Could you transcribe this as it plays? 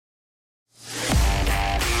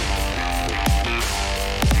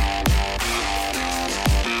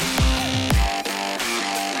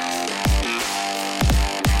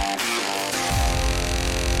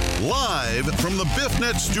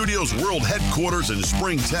Sportsnet Studios World Headquarters in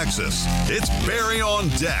Spring, Texas, it's Barry on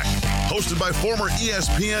Deck, hosted by former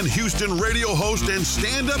ESPN Houston radio host and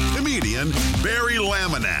stand-up comedian Barry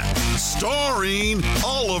Laminack, starring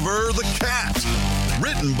Oliver the Cat.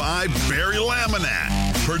 Written by Barry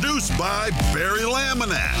Laminack, produced by Barry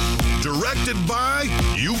Laminack, directed by,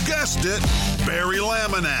 you guessed it, Barry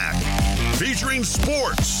Laminack, featuring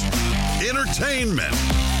sports, entertainment,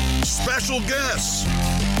 special guests,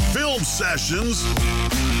 film sessions,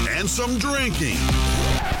 and some drinking.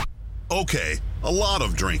 Okay, a lot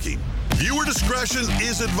of drinking. Viewer discretion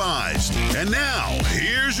is advised. And now,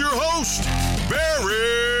 here's your host, Barry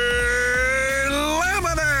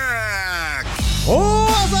Laminack.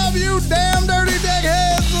 What's up, you damn dirty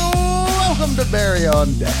dickheads? Welcome to Barry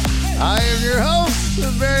on Deck. I am your host,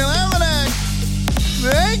 Barry Laminack.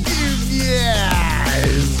 Thank you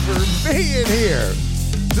guys for being here.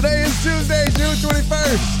 Today is Tuesday, June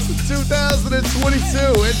 21st, 2022,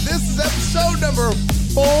 and this is episode number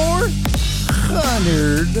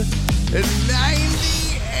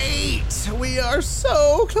 498. We are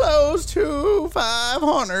so close to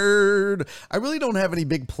 500. I really don't have any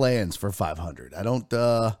big plans for 500. I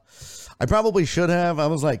probably should have. I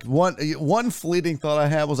was like, one fleeting thought I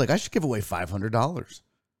had was like, I should give away $500.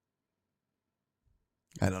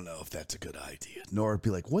 I don't know if that's a good idea. Nor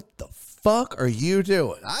be like, what the fuck are you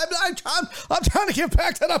doing? I'm trying to get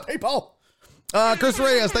back to the people. Chris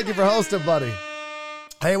Reyes, thank you for hosting, buddy.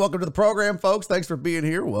 Hey, welcome to the program, folks. Thanks for being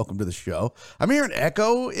here. Welcome to the show. I'm hearing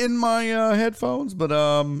echo in my headphones, but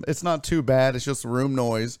it's not too bad. It's just room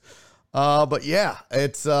noise. But yeah,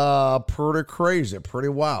 it's pretty crazy, pretty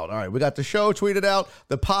wild. All right, we got the show tweeted out.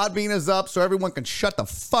 The Podbean is up, so everyone can shut the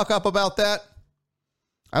fuck up about that.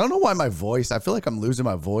 I don't know why I feel like I'm losing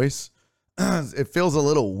my voice. It feels a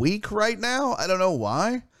little weak right now. I don't know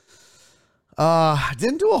why. I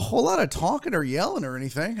didn't do a whole lot of talking or yelling or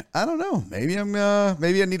anything. I don't know. Maybe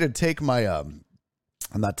I need to take my, I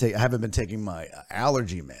haven't been taking my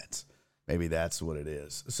allergy meds. Maybe that's what it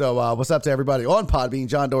is. So what's up to everybody on Podbean?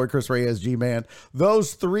 John Dory, Chris Reyes, G-Man.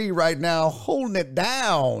 Those three right now holding it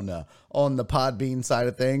down on the Podbean side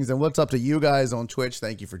of things. And what's up to you guys on Twitch?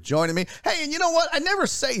 Thank you for joining me. Hey, and you know what? I never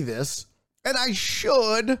say this, and I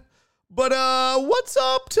should, but what's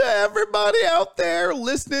up to everybody out there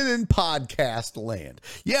listening in podcast land?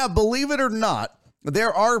 Yeah, believe it or not,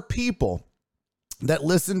 there are people that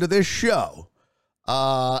listen to this show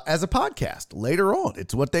as a podcast later on.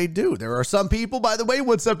 It's what they do. There are some people, by the way,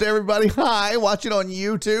 what's up to everybody? Hi, watch it on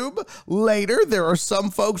YouTube later. There are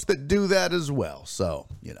some folks that do that as well. So,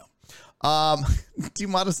 you know,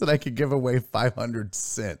 T-Modest said I could give away 500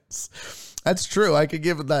 cents. That's true. I could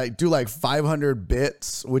do like 500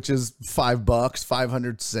 bits, which is $5,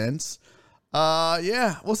 500 cents.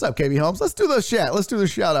 Yeah. What's up, KB Holmes? Let's do the chat. Let's do the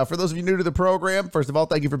shout out. For those of you new to the program, first of all,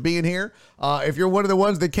 thank you for being here. If you're one of the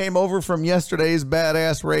ones that came over from yesterday's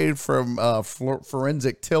badass raid from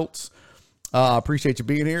Forensic Tilts, appreciate you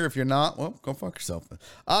being here. If you're not, well, go fuck yourself.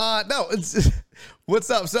 No, it's what's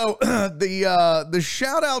up. So the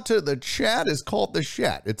shout out to the chat is called the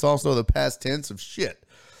chat. It's also the past tense of shit.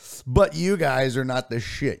 But you guys are not the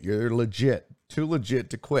shit. You're legit. Too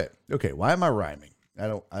legit to quit. Okay, why am I rhyming? I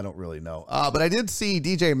don't really know. But I did see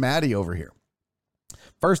DJ Maddie over here.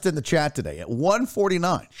 First in the chat today at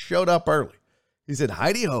 1:49. Showed up early. He said,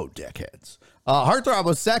 Heidi ho, deckheads. Heartthrob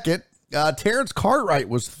was second. Terrence Cartwright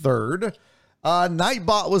was third.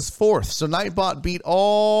 Nightbot was fourth. So Nightbot beat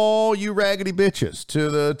all you raggedy bitches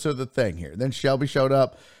to the thing here. Then Shelby showed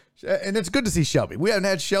up. And it's good to see Shelby. We haven't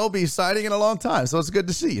had Shelby sighting in a long time, so it's good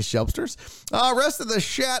to see you, Shelbsters. Rest of the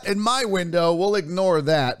chat in my window, we'll ignore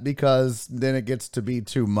that because then it gets to be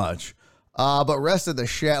too much. But rest of the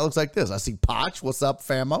chat looks like this. I see Potch. What's up,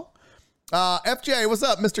 famo? FJ, what's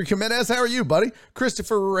up, Mr. Jimenez? How are you, buddy?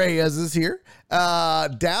 Christopher Reyes is here.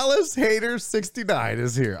 Dallas Haters 69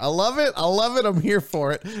 is here. I love it. I love it. I'm here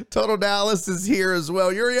for it. Total Dallas is here as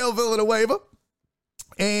well. Uriel Villanueva.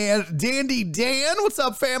 And Dandy Dan, what's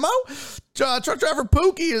up, famo? Truck driver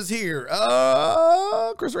Pookie is here.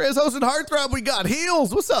 Chris Reyes hosting Heartthrob. We got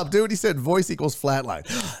Heels. What's up, dude? He said voice equals flatline.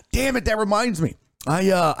 Damn it, that reminds me.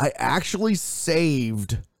 I actually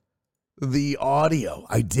saved the audio.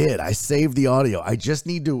 I did. I saved the audio. I just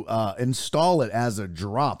need to install it as a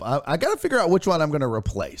drop. I got to figure out which one I'm going to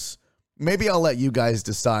replace. Maybe I'll let you guys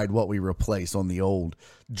decide what we replace on the old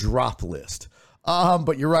drop list.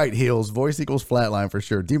 But you're right, Heels. Voice equals flatline for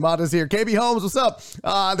sure. D-Mod is here. KB Holmes, what's up?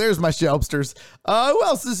 There's my Shelbsters. Who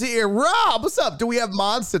else is here? Rob, what's up? Do we have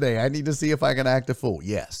mods today? I need to see if I can act a fool.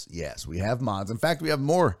 Yes, we have mods. In fact, we have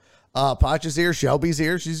more. Potch is here. Shelby's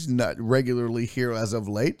here. She's not regularly here as of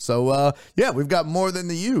late. So, yeah, we've got more than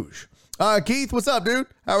the usual. Keith, what's up, dude?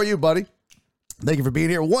 How are you, buddy? Thank you for being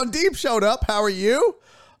here. One Deep showed up. How are you?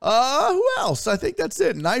 Who else? I think that's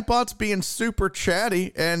it. Nightbot's being super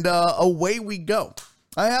chatty, and away we go.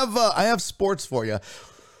 I have sports for you. A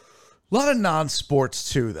lot of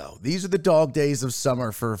non-sports too, though. These are the dog days of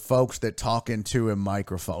summer for folks that talk into a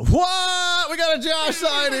microphone. What? We got a Josh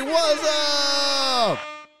sighting. What's up?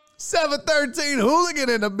 713 Hooligan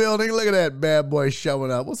in the building. Look at that bad boy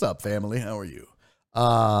showing up. What's up, family? How are you?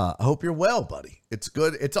 I hope you're well, buddy. It's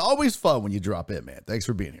good. It's always fun when you drop in, man. Thanks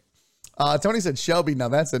for being here. Tony said Shelby. Now,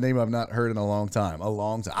 that's a name I've not heard in a long time.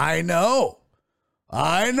 I know.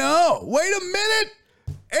 Wait a minute.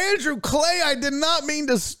 Andrew Clay, I did not mean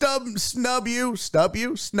to snub you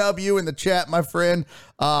in the chat, my friend.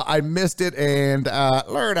 I missed it, and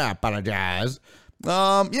Lord, I apologize.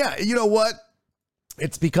 Yeah, you know what?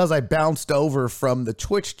 It's because I bounced over from the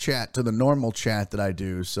Twitch chat to the normal chat that I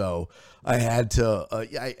do, so I had to.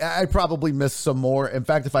 I probably missed some more. In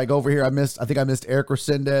fact, if I go over here, I think I missed Eric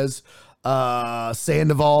Resendez,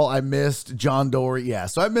 Sandoval. I missed John Dory. Yeah,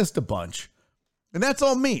 so I missed a bunch. And that's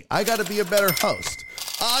on me. I got to be a better host.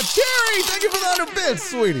 Cherry, thank you for the 100 bits,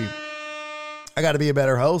 sweetie. I got to be a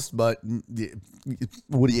better host, but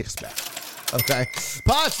what do you expect? Okay.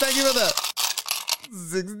 Potts, thank you for the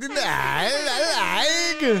 69.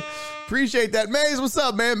 I like. Appreciate that. Maze, what's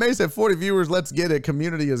up, man? Maze said 40 viewers. Let's get it.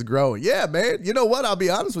 Community is growing. Yeah, man. You know what? I'll be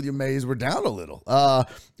honest with you, Maze. We're down a little.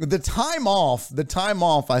 The time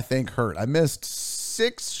off, I think, hurt. I missed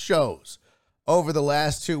 6 shows over the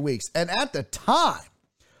last 2 weeks. And at the time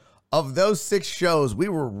of those 6 shows, we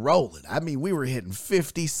were rolling. I mean, we were hitting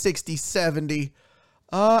 50, 60, 70,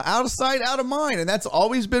 out of sight, out of mind. And that's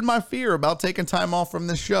always been my fear about taking time off from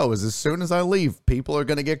this show, is as soon as I leave, people are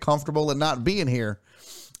going to get comfortable and not being here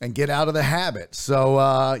and get out of the habit.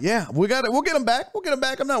 So, yeah, we'll get them back.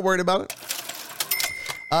 I'm not worried about it.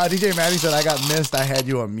 DJ Maddie said, I got missed. I had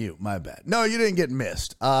you on mute. My bad. No, you didn't get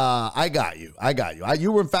missed. I got you.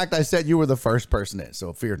 You were, in fact, I said you were the first person in,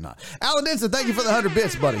 so fear not. Alan Denson, thank you for the 100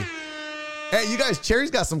 bits, buddy. Hey, you guys,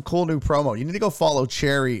 Cherry's got some cool new promo. You need to go follow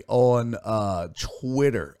Cherry on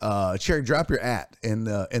Twitter. Cherry, drop your @ in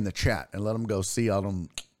the chat and let them go see all them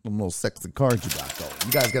little sexy cards you got going.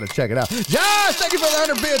 You guys got to check it out. Josh, thank you for the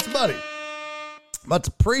 100 bits, buddy. Much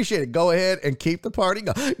appreciated. Go ahead and keep the party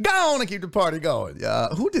going. Go on and keep the party going.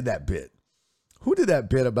 Who did that bit? Who did that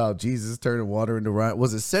bit about Jesus turning water into wine?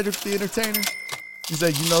 Was it Cedric the Entertainer? He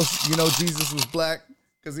said, you know, Jesus was black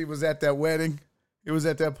because he was at that wedding. He was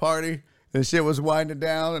at that party and shit was winding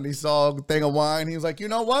down and he saw a thing of wine. He was like, you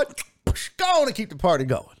know what? Go on and keep the party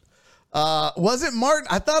going. Was it Martin?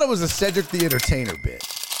 I thought it was a Cedric the Entertainer bit.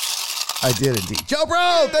 I did indeed. Joe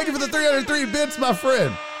Bro, thank you for the 303 bits, my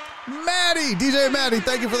friend. Maddie, DJ Maddie,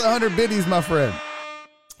 thank you for the 100 biddies, my friend.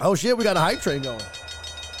 Oh, shit, we got a hype train going.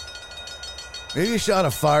 Maybe he shot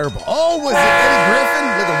a fireball. Oh, was it Eddie Griffin?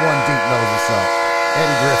 Look at One Deep knows what's up.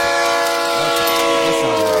 Eddie Griffin.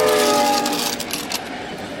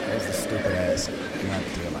 There's the stupid ass. God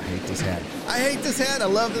damn, I hate this hat. I hate this hat. I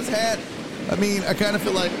love this hat. I mean, I kind of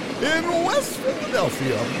feel like in West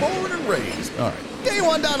Philadelphia, born and raised. All right. Day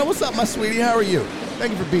one, Donna, what's up, my sweetie? How are you?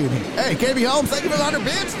 Thank you for being here. Hey, KB Holmes, thank you for the 100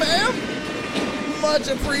 bits, fam. Much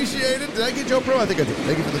appreciated. Did I get Joe Pro? I think I did.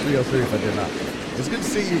 Thank you for the 303 if I did not. It's good to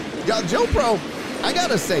see you. Y'all, Joe Pro, I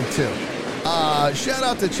got to say, too, shout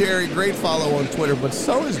out to Cherry. Great follow on Twitter, but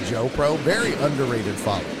so is Joe Pro. Very underrated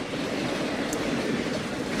follow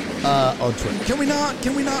on Twitter. Can we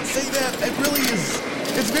not say that? It really is.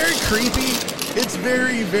 It's very creepy. It's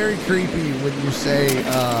very, very creepy when you say,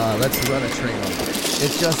 let's run a train on it.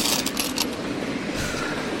 It's just...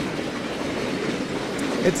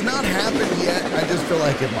 It's not happened yet. I just feel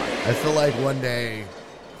like it might. I feel like one day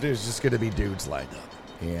there's just going to be dudes lined up.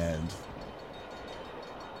 And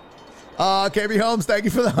KB Holmes, thank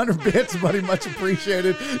you for the 100 bits, buddy. Much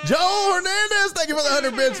appreciated. Joe Hernandez, thank you for the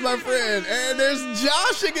 100 bits, my friend. And there's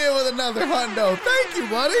Josh again with another hundo. Thank you,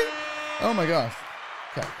 buddy. Oh, my gosh.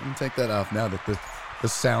 Okay, let me take that off now that the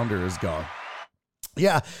sounder is gone.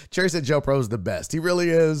 Yeah, Cherry said Joe Pro's the best. He really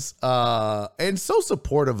is. And so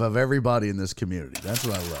supportive of everybody in this community. That's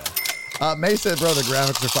what I love. May said, bro, the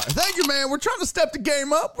graphics are fine. Thank you, man. We're trying to step the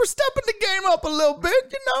game up. We're stepping the game up a little bit.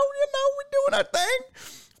 You know, we're doing our thing.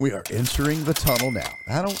 We are entering the tunnel now.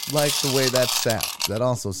 I don't like the way that sounds. That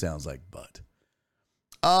also sounds like butt.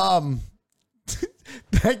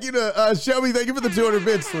 Thank you to Shelby. Thank you for the 200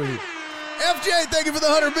 bits, sweetie. FJ, thank you for the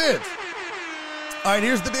 100 bits. All right,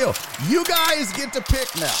 here's the deal. You guys get to pick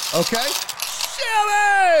now, okay?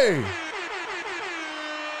 Shelby!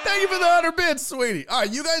 Thank you for the 100 bits, sweetie. All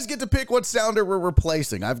right, you guys get to pick what sounder we're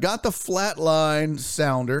replacing. I've got the flatline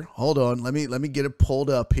sounder. Hold on, let me get it pulled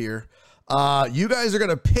up here. You guys are going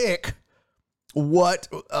to pick what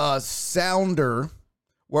sounder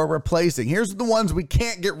we're replacing. Here's the ones we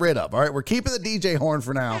can't get rid of. All right, we're keeping the DJ horn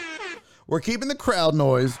for now. We're keeping the crowd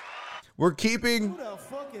noise. We're keeping. Who the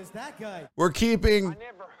fuck is that guy? We're keeping. I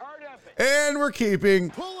never heard of it. And we're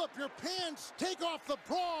keeping. Pull up your pants, take off the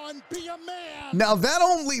bra, and be a man. Now that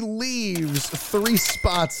only leaves 3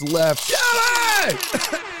 spots left. Shelby!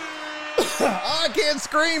 Oh, I can't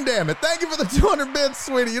scream, damn it. Thank you for the 200 bits,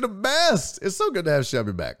 sweetie. You're the best. It's so good to have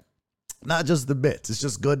Shelby back. Not just the bits. It's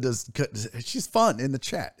just good to. She's fun in the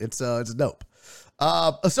chat. It's dope.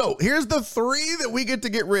 So here's the 3 that we get to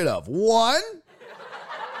get rid of. 1.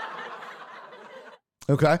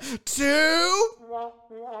 Okay. 2.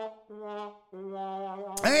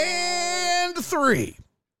 And 3.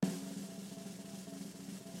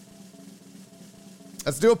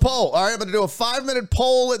 Let's do a poll. All right, I'm going to do a 5-minute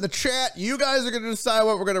poll in the chat. You guys are going to decide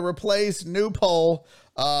what we're going to replace. New poll.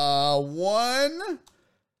 1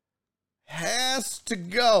 has to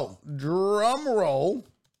go. Drum roll.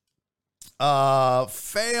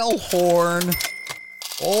 Fail horn.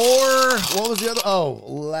 Or what was the other? Oh,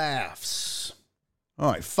 laughs.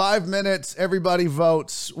 All right, 5 minutes. Everybody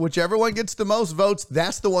votes. Whichever one gets the most votes,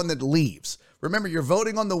 that's the one that leaves. Remember, you're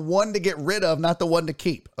voting on the one to get rid of, not the one to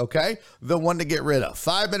keep, okay? The one to get rid of.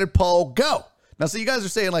 5-minute poll, go. Now, so you guys are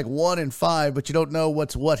saying like 1 and 5, but you don't know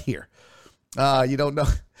what's what here. You don't know.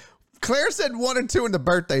 Claire said 1 and 2 in the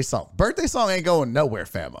birthday song. Birthday song ain't going nowhere,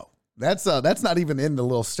 famo. That's not even in the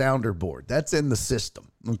little sounder board. That's in the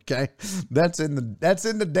system, okay? That's in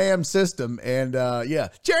the damn system. And yeah,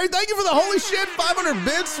 Jerry, thank you for the holy shit 500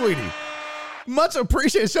 bits, sweetie. Much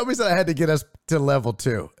appreciated. Shelby said I had to get us to level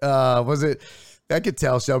 2. Was it? I could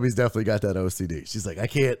tell Shelby's definitely got that OCD. She's like, I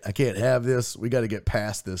can't have this. We got to get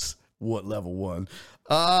past this. What level 1?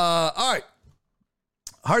 All right.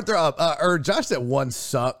 Heartthrob. Or Josh said 1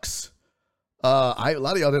 sucks. A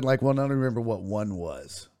lot of y'all didn't like 1. I don't remember what 1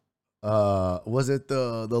 was. Was it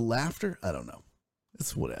the laughter? I don't know.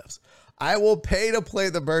 It's whatevs. I will pay to play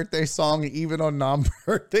the birthday song even on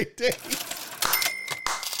non-birthday days.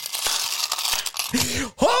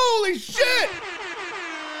 Holy shit!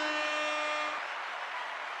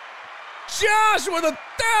 Josh with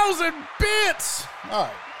 1,000 bits! All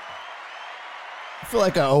right. I feel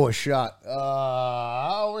like I owe a shot.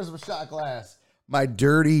 Where's my shot glass? My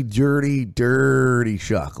dirty, dirty, dirty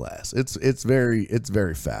shot glass. It's very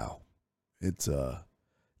foul. It's look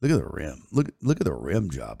at the rim. Look at the rim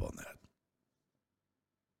job on that.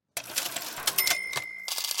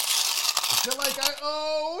 I feel like I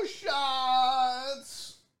owe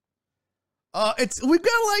shots. We've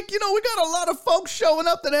got a lot of folks showing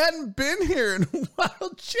up that hadn't been here in a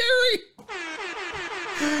while. Cherry.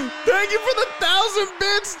 Thank you for the 1,000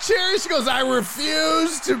 bits, Cherry. She goes, I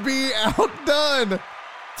refuse to be outdone.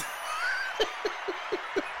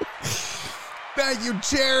 Thank you,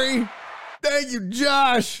 Cherry. Thank you,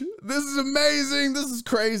 Josh. This is amazing. This is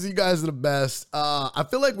crazy. You guys are the best. I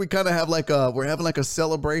feel like we kind of have we're having like a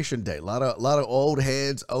celebration day. A lot of old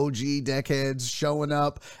heads, OG deck heads showing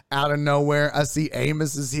up out of nowhere. I see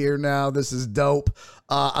Amos is here now. This is dope.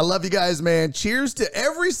 I love you guys, man. Cheers to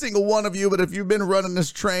every single one of you. But if you've been running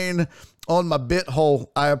this train on my bit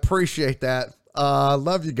hole, I appreciate that.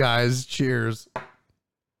 Love you guys. Cheers.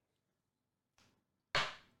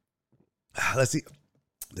 Let's see.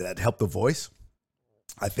 Did that help the voice?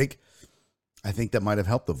 I think that might have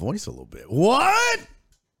helped the voice a little bit. What?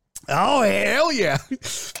 Oh, hell yeah.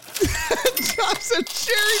 Johnson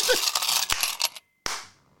Cherry.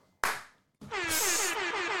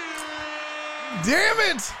 Damn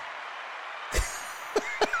it.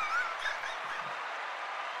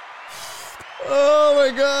 Oh,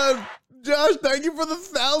 my God. Josh, thank you for the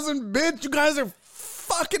 1,000 bits. You guys are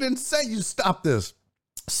fucking insane. You stop this.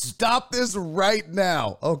 Stop this right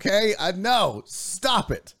now, okay? I know.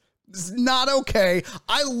 Stop it. It's not okay.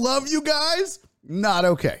 I love you guys. Not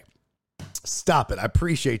okay. Stop it. I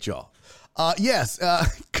appreciate y'all. Yes,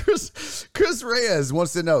 Chris Reyes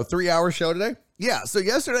wants to know, 3-hour show today? Yeah, so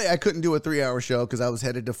yesterday I couldn't do a 3-hour show because I was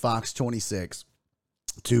headed to Fox 26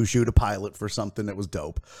 to shoot a pilot for something that was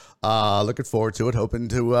dope. Looking forward to it. Hoping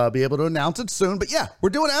to be able to announce it soon. But yeah, we're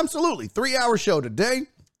doing absolutely 3-hour show today.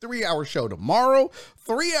 3-hour show tomorrow,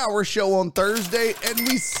 3-hour show on Thursday, and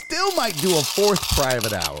we still might do a 4th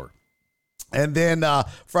private hour. And then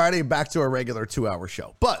Friday, back to a regular 2-hour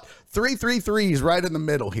show. But 3 is right in the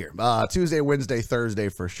middle here. Tuesday, Wednesday, Thursday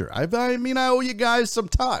for sure. I owe you guys some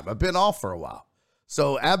time. I've been off for a while.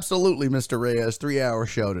 So absolutely, Mr. Reyes, 3-hour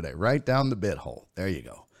show today. Right down the bit hole. There you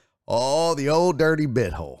go. Oh, the old dirty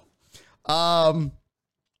bit hole.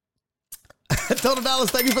 Total Dallas,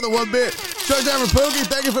 thank you for the 1 bit. Charge Driver Pookie,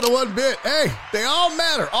 thank you for the 1 bit. Hey, they all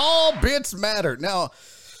matter. All bits matter. Now,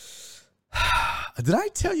 did I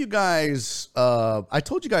tell you guys, I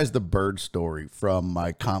told you guys the bird story from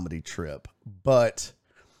my comedy trip, but,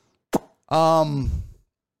 what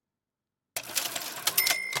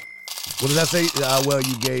did I say? Well,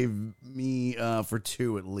 you gave me, for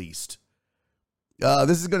 2 at least.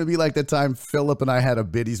 This is going to be like the time Philip and I had a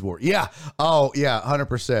biddies war. Yeah. Oh, yeah,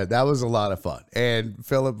 100%. That was a lot of fun. And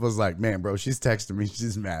Philip was like, man, bro, she's texting me.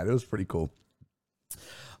 She's mad. It was pretty cool.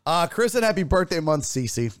 Chris said, happy birthday month,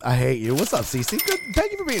 Cece. I hate you. What's up, Cece? Good.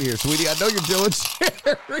 Thank you for being here, sweetie. I know you're doing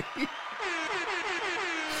Cherry.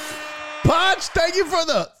 Punch, thank you for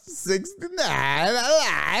the 69.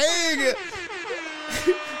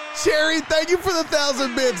 Cherry, thank you for the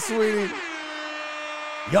 1,000 bits, sweetie.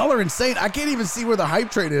 Y'all are insane. I can't even see where the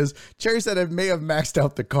hype train is. Cherry said I may have maxed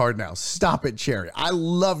out the card now. Stop it, Cherry. I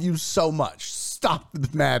love you so much. Stop the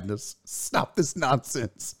madness. Stop this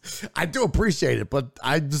nonsense. I do appreciate it, but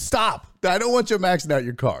stop. I don't want you maxing out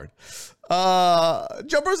your card.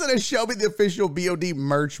 Joe Person has shown me the official BOD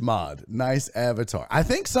merch mod. Nice avatar. I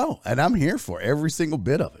think so, and I'm here for every single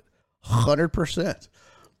bit of it. 100%.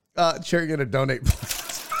 Cherry gonna donate.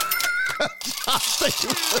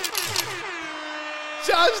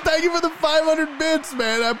 Josh, thank you for the 500 bits,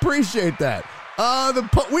 man. I appreciate that.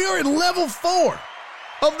 We are in level 4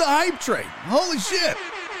 of the hype train. Holy shit.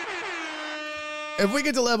 If we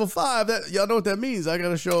get to level 5, y'all know what that means. I got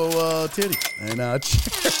to show titty. And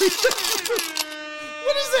Cherry.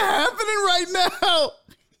 What is happening right now?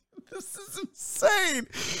 This is insane.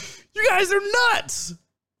 You guys are nuts.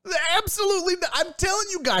 Absolutely. I'm telling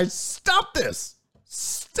you guys, stop this.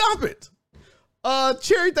 Stop it.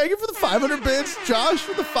 Cherry, thank you for the 500 bits. Josh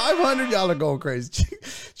for the 500. Y'all are going crazy.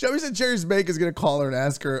 Shelby said Cherry's bank is going to call her and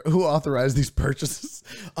ask her who authorized these purchases.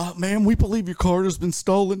 Ma'am, we believe your card has been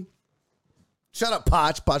stolen. Shut up,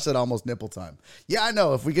 Potch. Potch said almost nipple time. Yeah, I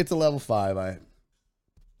know. If we get to level 5, I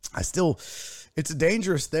still, it's a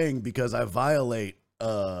dangerous thing because I violate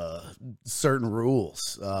certain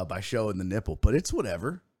rules by showing the nipple, but it's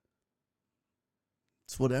whatever.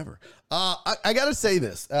 It's whatever. I got to say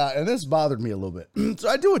this, and this bothered me a little bit. So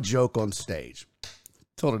I do a joke on stage.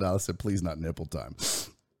 Told it, I said, please not nipple time.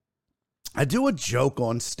 I do a joke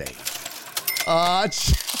on stage. God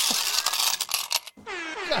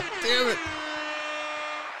damn it.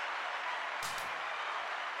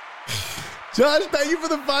 Josh, thank you for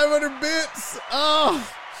the 500 bits. Oh,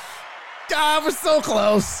 God, we're so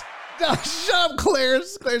close. Oh, shut up,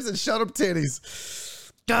 Clarence. Clarence said, shut up,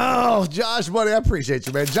 titties. Oh, Josh, buddy, I appreciate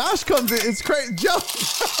you, man. Josh comes in. It's crazy.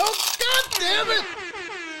 Josh, oh, God damn it.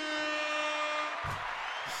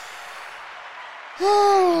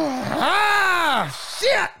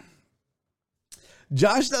 Shit.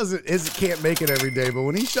 Josh can't make it every day, but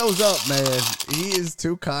when he shows up, man, he is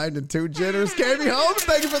too kind and too generous. Cammy Holmes,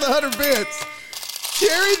 thank you for the 100 bits.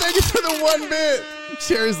 Cherry, thank you for the 1 bit.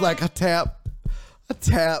 Cherry's like, a tap.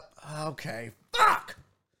 Okay, fuck.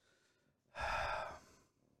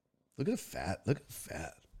 Look at the fat. Look at the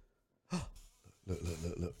fat.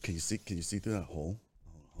 Look. Can you see through that hole?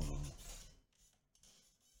 Hold on.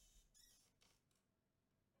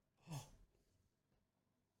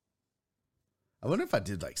 I wonder if I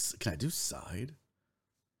did can I do side?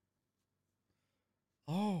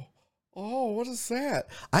 Oh, what is that?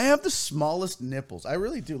 I have the smallest nipples. I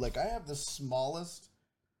really do. I have the smallest.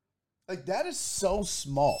 That is so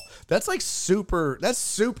small. That's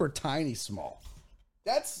super tiny small.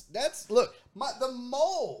 That's look, the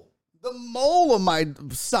mole on my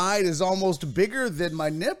side is almost bigger than my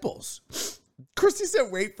nipples. Christy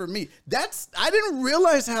said, wait for me. I didn't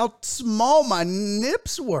realize how small my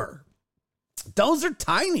nips were. Those are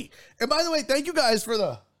tiny. And by the way, thank you guys for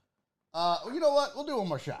the, you know what? We'll do one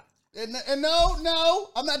more shot. And no,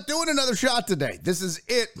 I'm not doing another shot today. This is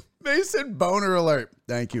it. They said boner alert.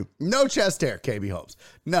 Thank you. No chest hair, KB Holmes.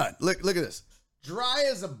 None. Look at this. Dry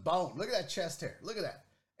as a bone. Look at that chest hair. Look at that.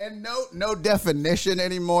 And no definition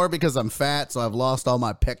anymore because I'm fat, so I've lost all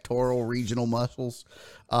my pectoral regional muscles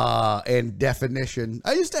and definition.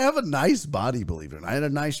 I used to have a nice body, believe it or not. I had a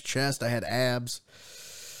nice chest. I had abs.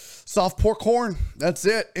 Soft pork horn. That's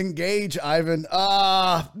it. Engage, Ivan.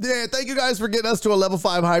 Yeah, thank you guys for getting us to a level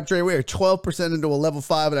 5 hype train. We are 12% into a level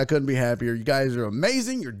 5, and I couldn't be happier. You guys are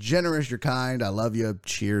amazing. You're generous. You're kind. I love you.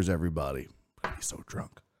 Cheers, everybody. I'm so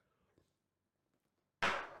drunk.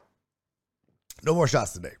 No more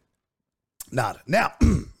shots today. Nada. Now,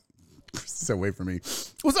 so wait for me.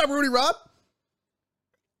 What's up, Rudy Rob?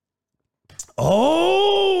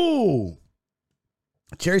 Oh,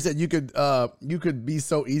 Cherry said you could be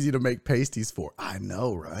so easy to make pasties for. I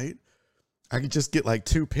know, right? I could just get like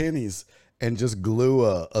 2 pennies and just glue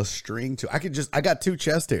a string to. I got 2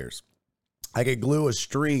 chest hairs. I could glue a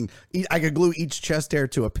string. I could glue each chest hair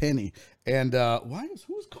to a penny. And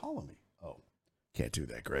who's calling me? Oh, can't do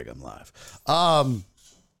that, Greg. I'm live.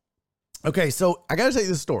 Okay, so I got to tell you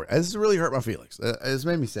this story. This really hurt my feelings. It's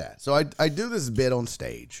made me sad. So I do this bit on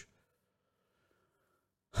stage.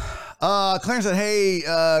 Clarence said,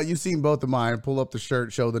 hey, you've seen both of mine. Pull up the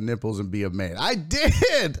shirt, show the nipples, and be a man. I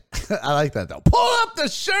did. I like that, though. Pull up the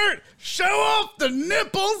shirt, show off the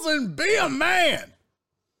nipples, and be a man.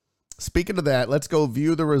 Speaking of that, let's go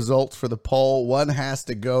view the results for the poll. One has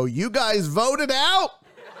to go. You guys voted out.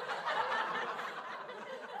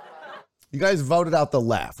 You guys voted out the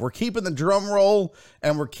laugh. We're keeping the drum roll,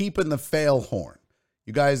 and we're keeping the fail horn.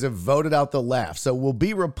 You guys have voted out the laugh. So we'll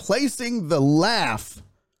be replacing the laugh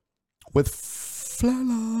with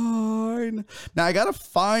Flatline. Now, I got to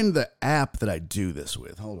find the app that I do this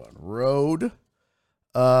with. Hold on. Rode.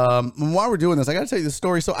 While we're doing this, I got to tell you the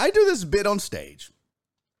story. So I do this bit on stage.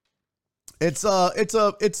 It's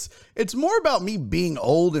more about me being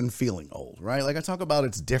old and feeling old, right? Like I talk about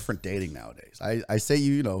it's different dating nowadays. I say,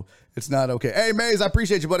 it's not okay. Hey, Maze, I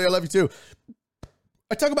appreciate you, buddy. I love you too.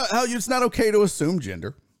 I talk about how it's not okay to assume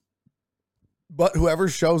gender, but whoever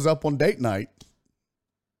shows up on date night,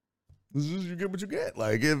 you get what you get.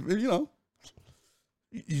 Like, if you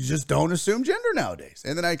just don't assume gender nowadays.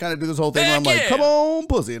 And then I kind of do this whole thing where I'm like, come on,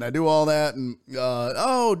 pussy. And I do all that. And,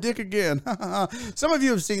 dick again. Some of you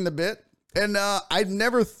have seen the bit. And I'd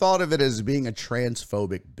never thought of it as being a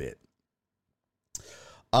transphobic bit.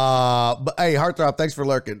 But hey, Heartthrob, thanks for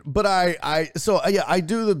lurking. But I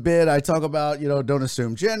do the bit. I talk about, don't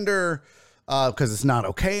assume gender because it's not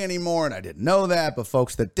okay anymore. And I didn't know that. But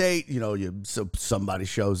folks that date, somebody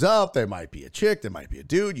shows up. There might be a chick. There might be a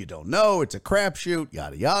dude. You don't know. It's a crapshoot,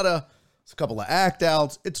 yada, yada. It's a couple of act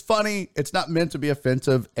outs. It's funny. It's not meant to be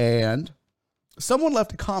offensive. And someone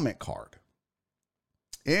left a comment card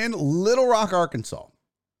in Little Rock, Arkansas,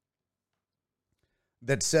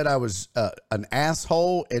 that said I was an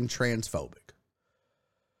asshole and transphobic.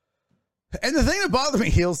 And the thing that bothered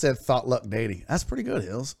me, Hills said, thought luck dating. That's pretty good,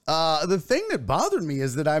 Hills. The thing that bothered me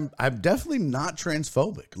is that I'm definitely not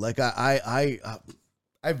transphobic. Like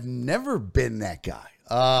I've never been that guy.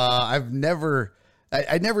 I never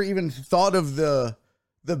even thought of the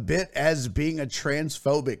bit as being a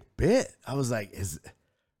transphobic bit. I was like,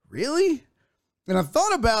 really? And I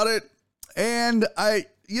thought about it, and I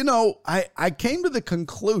came to the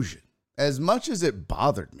conclusion, as much as it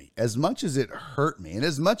bothered me, as much as it hurt me, and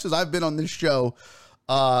as much as I've been on this show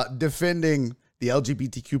defending the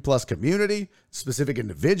LGBTQ plus community, specific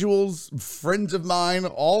individuals, friends of mine,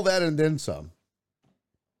 all that and then some,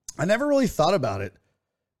 I never really thought about it,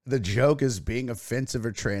 the joke as being offensive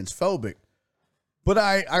or transphobic. But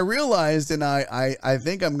I realized, and I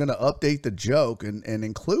think I'm going to update the joke and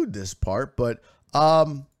include this part, but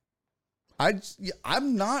I'm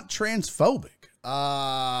not transphobic.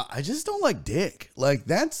 I just don't like dick. Like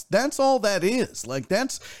that's all that is. Like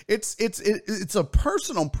it's a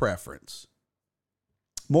personal preference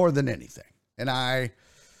more than anything. And I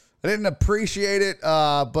didn't appreciate it,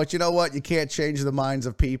 but you know what? You can't change the minds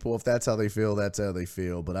of people. If that's how they feel, that's how they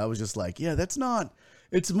feel. But I was just like, yeah, that's not.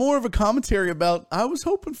 It's more of a commentary about I was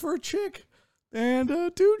hoping for a chick and a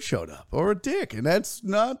dude showed up or a dick. And that's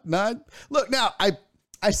not. Look, now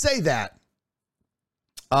I say that,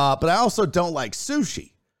 but I also don't like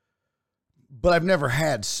sushi. But I've never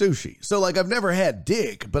had sushi. So like I've never had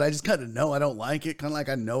dick, but I just kind of know I don't like it. Kind of like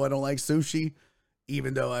I know I don't like sushi,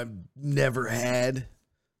 even though I've never had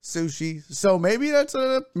sushi. So maybe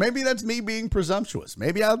that's me being presumptuous.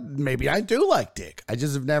 Maybe I do like dick. I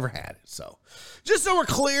just have never had it. So just so we're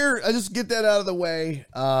clear, I just get that out of the way.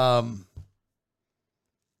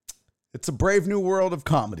 It's a brave new world of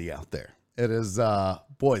comedy out there. It is,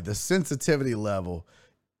 boy, the sensitivity level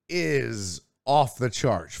is off the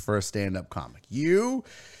charts for a stand-up comic. You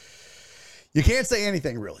can't say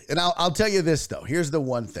anything really. And I'll tell you this though. Here's the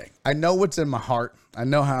one thing. I know what's in my heart. I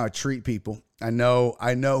know how I treat people. I know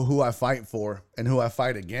who I fight for and who I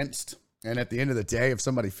fight against. And at the end of the day, if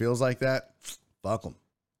somebody feels like that, fuck them.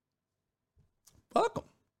 Fuck them.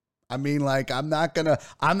 I mean, like, I'm not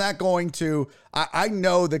going to, I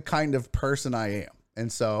know the kind of person I am.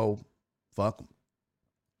 And so fuck them.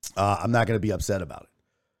 I'm not going to be upset about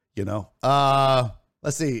it.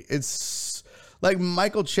 Let's see. It's like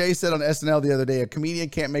Michael Che said on SNL the other day, a comedian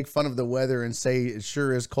can't make fun of the weather and say it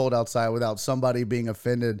sure is cold outside without somebody being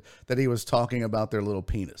offended that he was talking about their little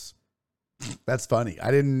penis. That's funny. I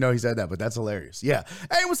didn't know he said that, but that's hilarious. Yeah.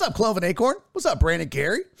 Hey, what's up, Cloven Acorn? What's up, Brandon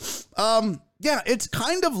Gary? Yeah, it's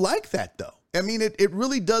kind of like that though. I mean, it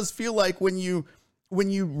really does feel like when you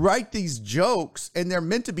write these jokes and they're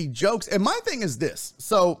meant to be jokes. And my thing is this.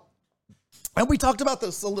 So, and we talked about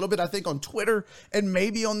this a little bit, I think, on Twitter and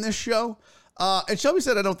maybe on this show. And Shelby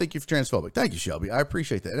said, I don't think you're transphobic. Thank you, Shelby. I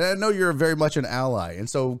appreciate that. And I know you're very much an ally. And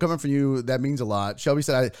so coming from you, that means a lot. Shelby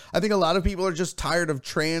said, I think a lot of people are just tired of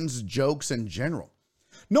trans jokes in general.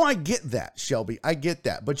 No, I get that, Shelby. I get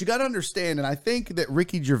that. But you got to understand, and I think that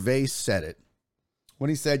Ricky Gervais said it when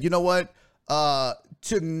he said, you know what?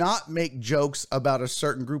 To not make jokes about a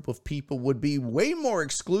certain group of people would be way more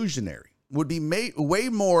exclusionary, would be way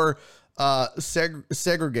more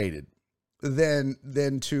segregated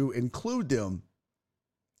than to include them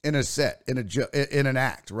in a set, in an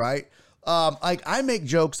act, right? Like I make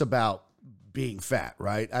jokes about being fat,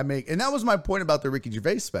 right? And that was my point about the Ricky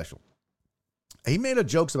Gervais special. He made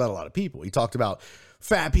jokes about a lot of people. He talked about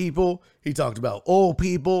fat people. He talked about old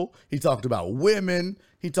people. He talked about women.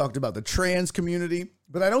 He talked about the trans community.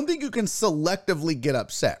 But I don't think you can selectively get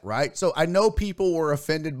upset, right? So I know people were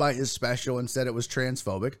offended by his special and said it was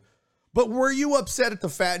transphobic. But were you upset at the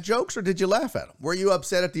fat jokes or did you laugh at them? Were you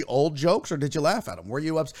upset at the old jokes or did you laugh at them? Were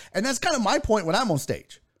you upset? And that's kind of my point when I'm on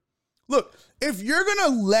stage. Look, if you're going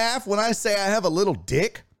to laugh when I say I have a little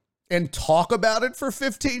dick and talk about it for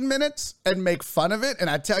 15 minutes and make fun of it, and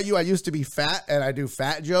I tell you I used to be fat and I do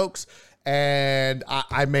fat jokes and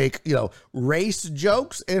I make, race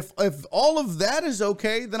jokes. If all of that is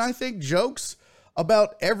okay, then I think jokes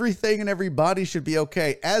about everything and everybody should be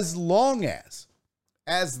okay as long as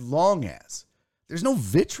there's no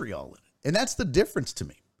vitriol in it. And that's the difference to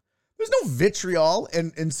me. There's no vitriol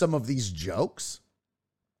in some of these jokes.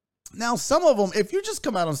 Now, some of them, if you just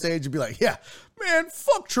come out on stage and be like, yeah, man,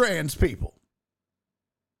 fuck trans people.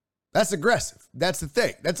 That's aggressive. That's the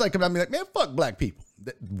thing. That's like coming out and be like, man, fuck black people.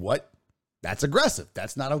 What? That's aggressive.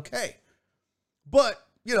 That's not okay. But,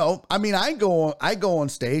 I go on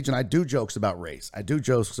stage and I do jokes about race. I do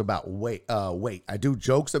jokes about weight. I do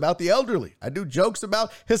jokes about the elderly. I do jokes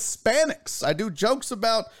about Hispanics. I do jokes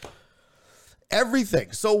about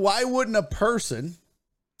everything. So why wouldn't a person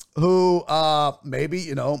who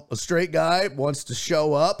maybe, a straight guy wants to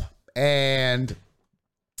show up and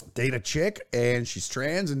date a chick and she's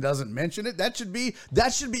trans and doesn't mention it, that should be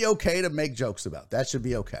okay to make jokes about. That should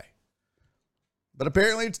be okay. But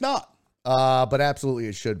apparently it's not. But absolutely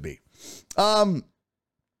it should be. And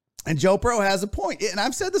Joe Pro has a point. And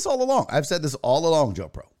I've said this all along. Joe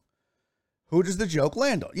Pro. Who does the joke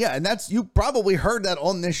land on? Yeah, and you probably heard that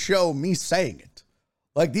on this show, me saying it.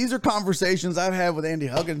 Like, these are conversations I've had with Andy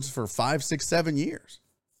Huggins for 5, 6, 7 years.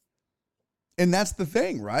 And that's the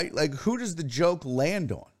thing, right? Like, who does the joke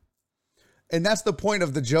land on? And that's the point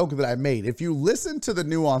of the joke that I made. If you listen to the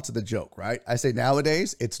nuance of the joke, right? I say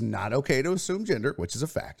nowadays, it's not okay to assume gender, which is a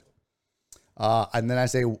fact. And then I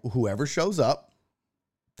say, whoever shows up,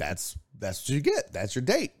 that's what you get. That's your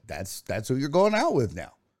date. That's who you're going out with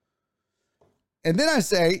now. And then I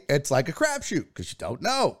say, it's like a crapshoot because you don't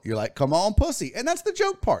know. You're like, come on, pussy. And that's the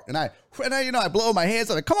joke part. And I blow my hands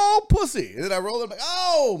on it. Come on, pussy. And then I roll it like,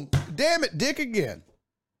 oh, damn it, dick again.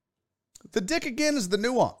 The dick again is the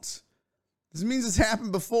nuance. This means it's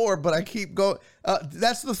happened before, but I keep going.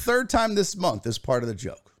 That's the third time this month is part of the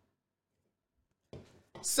joke.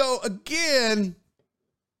 So again,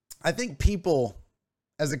 I think people,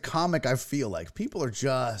 as a comic, I feel like people are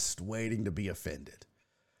just waiting to be offended.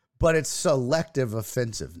 But it's selective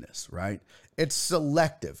offensiveness, right? It's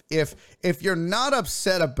selective. If you're not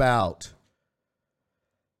upset about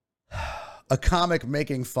a comic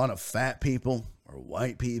making fun of fat people or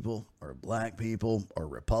white people or black people or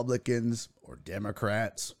Republicans or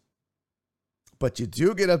Democrats, but you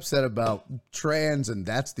do get upset about trans and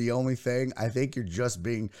that's the only thing, I think you're just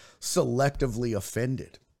being selectively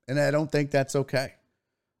offended. And I don't think that's okay.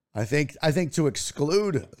 I think to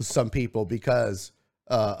exclude some people because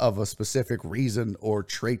of a specific reason or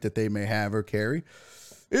trait that they may have or carry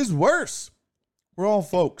is worse. We're all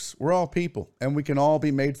folks. We're all people. And we can all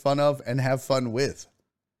be made fun of and have fun with.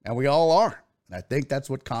 And we all are. And I think that's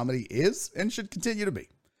what comedy is and should continue to be.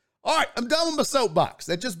 All right, I'm done with my soapbox.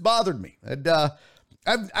 That just bothered me. And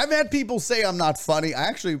I've had people say I'm not funny. I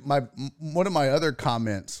actually, one of my other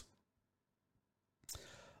comments,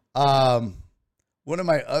 cards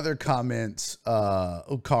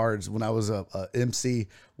when I was a MC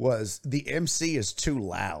was the MC is too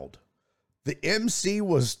loud. The MC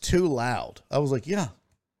was too loud. I was like, yeah.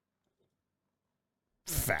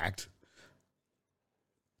 Fact.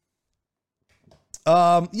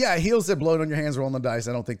 Yeah, Heel said blowing on your hands, rolling the dice.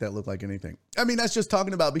 I don't think that looked like anything. I mean, that's just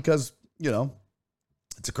talking about because,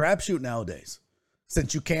 it's a crapshoot nowadays.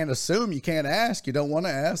 Since you can't assume, you can't ask, you don't want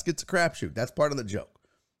to ask, it's a crapshoot. That's part of the joke.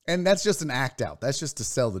 And that's just an act out. That's just to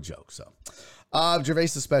sell the joke. So, Gervais'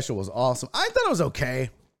 special was awesome. I thought it was okay.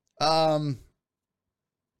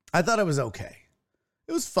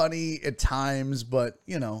 It was funny at times, but,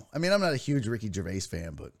 you know, I mean, I'm not a huge Ricky Gervais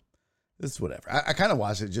fan, but it's whatever. I kind of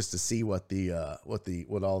watched it just to see what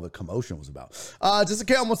all the commotion was about. Just a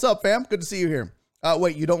Cam, what's up, fam? Good to see you here.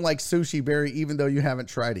 Wait, you don't like sushi, Barry, even though you haven't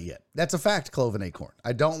tried it yet. That's a fact, Cloven Acorn.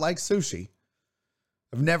 I don't like sushi.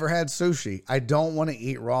 I've never had sushi. I don't want to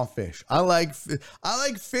eat raw fish. I like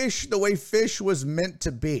fish the way fish was meant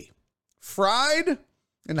to be. Fried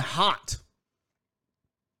and hot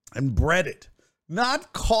and breaded.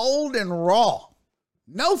 Not cold and raw.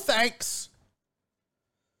 No thanks.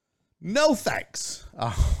 No thanks.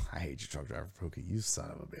 Oh, I hate you, truck driver Pookie. You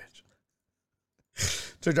son of a bitch.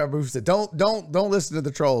 Truck driver Pookie said, don't listen to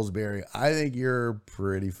the trolls, Barry. I think you're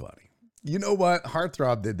pretty funny. You know what?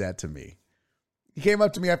 Heartthrob did that to me. He came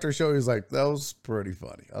up to me after a show. He was like, that was pretty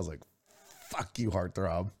funny. I was like, fuck you,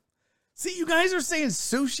 Heartthrob. See, you guys are saying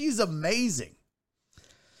sushi's amazing.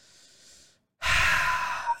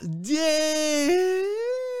 Yeah.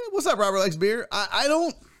 What's up, Robert Likes Beer? I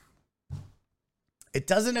don't. It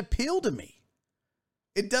doesn't appeal to me.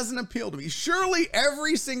 It doesn't appeal to me. Surely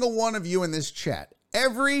every single one of you in this chat,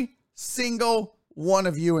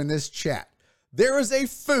 there is a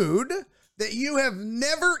food that you have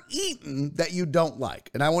never eaten that you don't like.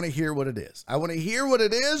 And I want to hear what it is.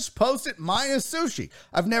 Post it, minus sushi.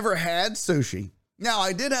 I've never had sushi. Now,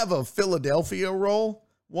 I did have a Philadelphia roll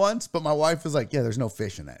once, but my wife was like, yeah, there's no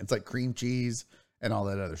fish in that. It's like cream cheese and all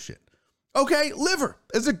that other shit. Okay, liver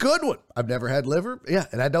is a good one. I've never had liver. Yeah,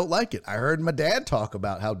 and I don't like it. I heard my dad talk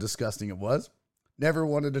about how disgusting it was. Never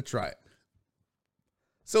wanted to try it.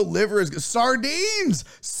 So liver is good. Sardines.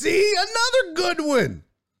 See, another good one.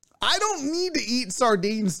 I don't need to eat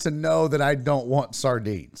sardines to know that I don't want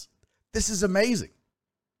sardines. This is amazing.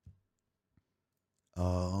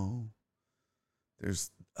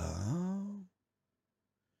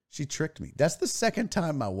 She tricked me. That's the second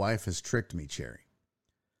time my wife has tricked me, Cherry.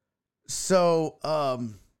 So,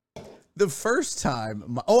 the first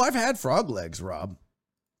time, I've had frog legs, Rob.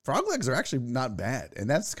 Frog legs are actually not bad, and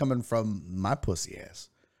that's coming from my pussy ass.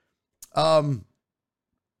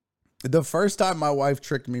 The first time my wife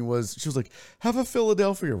tricked me was, she was like, have a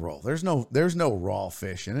Philadelphia roll. There's no raw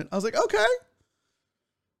fish in it. I was like, okay. I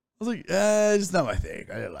was like, it's not my thing.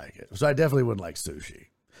 I didn't like it. So I definitely wouldn't like sushi.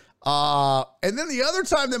 And then the other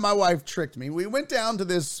time that my wife tricked me, we went down to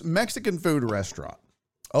this Mexican food restaurant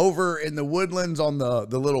over in the Woodlands on the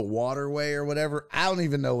little waterway or whatever. I don't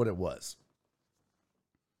even know what it was.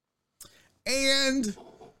 And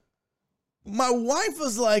my wife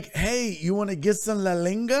was like, hey, you want to get some La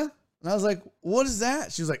Linga? And I was like, what is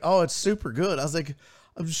that? She was like, oh, it's super good. I was like,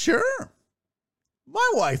 I'm sure.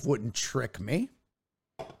 My wife wouldn't trick me.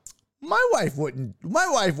 My wife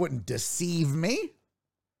wouldn't deceive me.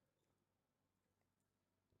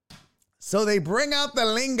 So they bring out the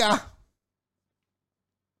linga.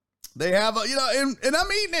 They have and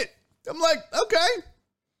I'm eating it. I'm like, okay.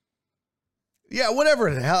 Yeah,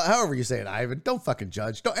 whatever, however you say it, Ivan. Don't fucking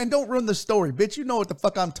judge. Don't ruin the story, bitch. You know what the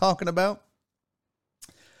fuck I'm talking about.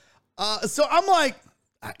 So I'm like,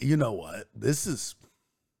 you know what? It's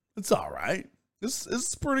all right. This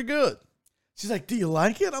is pretty good. She's like, do you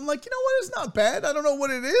like it? I'm like, you know what? It's not bad. I don't know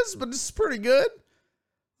what it is, but it's pretty good.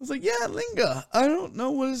 I was like, yeah, linga. I don't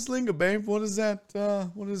know what is linga, babe. What is that?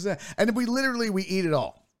 What is that? And then we eat it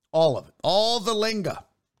all of it, all the linga.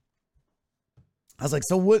 I was like,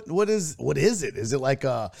 so what is it? Is it like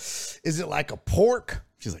a pork?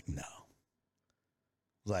 She's like, no.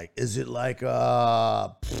 Like, is it like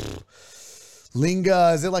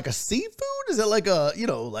linga? Is it like a seafood? Is it like a,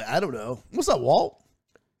 I don't know. What's up, Walt?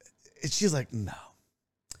 And she's like, no.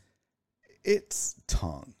 It's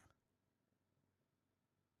tongue.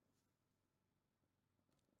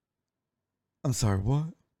 I'm sorry, what?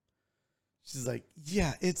 She's like,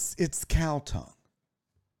 yeah, it's cow tongue.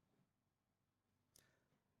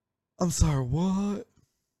 I'm sorry, what?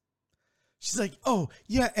 She's like, oh,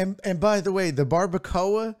 yeah, and by the way, the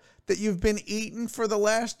barbacoa that you've been eating for the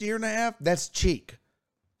last year and a half, that's cheek.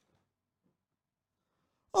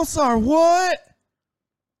 I'm sorry, what?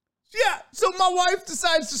 Yeah, so my wife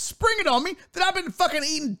decides to spring it on me that I've been fucking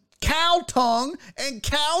eating cow tongue and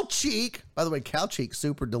cow cheek. By the way, cow cheek,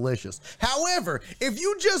 super delicious. However, if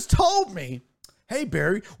you just told me, hey,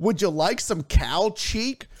 Barry, would you like some cow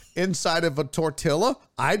cheek inside of a tortilla?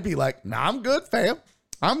 I'd be like, nah, I'm good, fam.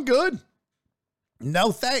 I'm good.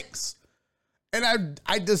 No, thanks. And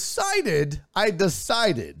I decided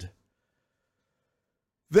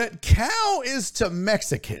that cow is to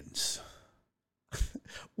Mexicans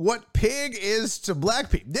what pig is to black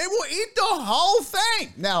people. They will eat the whole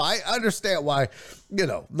thing. Now, I understand why,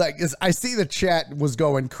 I see the chat was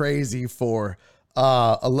going crazy for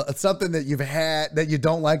something that you've had that you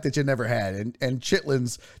don't like that you never had. And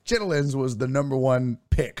chitlins was the number one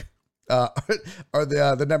pick. Or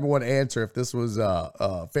the number one answer if this was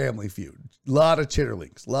Family Feud. A lot of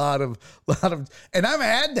chitterlings, a lot of, and I've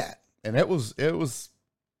had that, and it was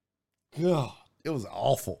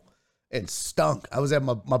awful and stunk. I was at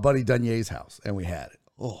my buddy Dunier's house and we had it.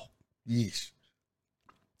 Oh, yeesh.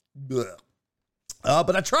 But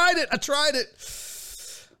I tried it.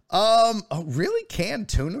 Oh, really? Canned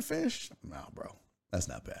tuna fish? No, bro, that's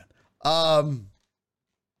not bad.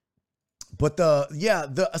 But so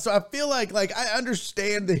I feel like I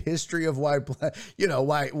understand the history of why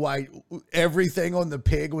everything on the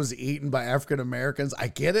pig was eaten by African Americans. I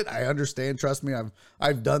get it. I understand. Trust me,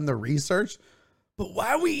 I've done the research. But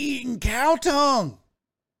why are we eating cow tongue?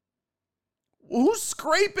 Who's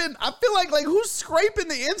scraping? I feel like who's scraping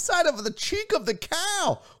the inside of the cheek of the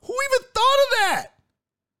cow? Who even thought of that?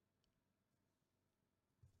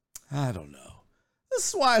 I don't know. This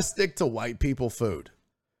is why I stick to white people food.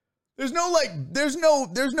 There's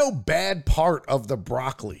no bad part of the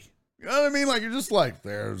broccoli. You know what I mean? Like, you're just like,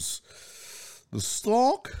 there's the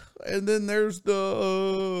stalk, and then there's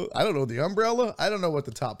the, the umbrella. I don't know what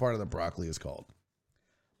the top part of the broccoli is called.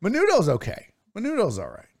 Menudo's okay. Menudo's all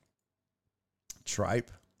right. Tripe?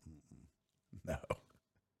 No.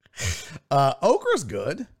 Okra's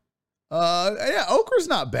good. Okra's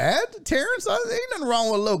not bad. Terrence, ain't nothing wrong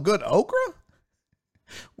with a little good okra.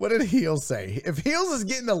 What did Heels say? If Heels is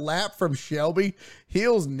getting a lap from Shelby,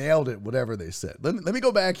 Heels nailed it, whatever they said. Let me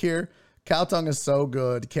go back here. Cow tongue is so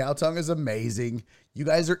good. Cow tongue is amazing. You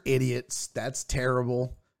guys are idiots. That's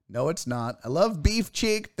terrible. No, it's not. I love beef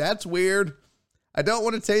cheek. That's weird. I don't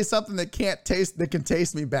want to taste something that can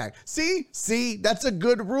taste me back. See, that's a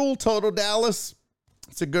good rule, Total Dallas.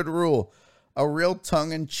 It's a good rule. A real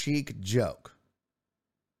tongue-in-cheek joke.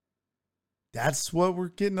 That's what we're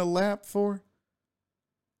getting a lap for?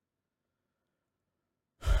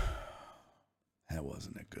 That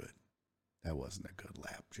wasn't a good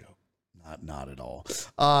lap joke. Not at all.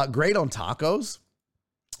 Great on tacos.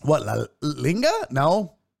 What, linga?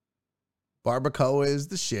 No. Barbacoa is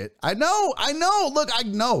the shit. I know. Look, I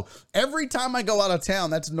know. Every time I go out of town,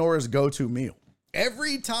 that's Nora's go-to meal.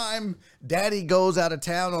 Every time Daddy goes out of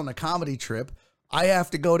town on a comedy trip, I have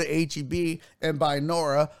to go to H-E-B and buy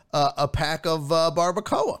Nora a pack of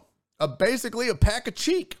barbacoa. Basically a pack of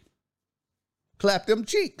cheek. Clap them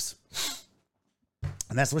cheeks.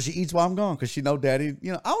 And that's what she eats while I'm gone, because she know Daddy,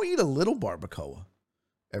 I'll eat a little barbacoa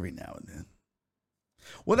every now and then.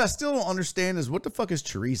 What I still don't understand is what the fuck is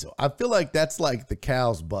chorizo? I feel like that's like the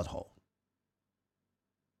cow's butthole.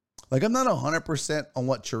 Like, I'm not 100% on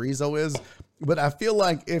what chorizo is, but I feel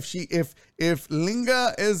like if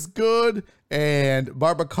linga is good and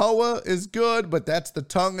barbacoa is good, but that's the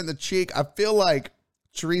tongue and the cheek, I feel like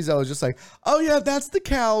chorizo is just like, oh yeah, that's the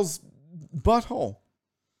cow's butthole.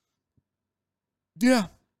 Yeah.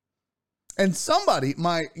 And somebody,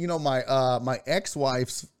 my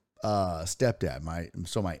ex-wife's stepdad, my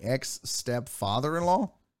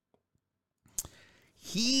ex-stepfather-in-law,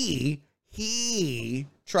 he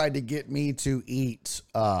tried to get me to eat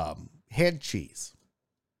head cheese.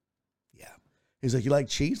 Yeah. He's like, you like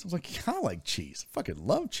cheese? I was like, yeah, I like cheese. I fucking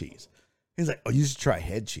love cheese. He's like, oh, you should try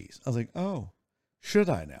head cheese. I was like, oh,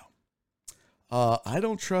 should I now? I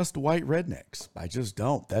don't trust white rednecks. I just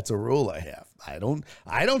don't. That's a rule I have. I don't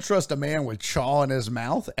trust a man with chaw in his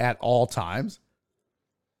mouth at all times.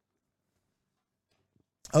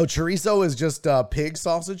 Oh, chorizo is just pig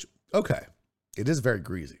sausage? Okay. It is very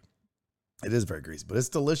greasy. But it's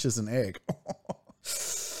delicious in egg.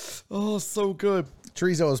 Oh, so good.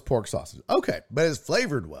 Chorizo is pork sausage. Okay, but it's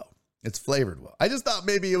flavored well. I just thought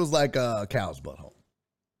maybe it was like a cow's butthole.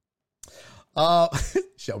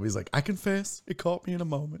 Shelby's like, I confess, it caught me in a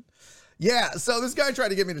moment. Yeah, so this guy tried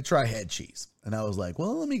to get me to try head cheese. And I was like,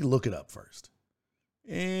 well, let me look it up first.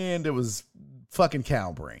 And it was fucking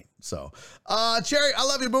cow brain. So, Cherry, I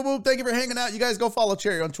love you, boo-boo. Thank you for hanging out. You guys go follow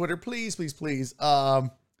Cherry on Twitter. Please, please, please.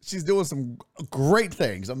 She's doing some great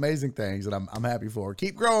things, amazing things, and I'm happy for her.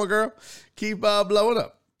 Keep growing, girl. Keep blowing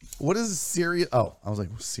up. What is serious? Oh, I was like,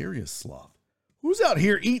 serious sloth. Who's out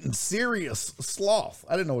here eating serious sloth?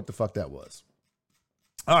 I didn't know what the fuck that was.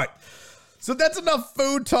 All right. So that's enough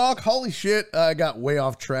food talk. Holy shit. I got way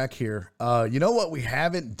off track here. You know what we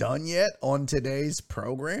haven't done yet on today's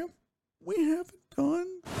program? We haven't done.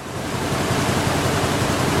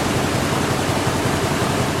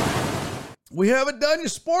 We haven't done your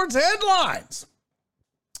sports headlines.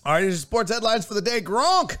 All right, here's your sports headlines for the day.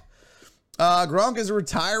 Gronk. Gronk is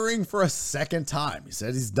retiring for a second time. He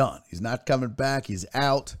said he's done. He's not coming back. He's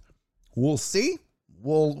out. We'll see.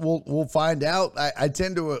 We'll find out. I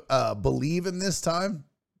tend to believe in this time.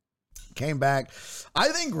 Came back. I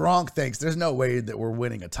think Gronk thinks there's no way that we're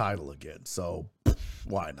winning a title again. So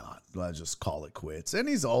why not? Let's just call it quits. And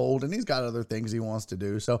he's old and he's got other things he wants to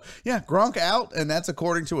do. So yeah, Gronk out, and that's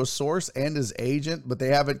according to a source and his agent, but they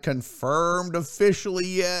haven't confirmed officially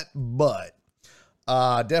yet. But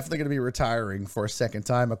definitely going to be retiring for a second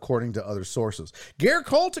time, according to other sources. Garrett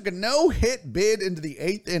Cole took a no-hit bid into the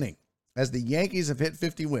 8th inning as the Yankees have hit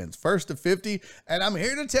 50 wins. First to 50. And I'm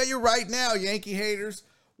here to tell you right now, Yankee haters,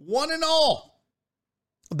 one and all,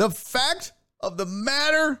 the fact of the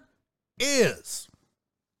matter is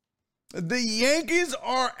the Yankees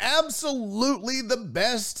are absolutely the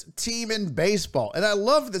best team in baseball. And I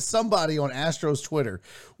love that somebody on Astros Twitter,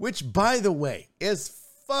 which, by the way, is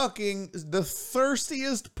fucking the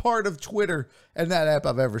thirstiest part of Twitter and that app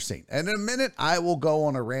I've ever seen. And in a minute, I will go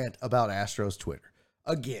on a rant about Astros Twitter.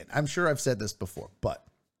 Again, I'm sure I've said this before, but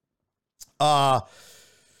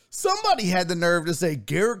somebody had the nerve to say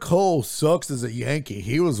Garrett Cole sucks as a Yankee.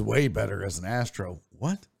 He was way better as an Astro.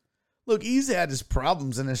 What? Look, he's had his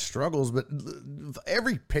problems and his struggles, but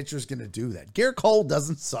every pitcher's going to do that. Garrett Cole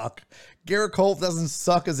doesn't suck. Garrett Cole doesn't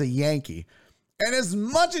suck as a Yankee. And as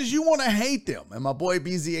much as you want to hate them, and my boy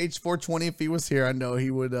BZH420, if he was here, I know he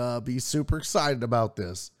would be super excited about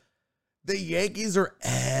this. The Yankees are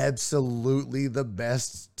absolutely the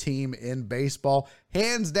best team in baseball.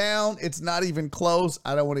 Hands down, it's not even close.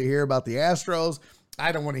 I don't want to hear about the Astros.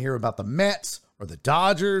 I don't want to hear about the Mets or the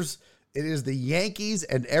Dodgers. It is the Yankees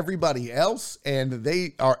and everybody else, and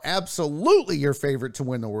they are absolutely your favorite to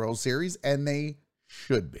win the World Series, and they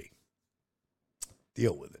should be.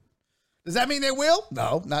 Deal with it. Does that mean they will?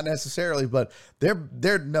 No, not necessarily, but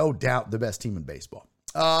they're no doubt the best team in baseball.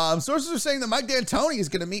 Sources are saying that Mike D'Antoni is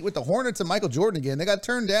going to meet with the Hornets and Michael Jordan again. They got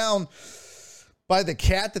turned down by the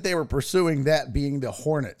cat that they were pursuing, that being the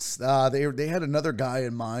Hornets. They had another guy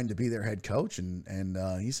in mind to be their head coach,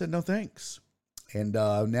 and he said no thanks. And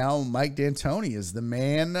now Mike D'Antoni is the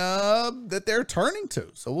man that they're turning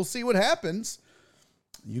to. So we'll see what happens.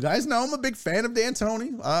 You guys know I'm a big fan of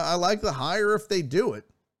D'Antoni. I like the hire if they do it.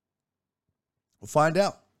 We'll find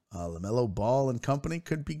out. LaMelo Ball and company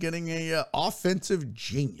could be getting a offensive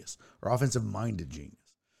genius or offensive-minded genius.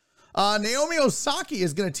 Naomi Osaka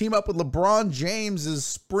is going to team up with LeBron James's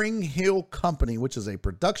Spring Hill Company, which is a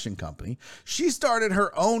production company. She started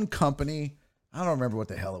her own company. I don't remember what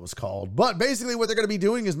the hell it was called, but basically what they're going to be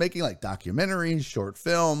doing is making like documentaries, short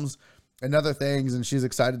films, and other things. And she's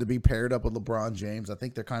excited to be paired up with LeBron James. I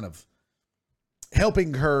think they're kind of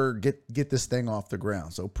helping her get this thing off the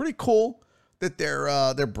ground. So pretty cool that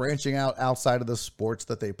they're branching out outside of the sports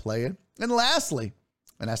that they play in. And lastly,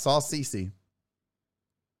 and I saw Cece,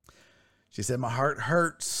 she said, my heart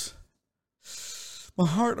hurts. My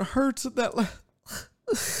heart hurts at that.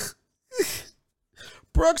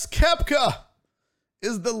 Brooks Koepka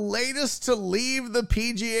is the latest to leave the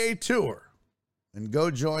PGA Tour and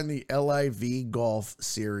go join the LIV Golf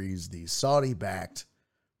Series, the Saudi-backed,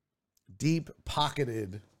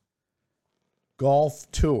 deep-pocketed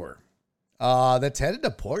golf tour that's headed to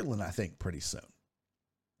Portland, I think, pretty soon.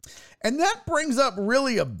 And that brings up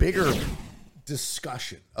really a bigger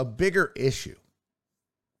discussion, a bigger issue.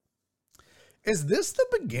 Is this the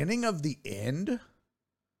beginning of the end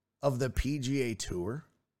of the PGA Tour?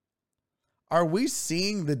 Are we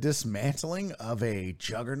seeing the dismantling of a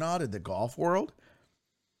juggernaut in the golf world?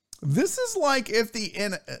 This is like if the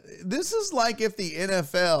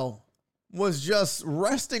NFL was just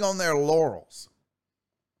resting on their laurels,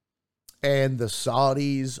 and the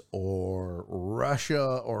Saudis or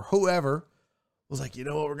Russia or whoever was like, you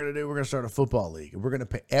know what we're going to do? We're going to start a football league, and we're going to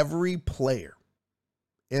pay every player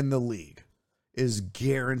in the league is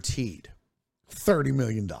guaranteed $30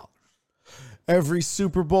 million. Every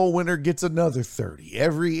Super Bowl winner gets another 30.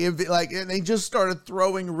 And they just started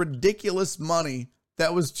throwing ridiculous money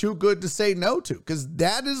that was too good to say no to, because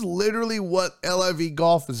that is literally what LIV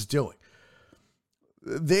Golf is doing.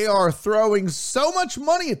 They are throwing so much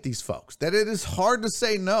money at these folks that it is hard to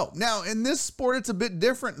say no. Now, in this sport, it's a bit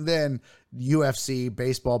different than UFC,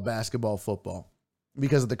 baseball, basketball, football,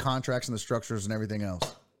 because of the contracts and the structures and everything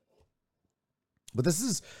else. But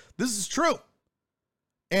this is true.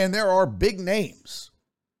 And there are big names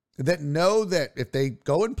that know that if they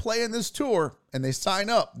go and play in this tour and they sign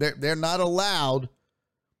up, they're not allowed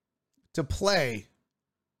to play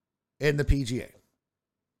in the PGA.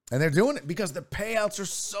 And they're doing it because the payouts are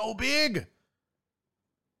so big.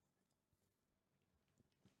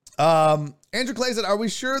 Andrew Clay said, are we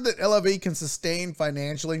sure that LIV can sustain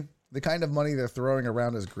financially? The kind of money they're throwing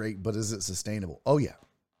around is great, but is it sustainable? Oh, yeah.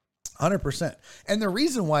 100%. And the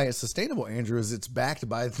reason why it's sustainable, Andrew, is it's backed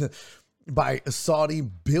by Saudi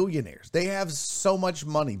billionaires. They have so much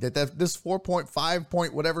money that this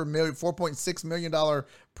 4.6 million dollar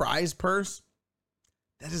prize purse,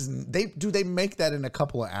 they make that in a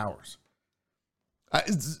couple of hours.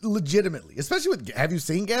 Legitimately, especially with, have you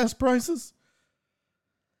seen gas prices?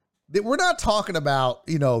 We're not talking about,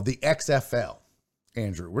 the XFL,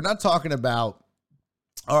 Andrew. We're not talking about,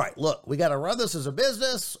 all right, look, we got to run this as a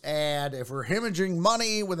business, and if we're hemorrhaging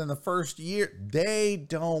money within the first year, they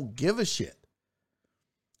don't give a shit.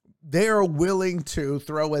 They're willing to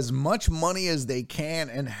throw as much money as they can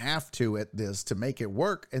and have to at this to make it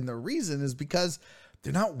work. And the reason is because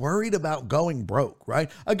they're not worried about going broke, right?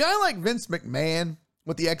 A guy like Vince McMahon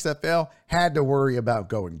with the XFL had to worry about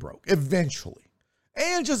going broke eventually.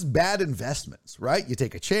 And just bad investments, right? You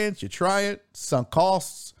take a chance, you try it, sunk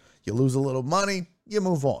costs, you lose a little money, you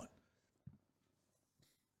move on.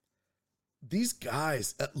 These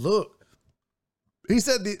guys, look, he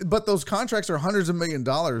said, but those contracts are hundreds of $1 million.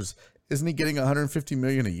 Isn't he getting $150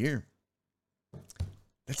 million a year?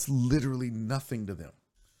 That's literally nothing to them.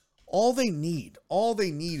 All they need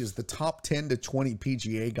is the top 10 to 20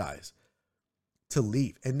 PGA guys to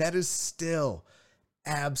leave. And that is still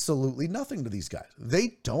absolutely nothing to these guys.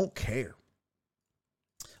 They don't care.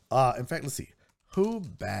 In fact, let's see. Who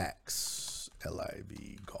backs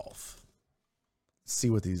LIV Golf? Let's see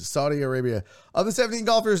what these Saudi Arabia. Of the 17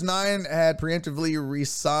 golfers, 9 had preemptively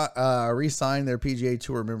re-signed their PGA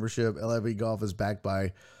Tour membership. LIV Golf is backed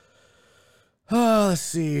by let's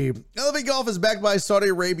see. LIV Golf is backed by Saudi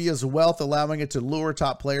Arabia's wealth, allowing it to lure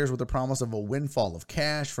top players with the promise of a windfall of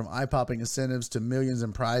cash, from eye-popping incentives to millions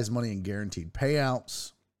in prize money and guaranteed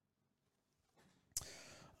payouts.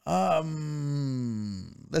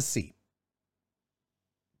 Let's see.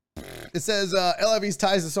 It says LIV's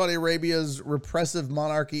ties to Saudi Arabia's repressive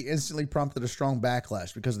monarchy instantly prompted a strong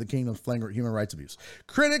backlash because of the kingdom's flagrant human rights abuse.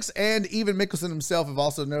 Critics and even Mickelson himself have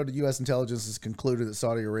also noted U.S. intelligence has concluded that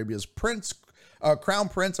Saudi Arabia's Crown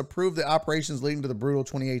Prince approved the operations leading to the brutal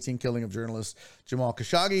 2018 killing of journalist Jamal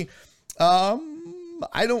Khashoggi.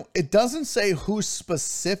 It doesn't say who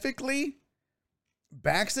specifically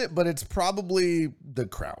backs it, but it's probably the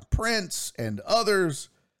Crown Prince and others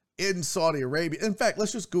in Saudi Arabia. In fact,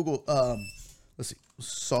 let's just Google, let's see,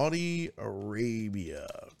 Saudi Arabia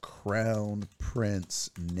Crown Prince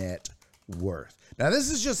net worth. Now, this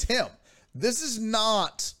is just him. This is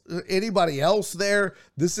not anybody else there.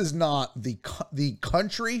 This is not the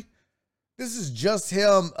country. This is just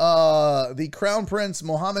him. The Crown Prince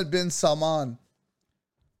Mohammed bin Salman,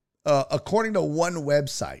 according to one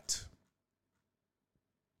website,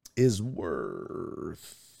 is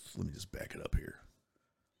worth, let me just back it up here,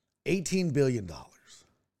 $18 billion.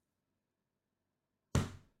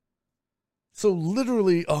 So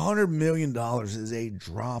literally $100 million is a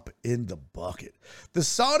drop in the bucket. The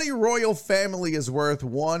Saudi royal family is worth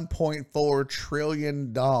 $1.4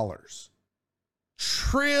 trillion.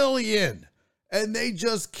 Trillion. And they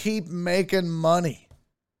just keep making money.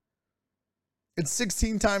 It's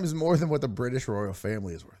 16 times more than what the British royal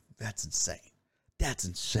family is worth. That's insane. That's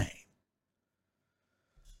insane.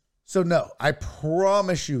 So no, I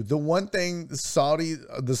promise you, the one thing the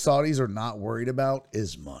Saudis are not worried about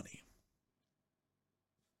is money.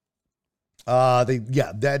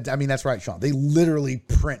 That's right, Sean. They literally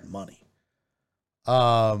print money.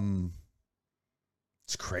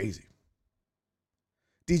 It's crazy.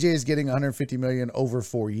 DJ is getting $150 million over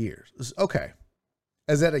 4 years. Okay.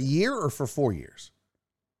 Is that a year or for 4 years?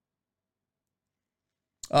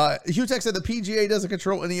 Hugh Tech said the PGA doesn't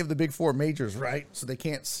control any of the big four majors, right? So they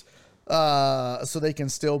can't, so they can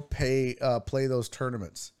still play those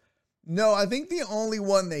tournaments. No, I think the only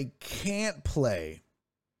one they can't play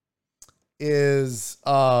is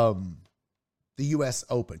the U.S.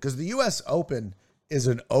 Open, because the U.S. Open is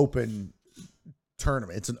an open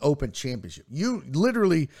tournament. It's an open championship. You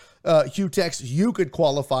literally, Hugh Tex, you could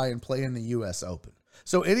qualify and play in the U.S. Open.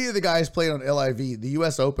 So any of the guys playing on LIV, the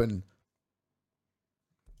U.S. Open,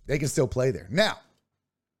 they can still play there. Now,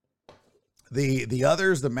 the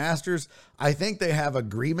others, the Masters, I think they have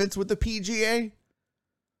agreements with the PGA.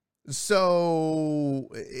 So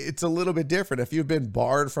it's a little bit different. If you've been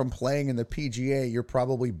barred from playing in the PGA, you're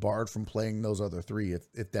probably barred from playing those other three,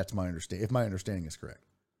 if that's my understanding, if my understanding is correct.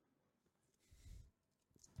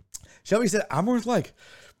 Shelby said, I'm worth like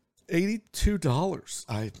 $82.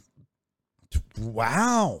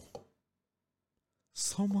 Wow.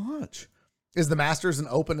 So much. Is the Masters an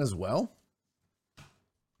Open as well?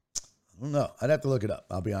 No, I'd have to look it up.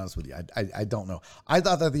 I'll be honest with you. I don't know. I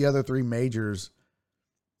thought that the other three majors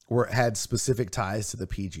had specific ties to the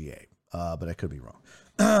PGA, but I could be wrong.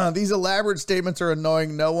 These elaborate statements are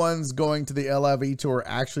annoying. No one's going to the LIV Tour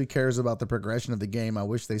actually cares about the progression of the game. I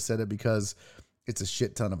wish they said it because it's a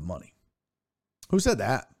shit ton of money. Who said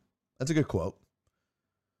that? That's a good quote.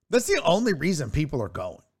 That's the only reason people are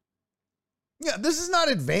going. Yeah, this is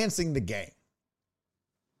not advancing the game.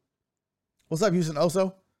 What's up, Houston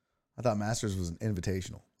Oso? I thought Masters was an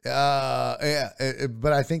invitational.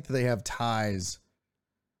 But I think that they have ties.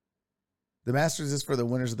 The Masters is for the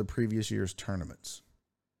winners of the previous year's tournaments.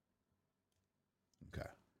 Okay.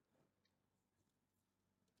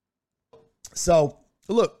 So,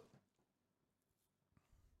 look.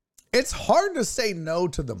 It's hard to say no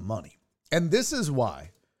to the money. And this is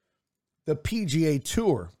why the PGA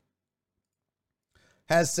Tour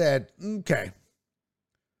has said, okay.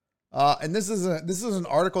 And this is an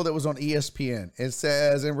article that was on ESPN. It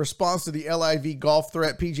says, in response to the LIV golf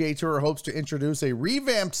threat, PGA Tour hopes to introduce a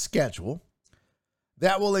revamped schedule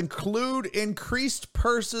that will include increased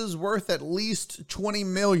purses worth at least $20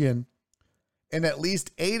 million in at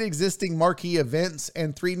least 8 existing marquee events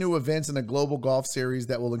and 3 new events in a global golf series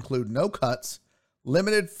that will include no cuts,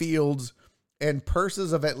 limited fields, and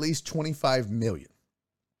purses of at least $25 million.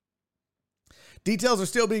 Details are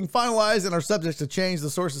still being finalized and are subject to change, the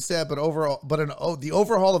sources said, the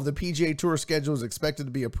overhaul of the PGA Tour schedule is expected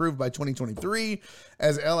to be approved by 2023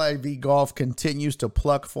 as LIV Golf continues to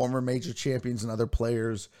pluck former major champions and other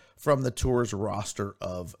players from the tour's roster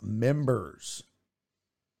of members.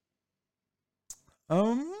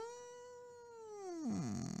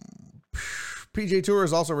 PGA Tour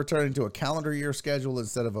is also returning to a calendar year schedule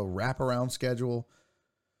instead of a wraparound schedule.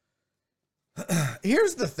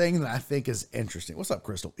 Here's the thing that I think is interesting. What's up,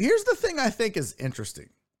 Crystal? Here's the thing I think is interesting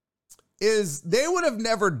is they would have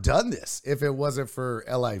never done this if it wasn't for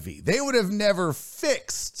LIV. They would have never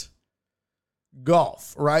fixed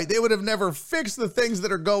golf, right? They would have never fixed the things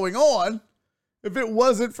that are going on if it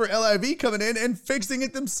wasn't for LIV coming in and fixing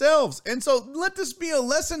it themselves. And so let this be a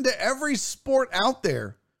lesson to every sport out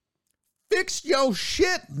there. Fix your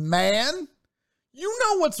shit, man. You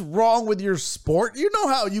know what's wrong with your sport. You know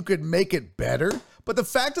how you could make it better. But the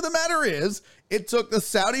fact of the matter is, it took the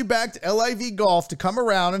Saudi-backed LIV Golf to come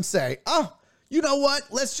around and say, oh, you know what?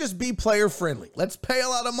 Let's just be player friendly. Let's pay a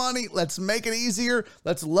lot of money. Let's make it easier.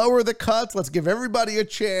 Let's lower the cuts. Let's give everybody a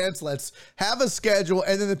chance. Let's have a schedule.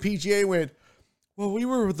 And then the PGA went, well, we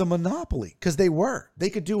were the monopoly, because they were. They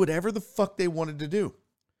could do whatever the fuck they wanted to do.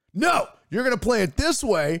 No, you're going to play it this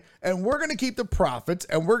way, and we're going to keep the profits,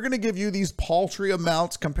 and we're going to give you these paltry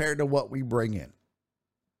amounts compared to what we bring in.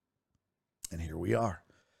 And here we are.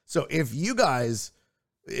 So if you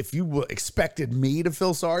expected me to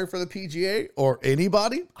feel sorry for the PGA or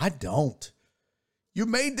anybody, I don't. You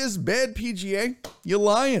made this bed, PGA. You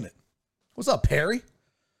lie in it. What's up, Perry?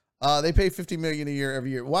 They pay $50 million a year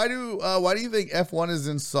every year. Why do you think F1 is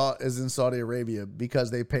in Saudi Arabia?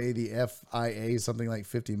 Because they pay the FIA something like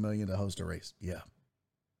 $50 million to host a race. Yeah,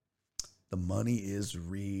 the money is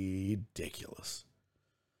ridiculous.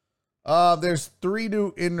 There's 3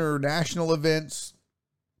 new international events,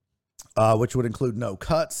 which would include no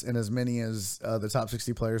cuts and as many as the top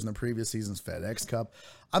 60 players in the previous season's FedEx Cup.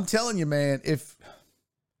 I'm telling you, man, it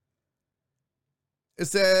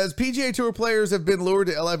says PGA Tour players have been lured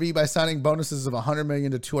to LIV by signing bonuses of $100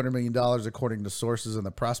 million to $200 million, according to sources, and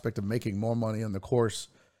the prospect of making more money on the course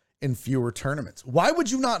in fewer tournaments. Why would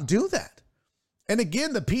you not do that? And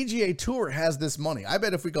again, the PGA Tour has this money. I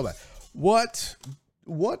bet if we go back, what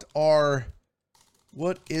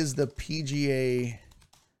is the PGA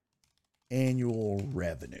annual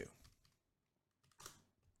revenue?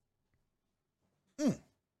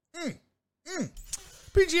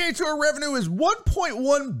 PGA Tour revenue is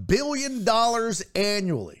 $1.1 billion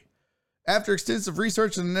annually. After extensive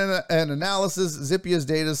research and analysis, Zippia's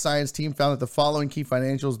data science team found that the following key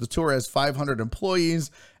financials: the tour has 500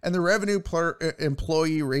 employees, and the revenue per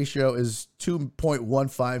employee ratio is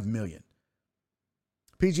 2.15 million.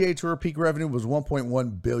 PGA Tour peak revenue was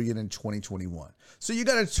 1.1 billion in 2021. So you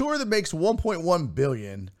got a tour that makes 1.1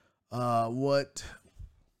 billion.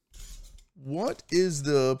 What is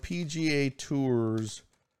the PGA Tour's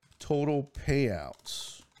total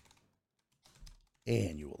payouts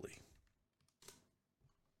annually?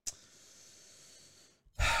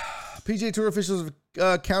 PGA Tour officials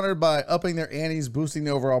have countered by upping their antes, boosting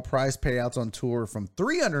the overall prize payouts on tour from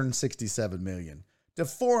 $367 million to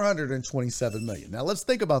 $427 million. Now let's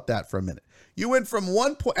think about that for a minute. You went from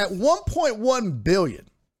at 1.1 billion.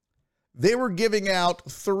 They were giving out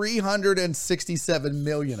 $367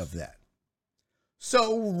 million of that.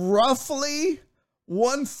 So roughly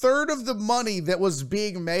 1/3 of the money that was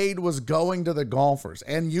being made was going to the golfers,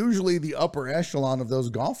 and usually the upper echelon of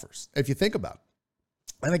those golfers, if you think about it.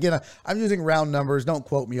 And again, I'm using round numbers. Don't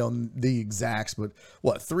quote me on the exacts, but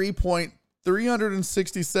what,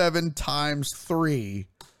 367 times 3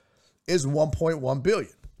 is 1.1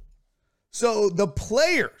 billion. So the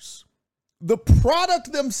players, the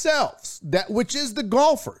product themselves, which is the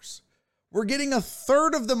golfers, we're getting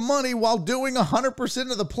 1/3 of the money while doing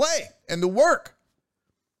 100% of the play and the work.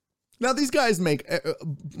 Now, these guys make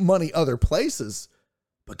money other places,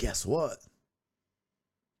 but guess what?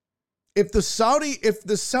 If the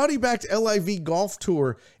Saudi-backed LIV Golf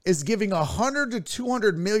Tour is giving 100 to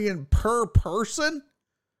 200 million per person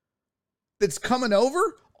that's coming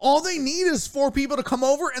over, all they need is 4 people to come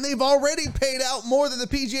over, and they've already paid out more than the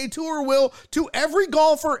PGA Tour will to every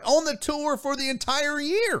golfer on the tour for the entire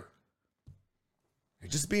year. They're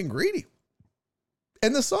just being greedy.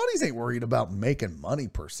 And the Saudis ain't worried about making money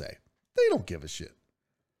per se. They don't give a shit.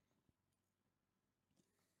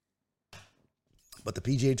 But the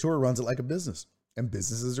PGA Tour runs it like a business, and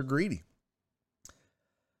businesses are greedy.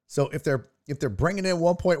 So if they're bringing in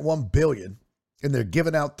 1.1 billion and they're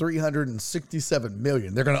giving out 367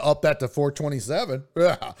 million, they're going to up that to 427.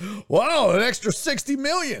 Wow, an extra 60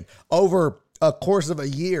 million over a course of a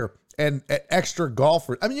year. And extra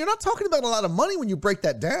golfers. I mean, you're not talking about a lot of money when you break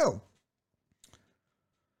that down.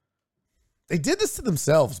 They did this to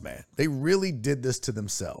themselves, man. They really did this to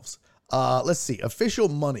themselves. Let's see. Official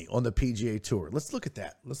money on the PGA Tour. Let's look at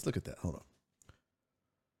that. Hold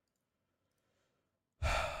on.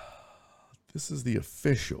 This is the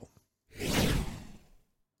official.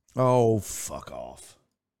 Oh, fuck off.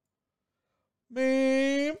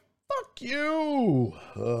 Man, fuck you.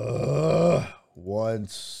 One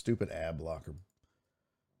stupid ad blocker.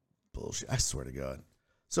 Bullshit. I swear to God.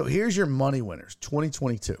 So here's your money winners,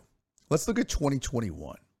 2022. Let's look at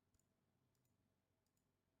 2021.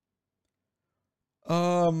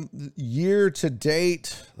 Year to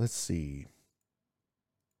date, let's see.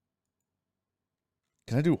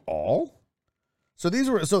 Can I do all? So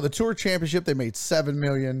the Tour Championship, they made 7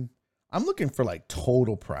 million. I'm looking for like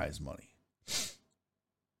total prize money.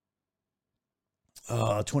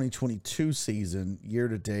 2022 season, year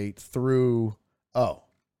to date through, how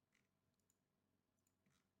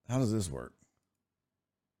does this work?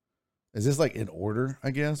 Is this like in order,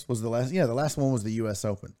 I guess? The last one was the US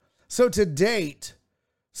Open. So to date,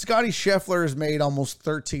 Scotty Scheffler has made almost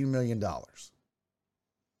 $13 million.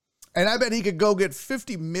 And I bet he could go get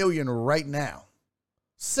 50 million right now.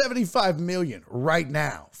 75 million right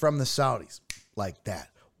now from the Saudis like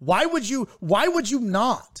that. Why would you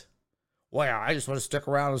not? Well, I just want to stick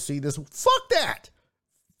around and see this. Fuck that.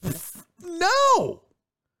 No.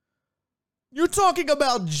 You're talking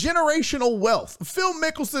about generational wealth. Phil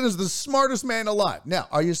Mickelson is the smartest man alive. Now,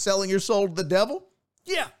 are you selling your soul to the devil?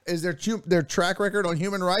 Yeah. Is their track record on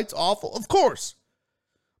human rights awful? Of course.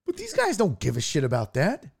 But these guys don't give a shit about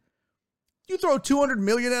that. You throw 200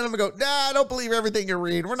 million at them and go, nah, I don't believe everything you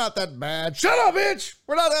read. We're not that bad. Shut up, bitch.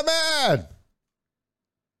 We're not that bad.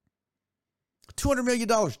 $200 million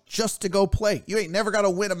just to go play. You ain't never got to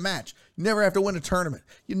win a match. You never have to win a tournament.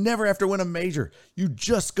 You never have to win a major. You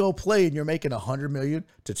just go play and you're making 100 million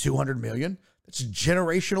to 200 million. That's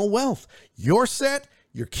generational wealth. You're set.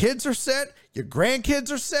 Your kids are set. Your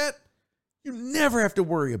grandkids are set. You never have to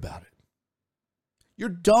worry about it. You're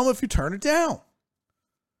dumb if you turn it down.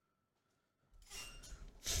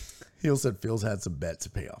 Heel said Phil's had some bets to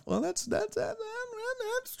pay off. Well, that's true.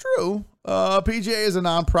 PGA is a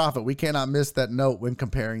nonprofit. We cannot miss that note when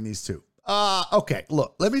comparing these two. Okay,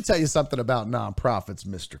 look, let me tell you something about nonprofits,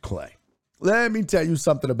 Mr. Clay. Let me tell you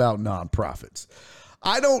something about nonprofits.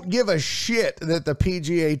 I don't give a shit that the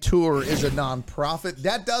PGA Tour is a nonprofit.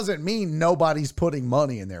 That doesn't mean nobody's putting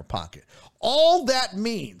money in their pocket. All that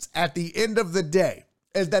means at the end of the day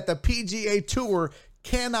is that the PGA Tour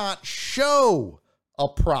cannot show a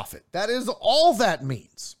profit. That is all that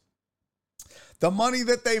means. The money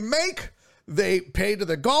that they make, they pay to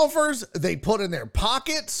the golfers, they put in their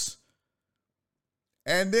pockets,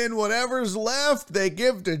 and then whatever's left, they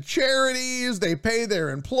give to charities, they pay their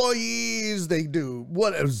employees, they do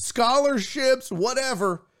scholarships,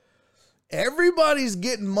 whatever. Everybody's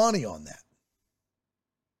getting money on that.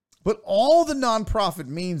 But all the nonprofit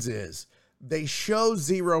means is they show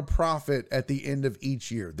zero profit at the end of each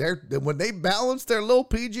year. When they balance their little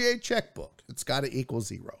PGA checkbook, it's got to equal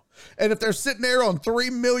zero. And if they're sitting there on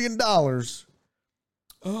 $3 million,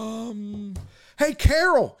 hey,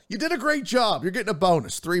 Carol, you did a great job. You're getting a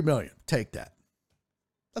bonus, $3 million. Take that.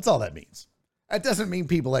 That's all that means. That doesn't mean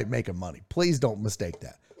people ain't making money. Please don't mistake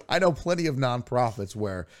that. I know plenty of nonprofits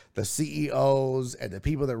where the CEOs and the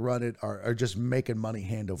people that run it are just making money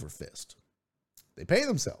hand over fist. They pay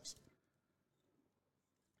themselves.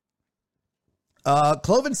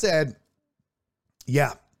 Cloven said,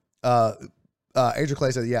 yeah. Angel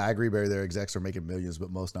Clay said, yeah, I agree, Barry. Their execs are making millions,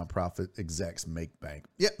 but most nonprofit execs make bank.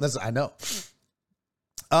 Yeah, I know.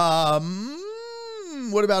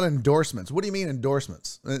 What about endorsements? What do you mean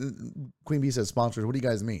endorsements? Queen Bee says sponsors. What do you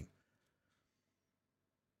guys mean?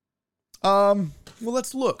 Well,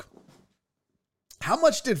 let's look. How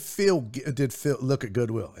much did Phil look at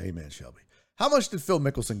Goodwill? Amen, Shelby. How much did Phil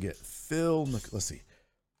Mickelson get? Let's see.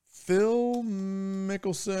 Phil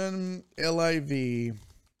Mickelson, LIV.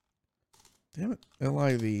 Damn it.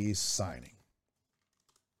 LIV signing.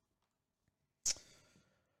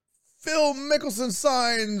 Phil Mickelson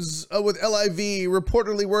signs with LIV,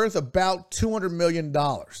 reportedly worth about $200 million.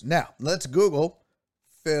 Now, let's Google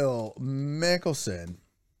Phil Mickelson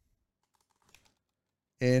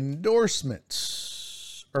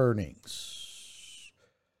endorsements earnings.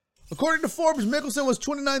 According to Forbes, Mickelson was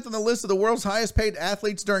 29th on the list of the world's highest paid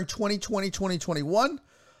athletes during 2020-2021,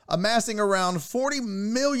 amassing around $40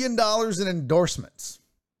 million in endorsements.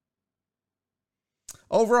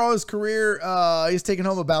 Overall, his career, he's taken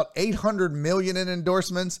home about $800 million in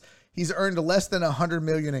endorsements. He's earned less than $100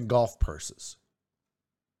 million in golf purses.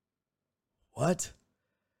 What?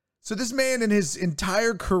 So this man in his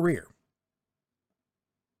entire career,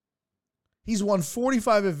 he's won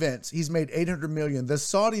 45 events. He's made $800 million. The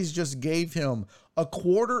Saudis just gave him a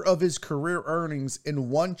quarter of his career earnings in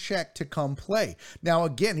one check to come play. Now,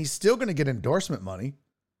 again, he's still going to get endorsement money.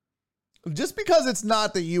 Just because it's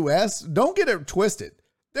not the U.S., don't get it twisted.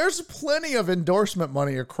 There's plenty of endorsement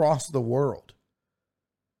money across the world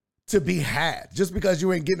to be had. Just because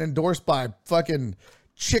you ain't getting endorsed by fucking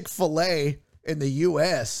Chick-fil-A in the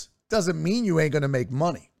U.S. doesn't mean you ain't going to make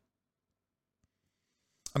money.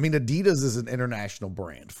 I mean, Adidas is an international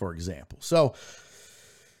brand, for example. So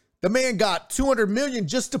the man got $200 million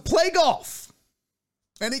just to play golf.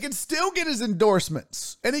 And he can still get his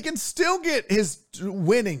endorsements. And he can still get his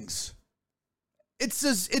winnings.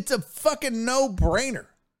 It's a fucking no-brainer.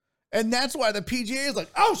 And that's why the PGA is like,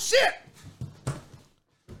 oh, shit.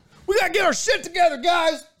 We got to get our shit together,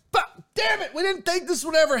 guys. But damn it, we didn't think this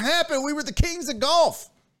would ever happen. We were the kings of golf.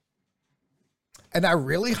 And I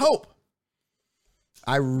really hope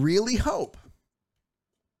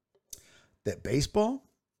that baseball,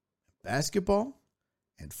 basketball,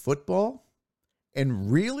 and football,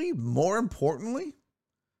 and really, more importantly,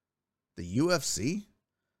 the UFC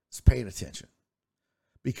is paying attention.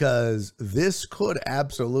 Because this could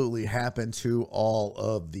absolutely happen to all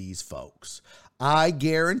of these folks. I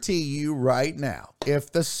guarantee you right now,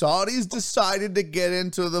 if the Saudis decided to get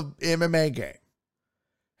into the MMA game,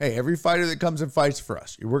 hey, every fighter that comes and fights for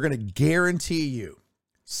us, we're going to guarantee you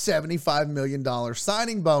 $75 million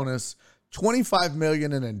signing bonus, $25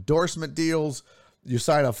 million in endorsement deals. You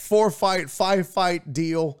sign a 4-fight, 5-fight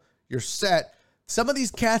deal, you're set. Some of these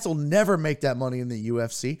cats will never make that money in the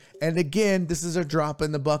UFC. And again, this is a drop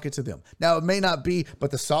in the bucket to them. Now, it may not be,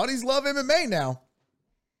 but the Saudis love MMA now.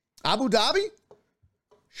 Abu Dhabi?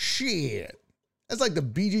 Shit. That's like the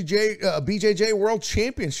BJJ World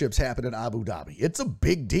Championships happen in Abu Dhabi. It's a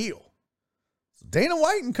big deal. So Dana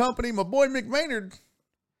White and company, my boy Mick Maynard,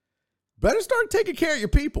 better start taking care of your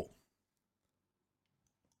people.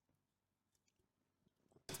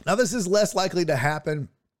 Now, this is less likely to happen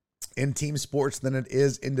in team sports than it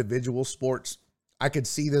is individual sports. I could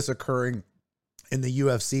see this occurring in the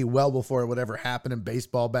UFC well before it would ever happen in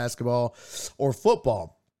baseball, basketball, or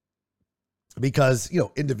football. Because,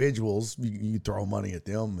 individuals, you throw money at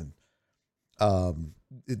them.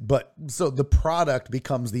 But so the product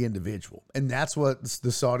becomes the individual. And that's what the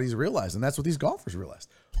Saudis realize. And that's what these golfers realize.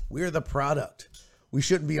 We're the product. We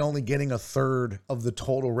shouldn't be only getting a third of the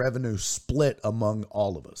total revenue split among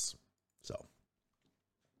all of us. So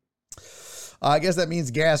I guess that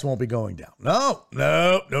means gas won't be going down. No.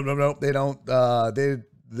 They don't.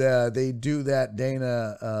 They do that.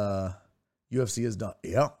 Dana, UFC is done.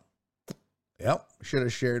 Yep. Should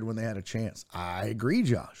have shared when they had a chance. I agree,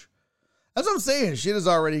 Josh. That's what I'm saying. Shit is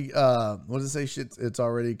already, what does it say? Shit, it's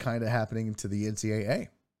already kind of happening to the NCAA.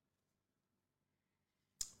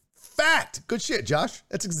 Fact. Good shit, Josh.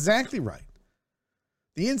 That's exactly right.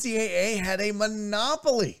 The NCAA had a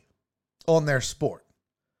monopoly on their sport.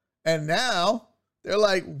 And now they're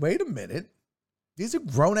like, wait a minute. These are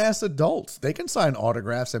grown-ass adults. They can sign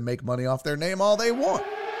autographs and make money off their name all they want.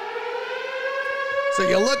 So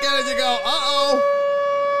you look at it and you go, uh-oh.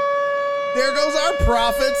 There goes our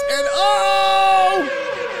profits. And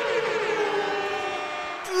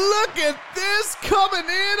Look at this coming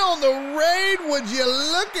in on the raid. Would you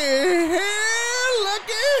look at here? Look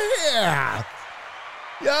at here.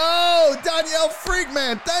 Yo, Danielle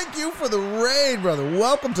Freakman, thank you for the raid, brother.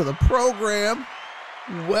 Welcome to the program.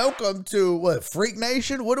 Welcome to what, Freak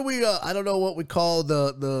Nation? What do we? I don't know what we call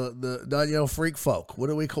the Danielle Freak folk. What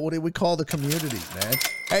do we call the community, man?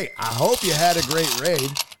 Hey, I hope you had a great raid.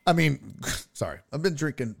 I mean, sorry, I've been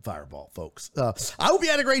drinking Fireball, folks. I hope you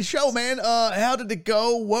had a great show, man. How did it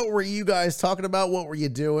go? What were you guys talking about? What were you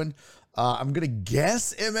doing? I'm gonna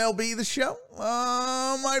guess MLB the show.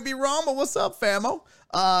 Might be wrong, but what's up, famo?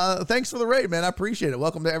 Thanks for the raid, man. I appreciate it.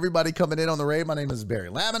 Welcome to everybody coming in on the raid. My name is Barry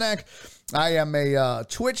Laminack. I am a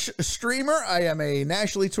Twitch streamer. I am a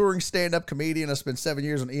nationally touring stand-up comedian. I spent 7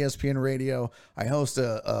 years on ESPN Radio. I host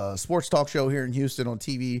a sports talk show here in Houston on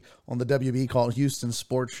TV on the WB called Houston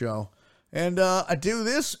Sports Show. And I do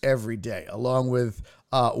this every day along with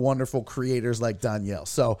wonderful creators like Danielle.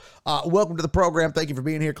 So welcome to the program. Thank you for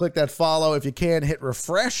being here. Click that follow. If you can, hit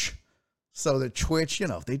refresh so that Twitch,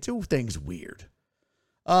 they do things weird.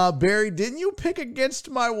 Barry, didn't you pick against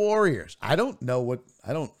my Warriors? I don't know what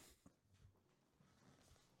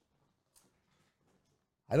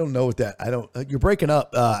that. You're breaking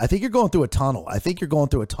up. I think you're going through a tunnel. Hello? Are you going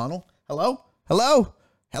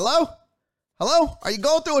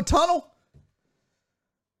through a tunnel?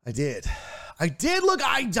 I did. Look,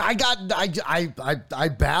 I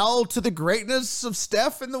bow to the greatness of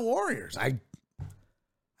Steph and the Warriors. I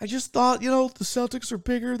just thought, the Celtics are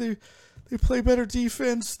bigger. They play better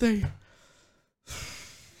defense.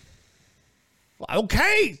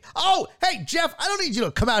 Okay. Oh, hey, Jeff, I don't need you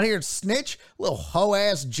to come out here and snitch. Little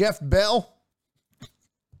hoe-ass Jeff Bell.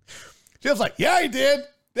 Jeff's like, yeah, he did.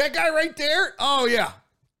 That guy right there. Oh, yeah.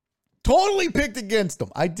 Totally picked against him.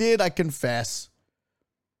 I did, I confess.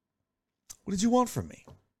 What did you want from me?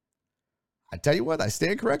 I tell you what, I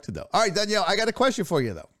stand corrected, though. All right, Danielle, I got a question for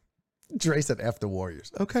you, though. Dre said F the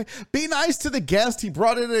Warriors. Okay. Be nice to the guest. He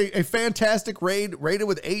brought in a fantastic raid, rated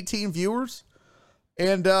with 18 viewers.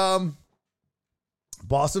 And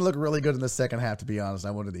Boston looked really good in the second half, to be honest.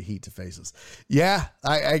 I wanted the Heat to face us. Yeah,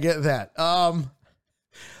 I get that.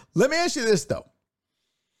 Let me ask you this, though.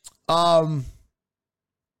 A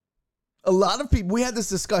lot of people, we had this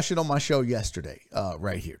discussion on my show yesterday,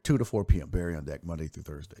 right here, 2 to 4 p.m., Barry on Deck, Monday through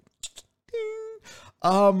Thursday.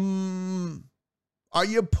 Are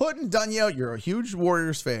you putting Danielle? You're a huge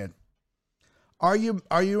Warriors fan. Are you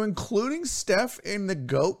including Steph in the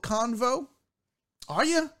GOAT convo? Are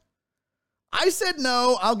you? I said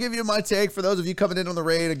no. I'll give you my take. For those of you coming in on the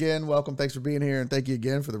raid, again, welcome. Thanks for being here, and thank you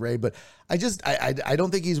again for the raid. But I don't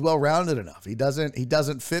think he's well-rounded enough. He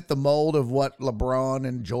doesn't fit the mold of what LeBron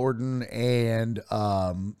and Jordan and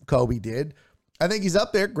Kobe did. I think he's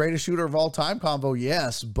up there, greatest shooter of all time convo,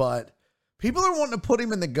 yes, but people are wanting to put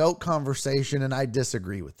him in the GOAT conversation, and I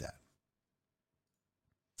disagree with that.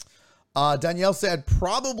 Danielle said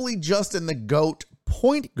probably just in the GOAT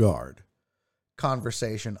point guard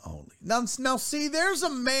conversation only. Now see, there's a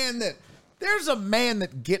man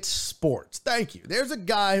that gets sports. Thank you. There's a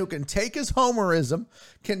guy who can take his homerism,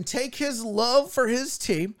 can take his love for his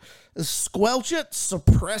team, squelch it,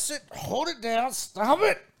 suppress it, hold it down, stop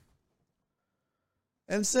it,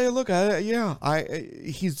 and say, look,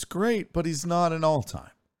 he's great, but he's not an all-time.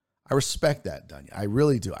 I respect that, Danielle. I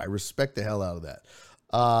really do. I respect the hell out of that.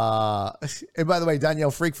 And by the way,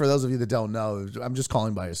 Danielle Freak, for those of you that don't know, I'm just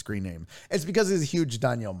calling by his screen name. It's because he's a huge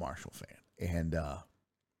Danielle Marshall fan. And I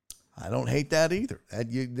don't hate that either.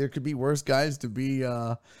 There could be worse guys to be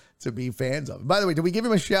fans of. By the way, did we give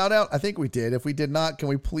him a shout out? I think we did. If we did not, can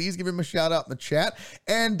we please give him a shout out in the chat?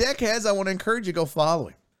 And Deckheads, I want to encourage you to go follow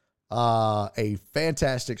him. A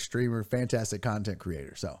fantastic streamer, fantastic content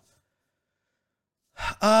creator. So,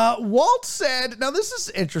 Walt said, now this is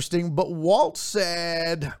interesting, but Walt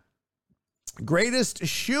said greatest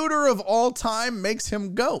shooter of all time makes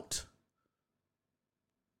him GOAT.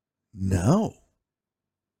 No.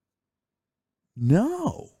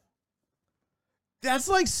 That's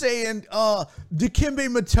like saying, Dikembe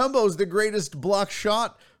Mutombo is the greatest block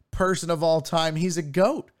shot person of all time. He's a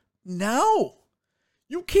GOAT. No.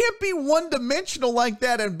 You can't be one-dimensional like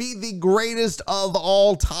that and be the greatest of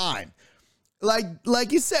all time.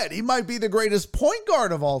 Like you said, he might be the greatest point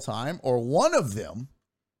guard of all time, or one of them,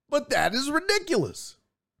 but that is ridiculous.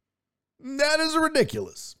 That is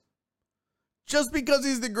ridiculous. Just because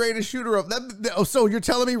he's the greatest shooter of that. So you're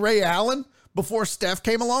telling me Ray Allen, before Steph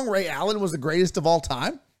came along, Ray Allen was the greatest of all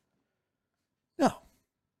time? No.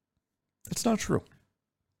 That's not true.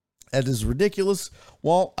 That is ridiculous.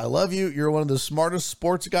 Walt, I love you. You're one of the smartest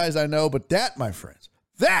sports guys I know, but that, my friends,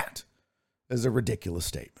 that is a ridiculous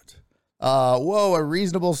statement. Whoa, a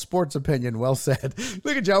reasonable sports opinion. Well said.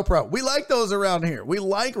 Look at Joe Pro. We like those around here. We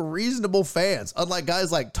like reasonable fans. Unlike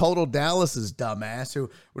guys like Total Dallas's dumbass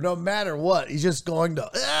who no matter what, he's just going to,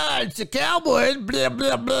 it's the Cowboys, blah,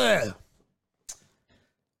 blah, blah.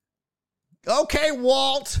 Okay,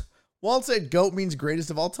 Walt. Walt said GOAT means greatest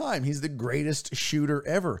of all time. He's the greatest shooter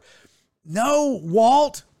ever. No,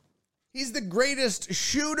 Walt. He's the greatest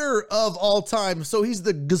shooter of all time. So he's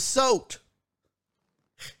the GOAT.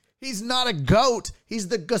 He's not a GOAT. He's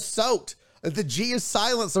the GOAT. The G is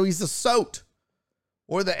silent, so he's the SOAT.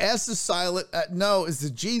 Or the S is silent. No, it's the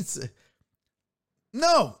G.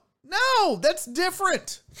 No, that's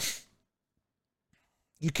different.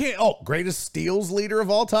 You can't, greatest steals leader of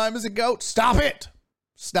all time is a GOAT. Stop it.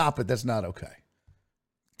 That's not okay.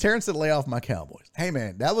 Terrence said, lay off my Cowboys. Hey,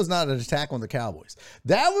 man, that was not an attack on the Cowboys.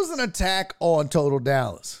 That was an attack on Total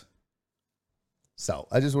Dallas. So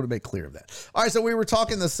I just want to make clear of that. All right, so we were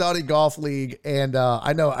talking the Saudi Golf League, and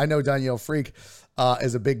I know Danielle Freak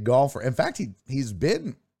is a big golfer. In fact, he's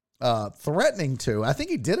been threatening to. I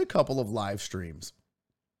think he did a couple of live streams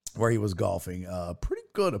where he was golfing. Pretty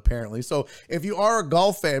good, apparently. So if you are a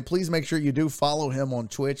golf fan, please make sure you do follow him on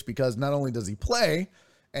Twitch, because not only does he play,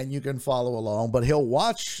 and you can follow along, but he'll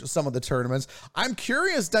watch some of the tournaments. I'm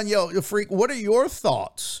curious, Danielle Freak, what are your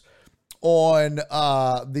thoughts on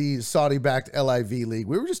the Saudi-backed LIV League?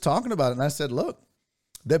 We were just talking about it, and I said, look,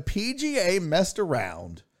 the PGA messed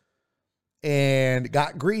around and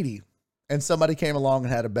got greedy, and somebody came along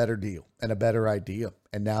and had a better deal and a better idea,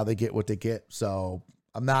 and now they get what they get. So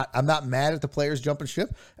I'm not mad at the players jumping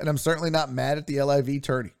ship, and I'm certainly not mad at the LIV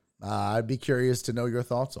tourney. I'd be curious to know your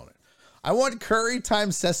thoughts on it. I want Curry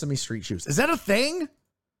times Sesame Street shoes. Is that a thing?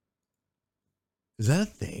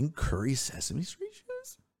 Curry Sesame Street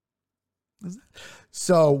shoes?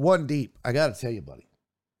 So One Deep, I got to tell you, buddy,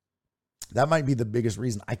 that might be the biggest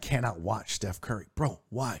reason I cannot watch Steph Curry. Bro,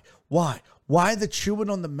 why? Why the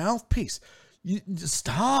chewing on the mouthpiece? You just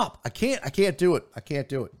stop. I can't do it.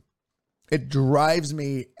 It drives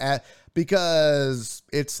me because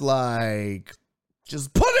it's like,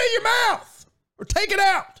 just put it in your mouth or take it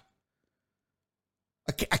out.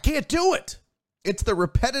 I can't do it. It's the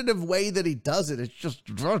repetitive way that he does it. It's just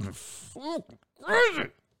drives me fucking crazy.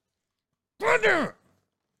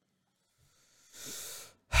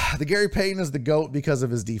 The Gary Payton is the GOAT because of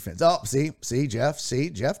his defense. Oh, see,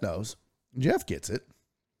 Jeff knows. Jeff gets it.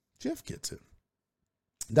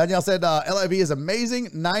 Danielle said, LIV is amazing.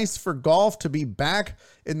 Nice for golf to be back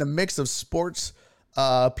in the mix of sports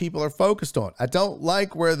people are focused on. I don't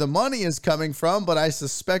like where the money is coming from, but I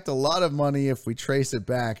suspect a lot of money, if we trace it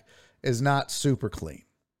back, is not super clean.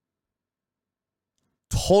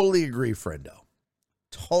 Totally agree, friendo.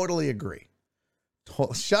 Totally agree.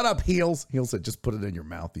 Shut up, Heels. Heels said, just put it in your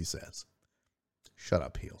mouth, he says. Shut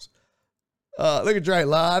up, Heels. Look at Dre. A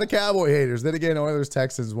lot of Cowboy haters. Then again, Oilers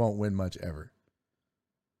Texans won't win much ever.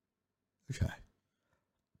 Okay.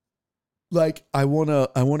 Like, I wanna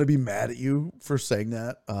be mad at you for saying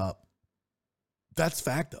that. That's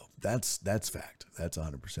fact, though. That's fact. That's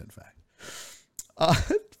 100% fact.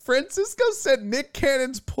 Francisco said Nick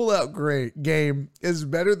Cannon's pullout game is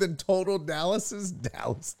better than Total Dallas's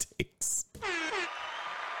Dallas takes.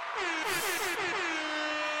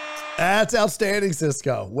 That's outstanding,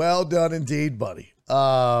 Cisco. Well done indeed, buddy.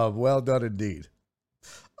 Well done indeed.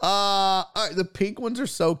 All right, the pink ones are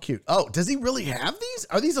so cute. Oh, does he really have these?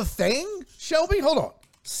 Are these a thing? Shelby, hold on.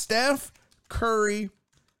 Steph Curry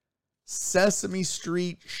Sesame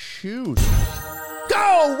Street shoes.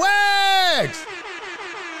 Go, Wags!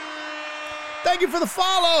 Thank you for the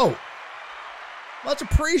follow. Much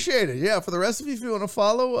appreciated. Yeah, for the rest of you, if you want to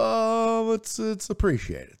follow, it's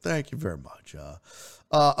appreciated. Thank you very much.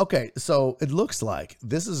 Okay, so it looks like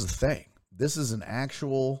this is a thing. This is an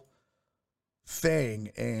actual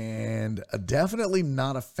thing, and definitely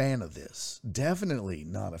not a fan of this. Definitely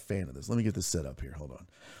not a fan of this. Let me get this set up here. Hold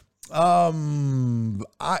on.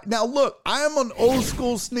 Now look, I am an old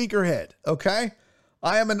school sneakerhead. Okay,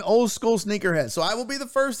 I am an old school sneakerhead, so I will be the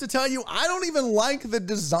first to tell you I don't even like the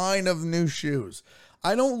design of new shoes.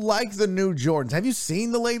 I don't like the new Jordans. Have you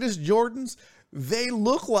seen the latest Jordans? They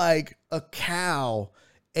look like a cow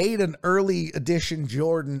ate an early edition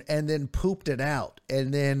Jordan and then pooped it out.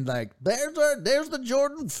 And then like, there's the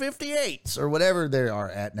Jordan 58s or whatever they are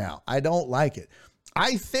at now. I don't like it.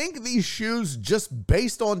 I think these shoes, just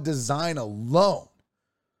based on design alone,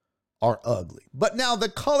 are ugly. But now the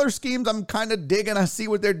color schemes, I'm kind of digging. I see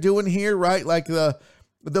what they're doing here, right? Like the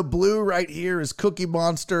blue right here is Cookie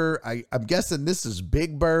Monster. I'm guessing this is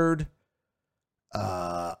Big Bird.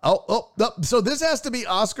 So this has to be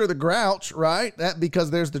Oscar the Grouch, right? That because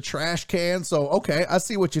there's the trash can. So, okay, I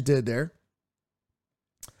see what you did there.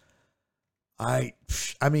 I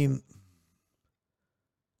mean,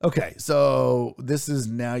 okay, so this is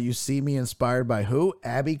Now You See Me inspired by who?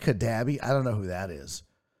 Abby Cadabby? I don't know who that is.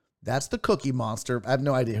 That's the Cookie Monster. I have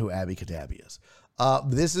no idea who Abby Cadabby is.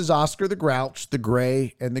 This is Oscar the Grouch, the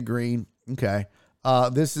gray and the green. Okay.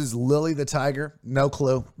 This is Lily the Tiger. No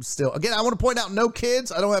clue. Still, again, I want to point out no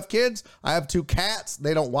kids. I don't have kids. I have 2 cats.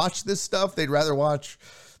 They don't watch this stuff. They'd rather watch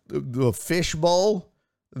the Fish Bowl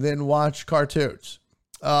than watch cartoons.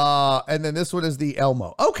 And then this one is the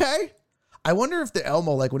Elmo. Okay. I wonder if the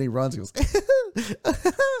Elmo, like when he runs, he goes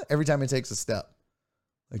every time he takes a step.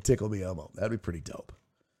 Like Tickle Me Elmo. That'd be pretty dope.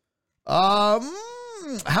 How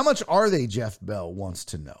much are they? Jeff Bell wants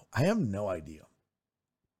to know. I have no idea.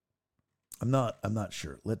 I'm not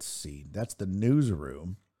sure. Let's see. That's the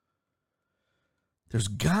newsroom. There's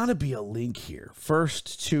gotta be a link here.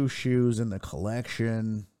 First 2 shoes in the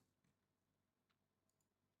collection.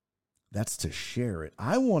 That's to share it.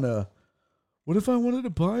 What if I wanted to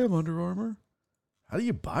buy them, Under Armour? How do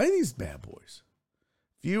you buy these bad boys?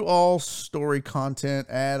 View all story content,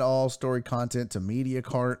 add all story content to Media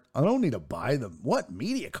Cart. I don't need to buy them. What?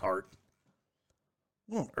 Media Cart?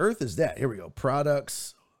 What on earth is that? Here we go.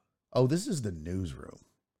 Products. Oh, this is the newsroom.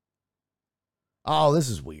 Oh, this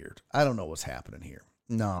is weird. I don't know what's happening here.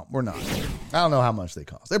 No, we're not. I don't know how much they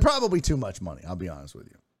cost. They're probably too much money. I'll be honest with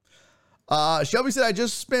you. Shelby said, I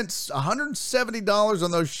just spent $170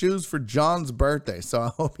 on those shoes for John's birthday, so I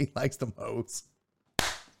hope he likes the most.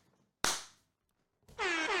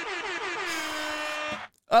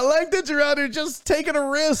 I like that you're out here just taking a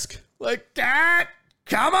risk. Like, Dad,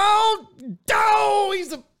 come on. No,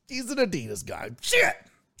 he's an Adidas guy. Shit.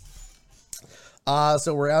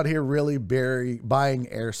 So we're out here really buying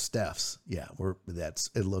Air Stephs. Yeah,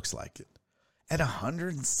 it looks like it. At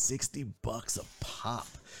 $160 a pop.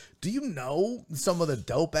 Do you know some of the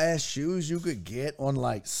dope ass shoes you could get on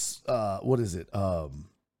like what is it? What's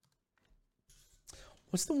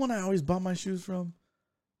the one I always bought my shoes from?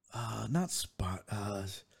 Not Spot.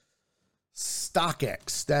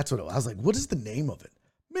 StockX. That's what it was. I was like, what is the name of it?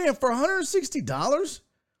 Man, for $160,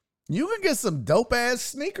 you can get some dope ass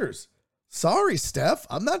sneakers. Sorry, Steph.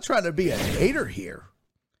 I'm not trying to be a hater here.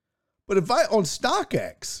 But on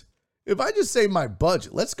StockX, if I just say my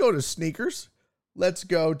budget, let's go to sneakers. Let's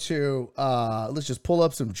go to, let's just pull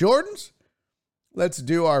up some Jordans. Let's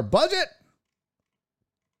do our budget.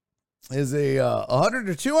 Is a 100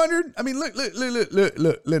 or 200? I mean, look,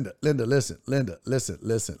 Linda, listen, Linda.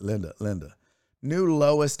 New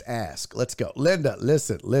lowest ask. Let's go. Linda,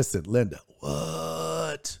 listen, Linda.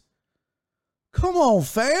 What? Come on,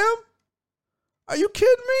 fam. Are you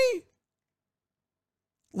kidding me?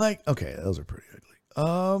 Like, okay, those are pretty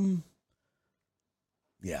ugly.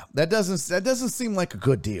 Yeah, that doesn't seem like a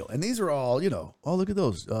good deal. And these are all, oh, look at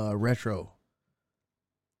those retro.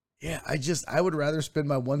 Yeah, I would rather spend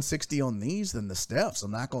my $160 on these than the Stephs.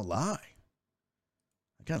 I'm not going to lie.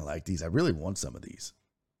 I kind of like these. I really want some of these.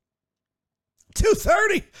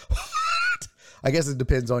 $230. What? I guess it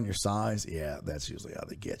depends on your size. Yeah, that's usually how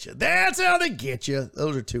they get you. That's how they get you.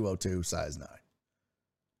 Those are 202, size 9.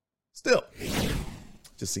 Still,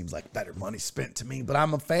 just seems like better money spent to me. But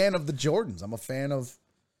I'm a fan of the Jordans. I'm a fan of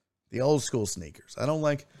the old school sneakers. I don't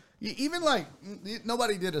like... Even like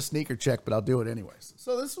nobody did a sneaker check, but I'll do it anyways.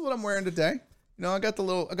 So this is what I'm wearing today. I got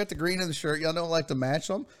the green in the shirt. Y'all don't like to match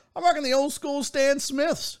them. I'm rocking the old school Stan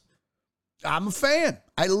Smiths. I'm a fan.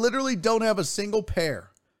 I literally don't have a single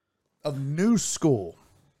pair of new school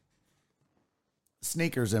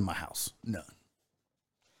sneakers in my house. None.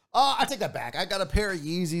 I take that back. I got a pair of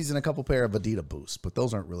Yeezys and a couple pair of Adidas Boosts, but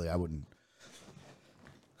those aren't really,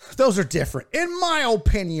 those are different. In my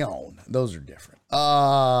opinion, those are different.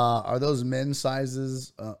 Are those men's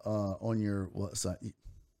sizes on your what side?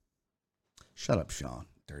 Shut up, Sean.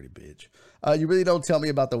 Dirty bitch. You really don't tell me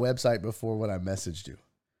about the website before when I messaged you.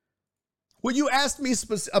 Well, you asked me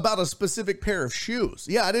about a specific pair of shoes.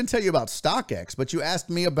 Yeah, I didn't tell you about StockX, but you asked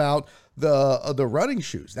me about the running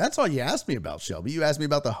shoes. That's all you asked me about, Shelby. You asked me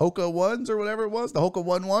about the Hoka ones or whatever it was, the Hoka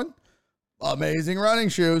 1-1. Amazing running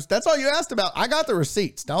shoes. That's all you asked about. I got the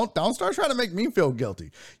receipts. Don't start trying to make me feel guilty.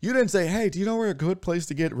 You didn't say, hey, do you know where a good place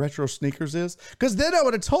to get retro sneakers is? Because then I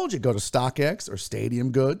would have told you, go to StockX or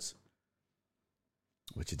Stadium Goods.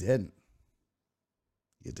 But you didn't.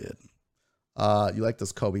 You didn't. You like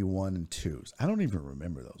those Kobe 1 and 2s. I don't even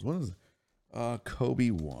remember those. What is it? Kobe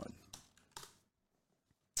 1.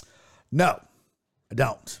 No, I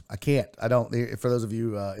don't. I can't. I don't. For those of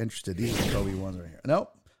you interested, these are Kobe 1s right here.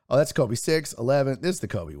 Nope. Oh, that's Kobe 6, 11. This is the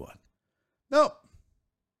Kobe 1. Nope.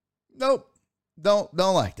 Nope. Don't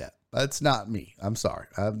like that. That's not me. I'm sorry.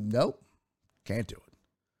 Nope. Can't do it.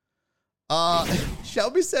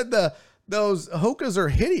 Shelby said those Hokas are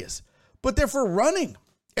hideous, but they're for running.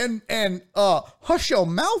 And hush your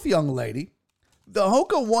mouth, young lady. The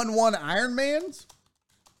Hoka 1-1 Ironmans.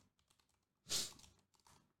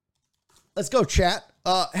 Let's go, chat.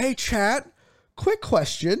 Hey, chat. Quick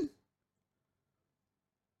question.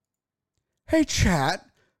 Hey, chat.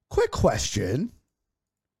 Quick question.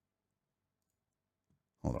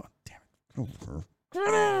 Hold on. Damn it.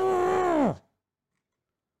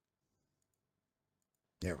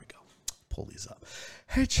 There we go. Pull these up.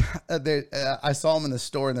 Hey, I saw them in the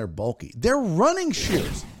store and they're bulky. They're running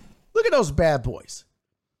shoes. Look at those bad boys.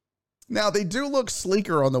 Now, they do look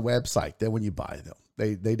sleeker on the website than when you buy them.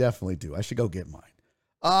 They definitely do. I should go get mine.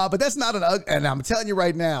 But that's not and I'm telling you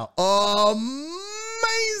right now,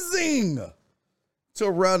 amazing to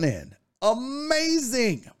run in.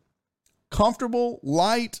 Amazing. Comfortable,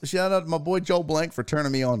 light. Shout out to my boy Joe Blank for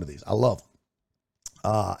turning me on to these. I love them.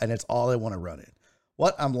 And it's all I want to run in.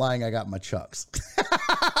 What? I'm lying. I got my Chucks.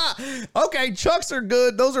 Okay, Chucks are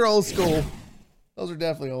good. Those are old school. Those are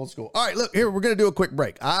definitely old school. All right, look, here, we're going to do a quick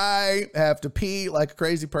break. I have to pee like a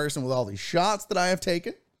crazy person with all these shots that I have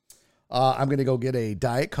taken. I'm going to go get a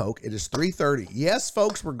Diet Coke. It is 3:30. Yes,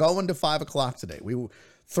 folks, we're going to 5 o'clock today.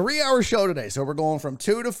 3-hour show today, so we're going from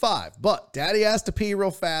 2 to 5. But Daddy has to pee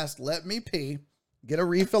real fast. Let me pee. Get a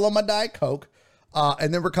refill on my Diet Coke.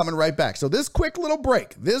 And then we're coming right back. So this quick little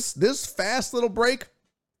break, this fast little break,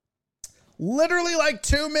 literally like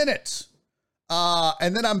 2 minutes.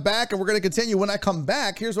 And then I'm back and we're going to continue. When I come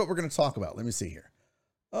back, here's what we're going to talk about. Let me see here.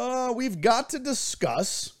 We've got to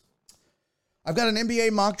discuss. I've got an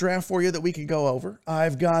NBA mock draft for you that we can go over.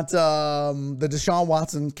 I've got the Deshaun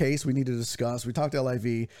Watson case we need to discuss. We talked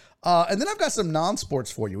LIV. And then I've got some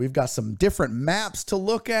non-sports for you. We've got some different maps to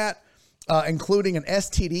look at, including an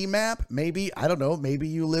STD map. Maybe, I don't know, maybe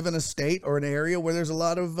you live in a state or an area where there's a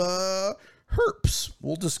lot of herps.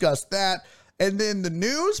 We'll discuss that. And then the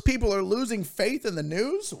news, people are losing faith in the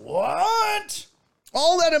news. What?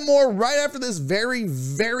 All that and more right after this very,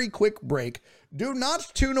 very quick break. Do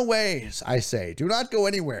not tune away, I say. Do not go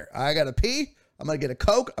anywhere. I got to pee. I'm going to get a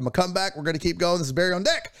Coke. I'm going to come back. We're going to keep going. This is Barry on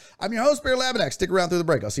Deck. I'm your host, Barry Laminack. Stick around through the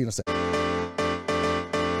break. I'll see you in a second.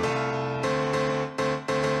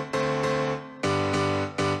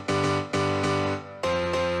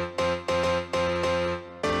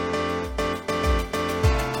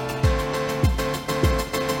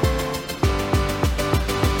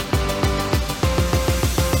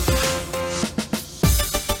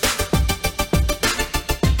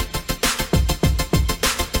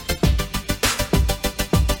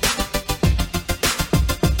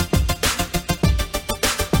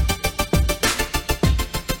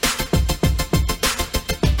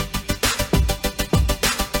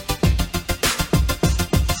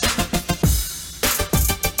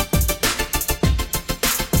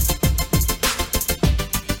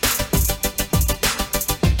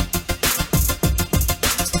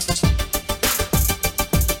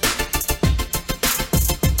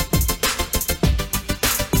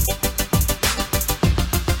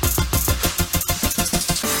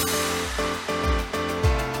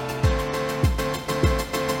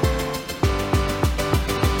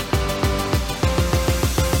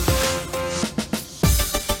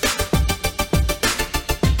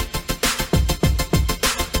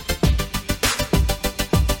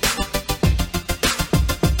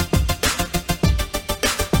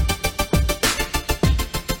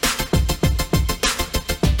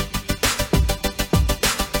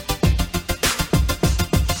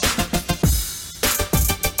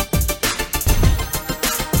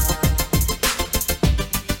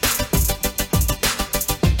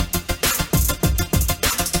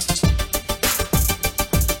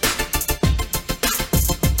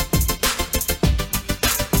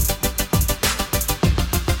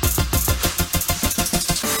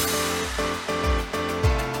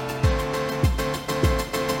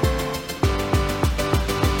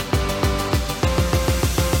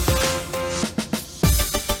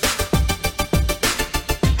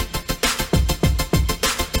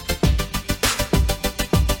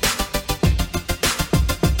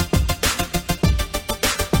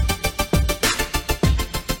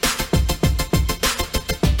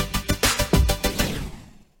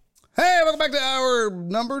 Back to hour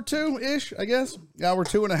number 2-ish, I guess. Hour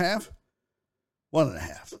 2.5.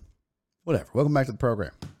 1.5. Whatever. Welcome back to the program.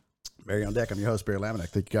 Barry on Deck. I'm your host, Barry Laminack.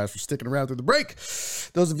 Thank you guys for sticking around through the break.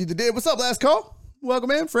 Those of you that did, what's up, last call? Welcome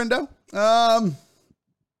in, friendo. All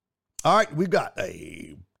right, we've got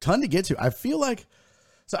a ton to get to. I feel like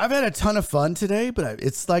So I've had a ton of fun today, but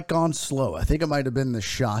it's like gone slow. I think it might have been the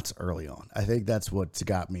shots early on. I think that's what's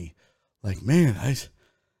got me like, man,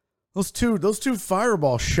 those two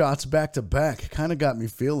fireball shots back to back kind of got me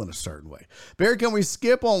feeling a certain way. Barry, can we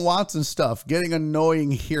skip on Watson stuff? Getting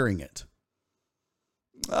annoying hearing it.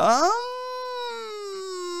 I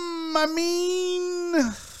mean,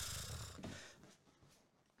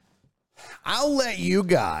 I'll let you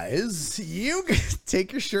guys. You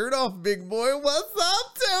take your shirt off, big boy. What's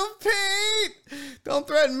up, Pete? Don't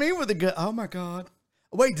threaten me with a gun. Oh my God.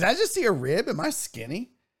 Wait, did I just see a rib? Am I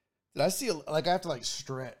skinny? Did I see I have to like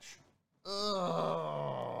stretch?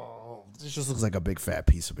 Oh, this just looks like a big fat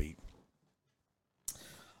piece of meat.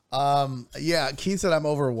 Yeah, Keith said I'm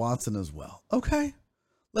over Watson as well. Okay,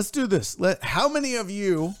 let's do this. How many of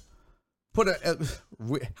you put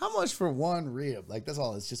how much for one rib? Like that's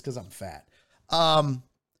all. It's just because I'm fat.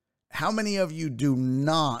 How many of you do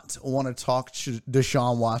not want to talk to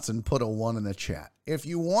Deshaun Watson? Put a 1 in the chat. If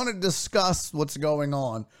you want to discuss what's going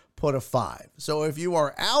on, put a 5. So if you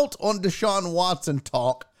are out on Deshaun Watson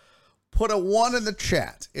talk, put a 1 in the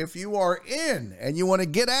chat. If you are in and you want to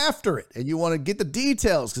get after it and you want to get the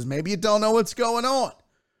details because maybe you don't know what's going on,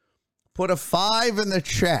 put a 5 in the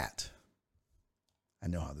chat. I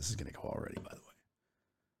know how this is going to go already, by the way.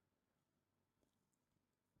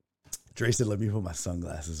 Dre said, let me put my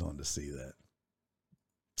sunglasses on to see that.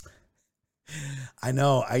 I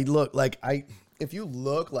know. If you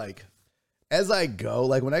look like, as I go,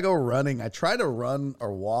 like when I go running, I try to run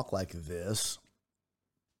or walk like this.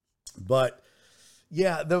 But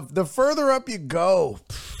yeah, the further up you go,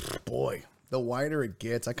 boy, the wider it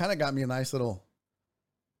gets. I kind of got me a nice little,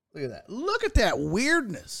 look at that. Look at that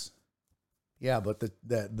weirdness. Yeah, but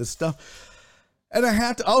the stuff, and I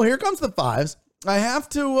have to, oh, here comes the 5s. I have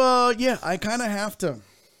to, I kind of have to.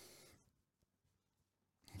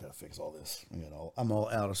 I gotta fix all this. I'm all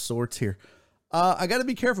out of sorts here. I got to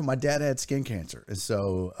be careful. My dad had skin cancer, and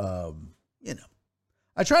so,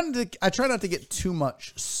 I try not to get too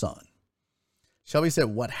much sun. Shelby said,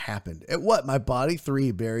 "What happened? At what? My body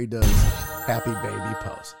 3. Barry does happy baby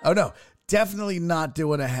pose. Oh no, definitely not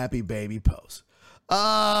doing a happy baby pose.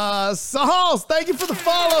 Sauce, thank you for the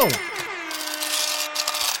follow."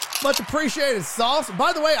 Much appreciated, Sauce.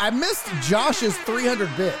 By the way, I missed Josh's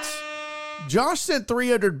 300 bits. Josh sent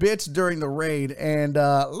 300 bits during the raid, and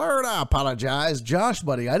Lord, I apologize. Josh,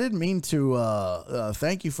 buddy, I didn't mean to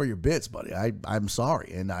thank you for your bits, buddy. I'm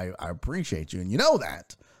sorry, and I appreciate you, and you know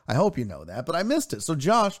that. I hope you know that, but I missed it. So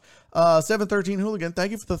Josh, 713 Hooligan,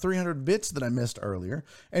 thank you for the 300 bits that I missed earlier.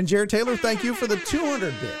 And Jared Taylor, thank you for the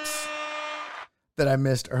 200 bits that I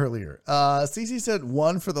missed earlier. Cece said,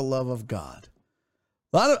 1 for the love of God.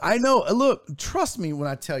 I know, look, trust me when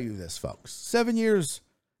I tell you this, folks. 7 years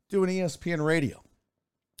doing ESPN radio.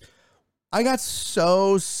 I got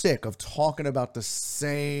so sick of talking about the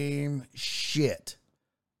same shit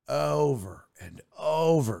over and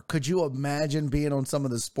over. Could you imagine being on some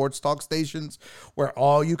of the sports talk stations where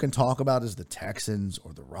all you can talk about is the Texans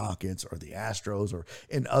or the Rockets or the Astros or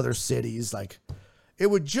in other cities? Like, it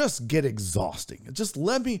would just get exhausting. Just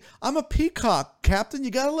I'm a peacock, Captain.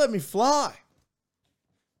 You got to let me fly.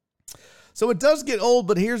 So it does get old,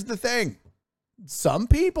 but here's the thing. Some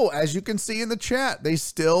people, as you can see in the chat, they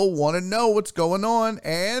still want to know what's going on.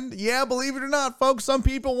 And yeah, believe it or not, folks, some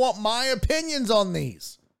people want my opinions on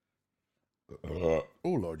these. Oh,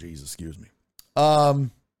 Lord Jesus, excuse me.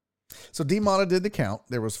 So D-Mata did the count.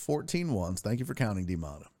 There was 14 ones. Thank you for counting,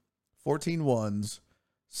 D-Mata. 14 ones,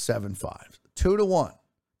 7 5s. 2-1.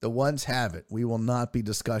 The ones have it. We will not be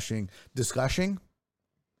discussing?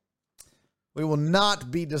 We will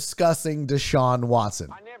not be discussing Deshaun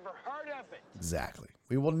Watson. I never heard of it. Exactly.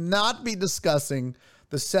 We will not be discussing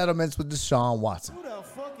the settlements with Deshaun Watson. Who the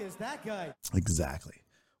fuck is that guy? Exactly.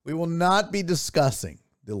 We will not be discussing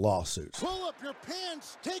the lawsuits. Pull up your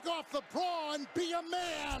pants, take off the bra, and be a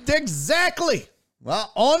man. Exactly.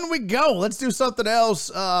 Well, on we go. Let's do something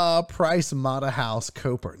else. Price Mata House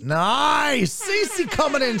Cooper. Nice. Cece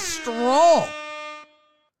coming in strong.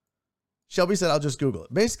 Shelby said, I'll just Google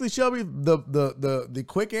it. Basically, Shelby, the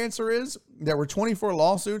quick answer is there were 24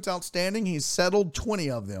 lawsuits outstanding. He's settled 20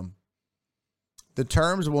 of them. The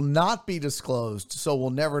terms will not be disclosed, so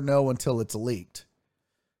we'll never know until it's leaked.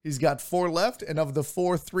 He's got 4 left, and of the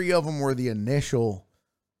 4, 3 of them were the initial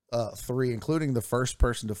 3, including the first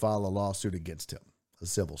person to file a lawsuit against him, a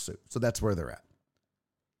civil suit. So that's where they're at.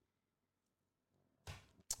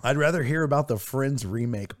 I'd rather hear about the Friends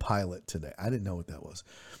remake pilot today. I didn't know what that was.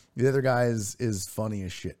 The other guy is funny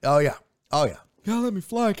as shit. Oh, yeah. Oh, yeah. You gotta let me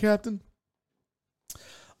fly, Captain.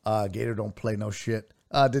 Gator don't play no shit.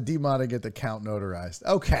 Did D-Mata get the count notarized?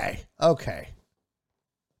 Okay.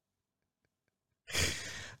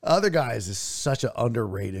 Other Guys is such an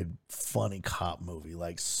underrated, funny cop movie,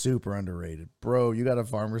 like super underrated. Bro, you got a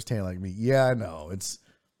farmer's tan like me. Yeah, I know.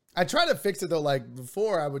 I try to fix it though. Like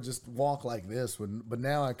before I would just walk like this, but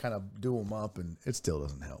now I kind of do them up and it still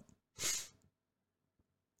doesn't help.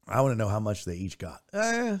 I want to know how much they each got.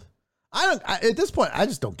 At this point, I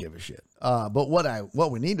just don't give a shit. But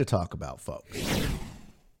what we need to talk about, folks,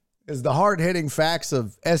 is the hard-hitting facts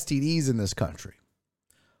of STDs in this country.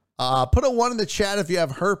 Put a 1 in the chat if you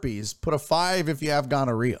have herpes. Put a 5 if you have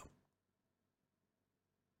gonorrhea.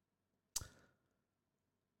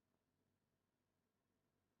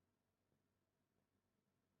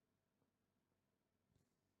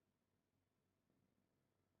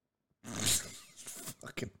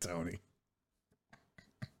 Fucking Tony.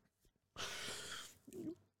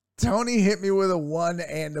 Tony hit me with a 1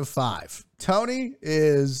 and a 5. Tony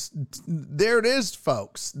is, there it is,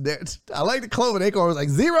 folks. I like the Cloven Acorn. I was like,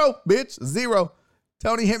 0, bitch, 0.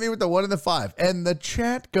 Tony hit me with the 1 and the 5. And the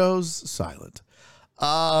chat goes silent.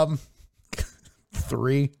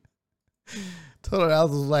 3. Total House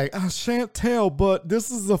was like, I shan't tell, but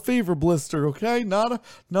this is a fever blister, okay? Not a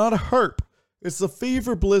herp. It's a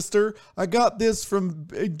fever blister. I got this from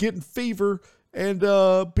getting fever and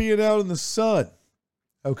being out in the sun.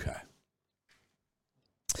 Okay.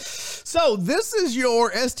 So this is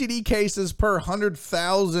your STD cases per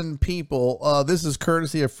 100,000 people. This is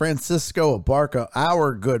courtesy of Francisco Abarca,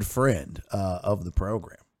 our good friend of the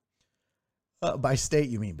program. By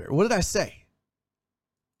state, you mean, Barry? What did I say?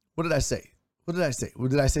 What did I say?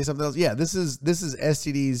 Did I say something else? Yeah, this is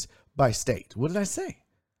STDs by state. What did I say?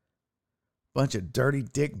 Bunch of dirty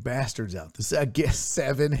dick bastards out there. I guess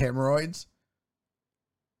 7 hemorrhoids.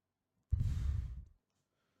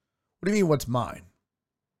 What do you mean, what's mine?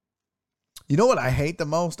 You know what I hate the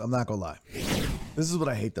most? I'm not going to lie. This is what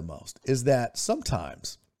I hate the most, is that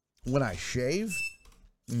sometimes when I shave,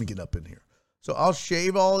 let me get up in here. So I'll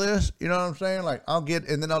shave all this, you know what I'm saying? Like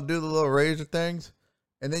and then I'll do the little razor things,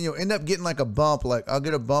 and then you'll end up getting like a bump. Like I'll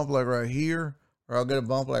get a bump like right here, or I'll get a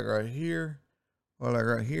bump like right here, or like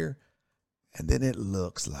right here. And then it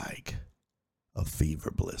looks like a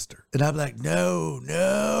fever blister. And I'm like,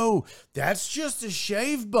 no, that's just a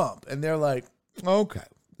shave bump. And they're like, okay,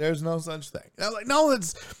 there's no such thing. And I'm like, no,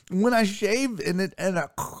 it's when I shave and I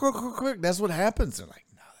quick, that's what happens. They're like,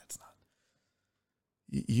 no, that's not.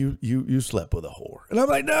 You slept with a whore. And I'm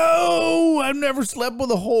like, no, I've never slept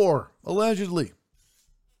with a whore, allegedly.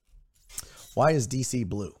 Why is DC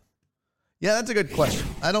blue? Yeah, that's a good question.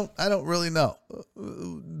 I don't really know.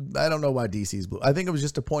 I don't know why DC is blue. I think it was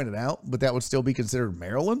just to point it out, but that would still be considered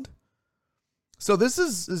Maryland. So this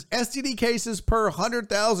is STD cases per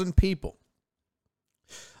 100,000 people.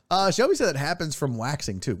 Shelby said that happens from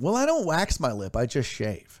waxing too. Well, I don't wax my lip. I just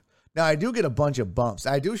shave. Now, I do get a bunch of bumps.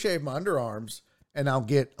 I do shave my underarms, and I'll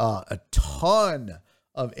get a ton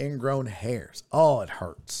of ingrown hairs. Oh, it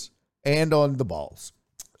hurts. And on the balls.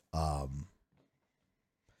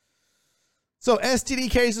 So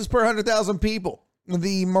STD cases per 100,000 people.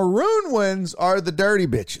 The maroon ones are the dirty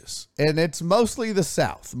bitches, and it's mostly the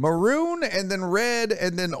South. Maroon and then red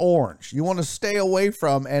and then orange. You want to stay away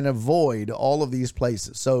from and avoid all of these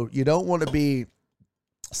places. So you don't want to be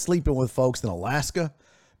sleeping with folks in Alaska,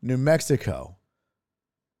 New Mexico,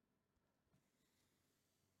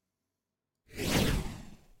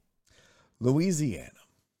 Louisiana.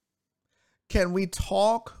 Can we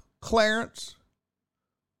talk Clarence,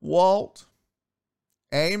 Walt,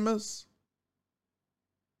 Amos?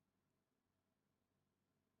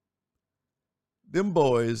 Them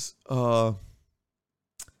boys,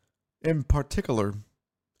 in particular,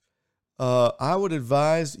 I would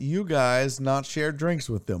advise you guys not share drinks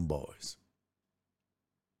with them boys.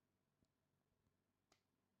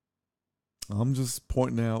 I'm just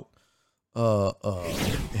pointing out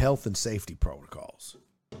health and safety protocols.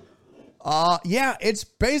 Yeah, it's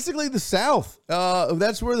basically the South.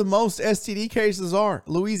 That's where the most STD cases are.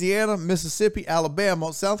 Louisiana, Mississippi,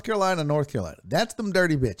 Alabama, South Carolina, North Carolina. That's them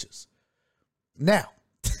dirty bitches. Now,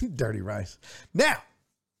 dirty rice. Now,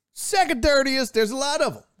 second dirtiest, there's a lot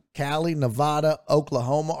of them. Cali, Nevada,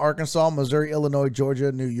 Oklahoma, Arkansas, Missouri, Illinois,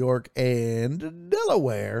 Georgia, New York, and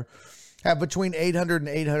Delaware have between 800 and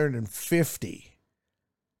 850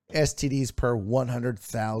 STDs per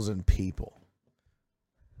 100,000 people.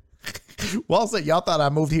 Well, say y'all thought I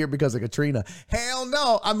moved here because of Katrina. Hell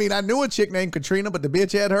no. I mean, I knew a chick named Katrina, but the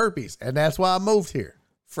bitch had herpes, and that's why I moved here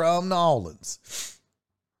from New Orleans.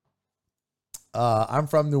 I'm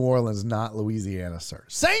from New Orleans, not Louisiana, sir.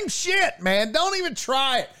 Same shit, man. Don't even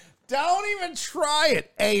try it. Don't even try it,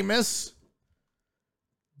 Amos.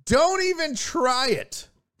 Don't even try it.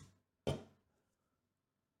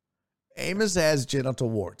 Amos has genital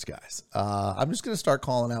warts, guys. I'm just going to start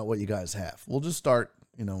calling out what you guys have. We'll just start,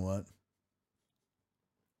 you know what?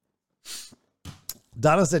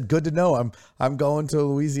 Donna said, good to know. I'm going to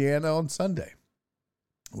Louisiana on Sunday.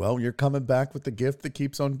 Well, you're coming back with the gift that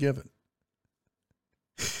keeps on giving.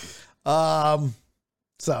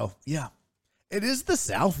 So, yeah. It is the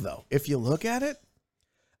South, though. If you look at it,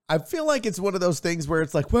 I feel like it's one of those things where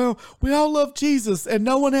it's like, well, we all love Jesus and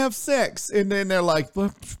no one have sex. And then they're like,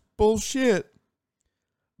 bullshit.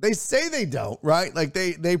 They say they don't, right? Like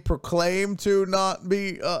they proclaim to not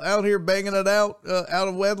be out here banging it out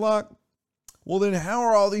of wedlock. Well, then how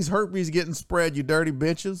are all these herpes getting spread, you dirty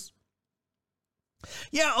bitches?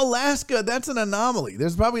 Yeah, Alaska, that's an anomaly.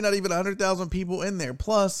 There's probably not even 100,000 people in there.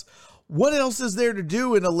 Plus, what else is there to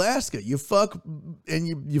do in Alaska? You fuck and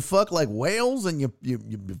you fuck like whales and you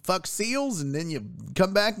fuck seals, and then you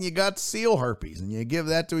come back and you got seal herpes and you give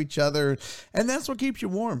that to each other, and that's what keeps you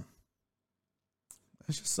warm.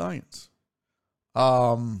 That's just science.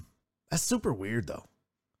 That's super weird though.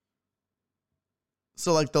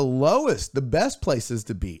 So like the best places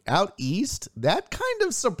to be out east, that kind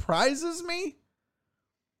of surprises me.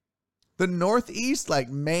 The Northeast, like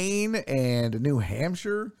Maine and New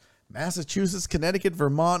Hampshire, Massachusetts, Connecticut,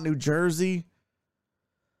 Vermont, New Jersey,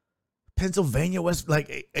 Pennsylvania,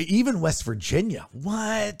 even West Virginia.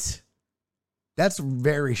 What? That's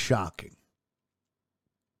very shocking.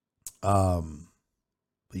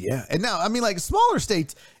 Yeah. And now, I mean, like smaller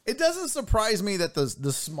states, it doesn't surprise me that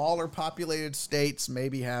the smaller populated states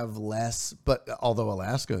maybe have less, but although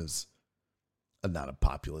Alaska is not a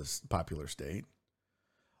popular state.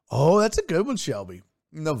 Oh, that's a good one, Shelby.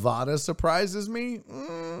 Nevada surprises me.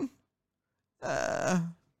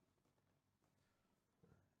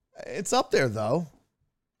 It's up there, though.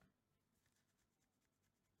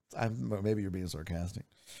 Maybe you're being sarcastic.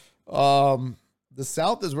 The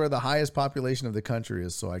South is where the highest population of the country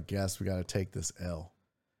is, so I guess we got to take this L.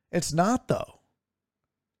 It's not, though.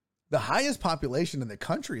 The highest population in the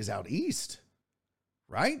country is out east,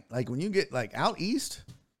 right? Like when you get like out east,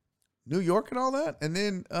 New York and all that, and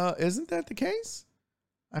then isn't that the case?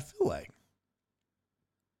 I feel like.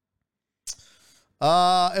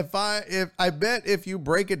 I bet if you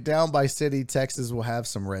break it down by city, Texas will have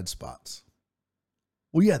some red spots.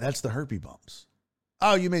 Well, yeah, that's the herpes bumps.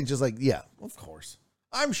 Oh, you mean just like, yeah, of course.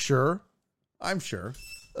 I'm sure.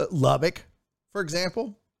 Lubbock, for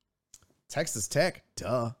example. Texas Tech.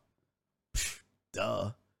 Duh.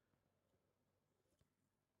 Duh.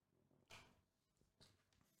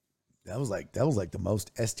 That was like the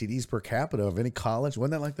most STDs per capita of any college.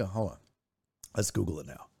 Wasn't that like hold on. Let's Google it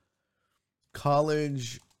now.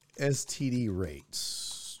 College STD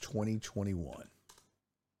rates 2021.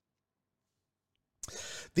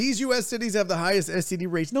 These U.S. cities have the highest STD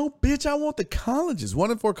rates. No, bitch, I want the colleges.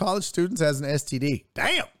 1 in 4 college students has an STD.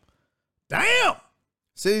 Damn.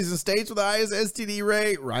 Cities and states with the highest STD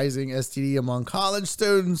rate. Rising STD among college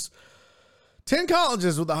students. 10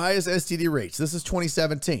 colleges with the highest STD rates. This is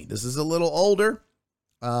 2017. This is a little older.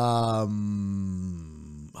 Oh,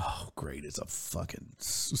 great. It's a fucking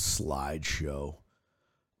slideshow.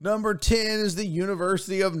 Number 10 is the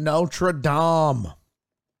University of Notre Dame.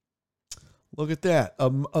 Look at that.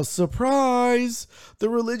 A surprise. The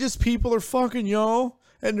religious people are fucking y'all,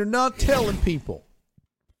 and they're not telling people.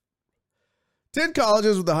 10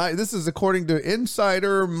 colleges with the high. This is according to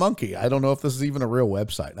Insider Monkey. I don't know if this is even a real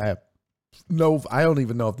website. I don't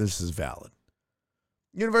even know if this is valid.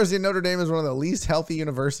 University of Notre Dame is one of the least healthy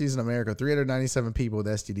universities in America. 397 people with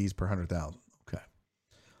STDs per 100,000. Okay.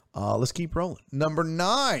 Let's keep rolling. Number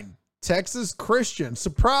 9, Texas Christian.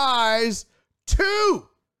 Surprise. 2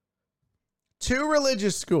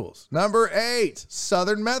 religious schools. Number 8,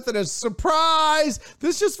 Southern Methodist. Surprise.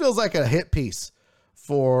 This just feels like a hit piece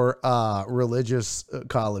for religious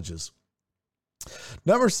colleges.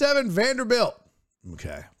 Number 7, Vanderbilt.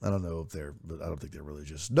 Okay. I don't think they're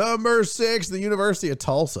religious. Number 6, the University of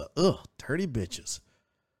Tulsa. Ugh, dirty bitches.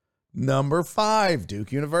 Number 5,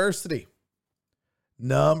 Duke University.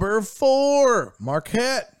 Number 4,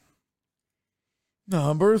 Marquette.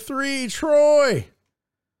 Number 3, Troy.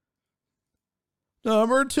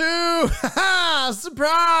 Number 2,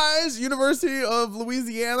 surprise, University of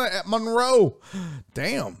Louisiana at Monroe.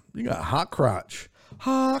 Damn, you got hot crotch.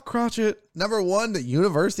 Hot crotch it. Number 1, the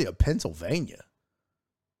University of Pennsylvania.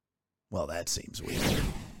 Well, that seems weird.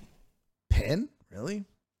 Penn? Really?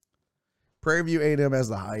 Prairie View A&M has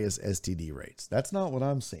the highest STD rates. That's not what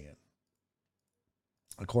I'm seeing.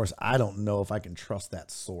 Of course, I don't know if I can trust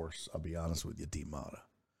that source. I'll be honest with you, D-Mata.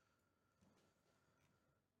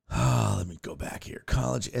 Let me go back here.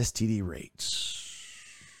 College STD rates.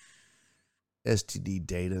 STD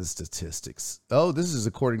data and statistics. Oh, this is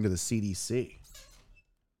according to the CDC.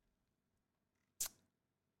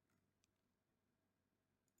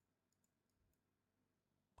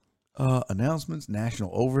 Announcements,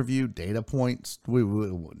 national overview, data points.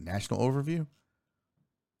 National overview?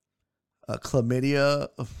 Chlamydia.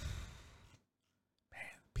 Man,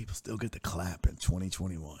 people still get the clap in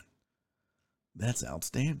 2021. That's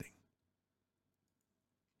outstanding.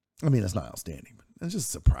 I mean, that's not outstanding, but that's just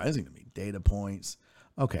surprising to me. Data points.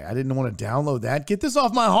 Okay, I didn't want to download that. Get this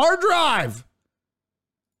off my hard drive.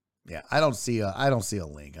 Yeah, I don't see a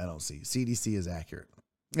link. I don't see. CDC is accurate.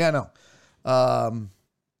 Yeah, no.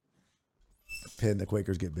 Penn, the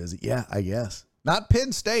Quakers get busy. Yeah, I guess. Not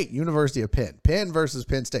Penn State, University of Penn. Penn versus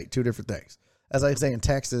Penn State, two different things. As I say in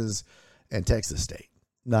Texas and Texas State,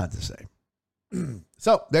 not the same.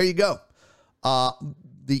 So there you go.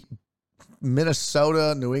 The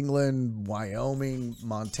Minnesota, New England, Wyoming,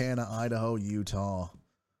 Montana, Idaho, Utah.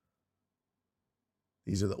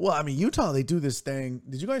 These are the, well, I mean, Utah, they do this thing.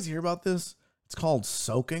 Did you guys hear about this? It's called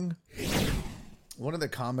soaking. One of the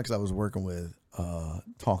comics I was working with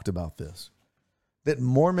talked about this. That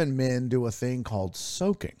Mormon men do a thing called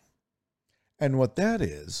soaking. And what that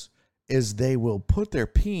is they will put their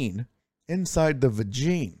peen inside the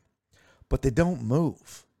vagine, but they don't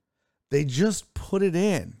move. They just put it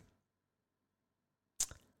in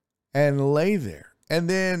and lay there. And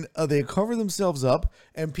then they cover themselves up,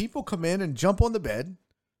 and people come in and jump on the bed,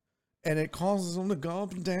 and it causes them to go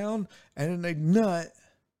up and down, and then they nut,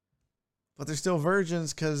 but they're still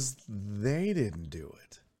virgins because they didn't do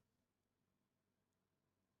it.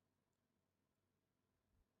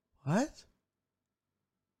 What?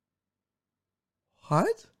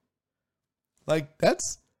 Like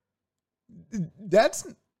that's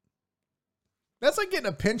like getting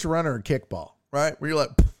a pinch runner in kickball, right? Where you're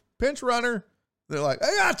like, pinch runner. They're like,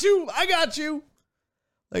 I got you.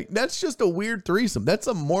 Like, that's just a weird threesome. That's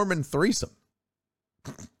a Mormon threesome.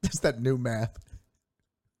 That's that new math.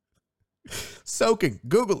 Soaking.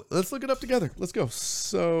 Google it. Let's look it up together. Let's go.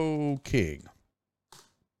 Soaking.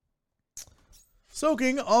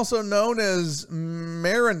 Soaking, also known as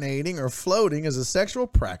marinating or floating, is a sexual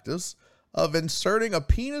practice of inserting a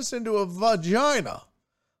penis into a vagina,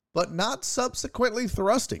 but not subsequently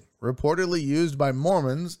thrusting, reportedly used by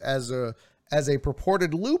Mormons as a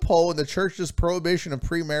purported loophole in the church's prohibition of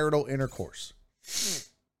premarital intercourse.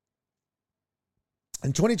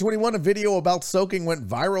 In 2021, a video about soaking went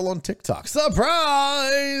viral on TikTok.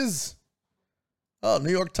 Surprise! Oh,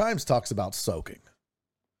 New York Times talks about soaking.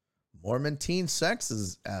 Mormon teen sex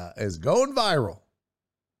is going viral.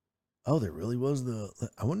 Oh, there really was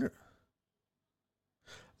I wonder.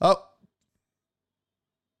 Oh.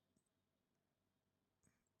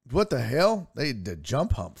 What the hell? They did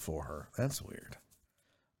jump hump for her. That's weird.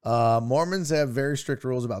 Mormons have very strict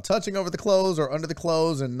rules about touching over the clothes or under the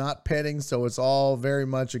clothes and not petting, so it's all very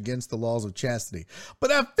much against the laws of chastity.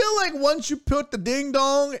 But I feel like once you put the ding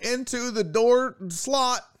dong into the door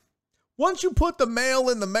slot, once you put the mail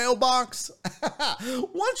in the mailbox,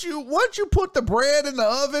 once you put the bread in the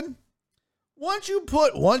oven, once you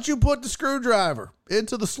put the screwdriver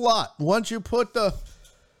into the slot, once you put the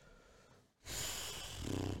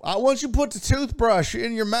toothbrush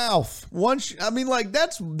in your mouth,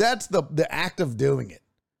 that's the act of doing it.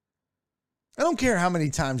 I don't care how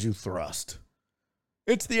many times you thrust.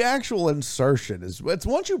 It's the actual insertion. It's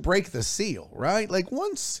once you break the seal, right? Like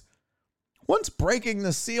once breaking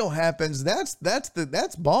the seal happens, that's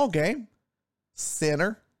ball game.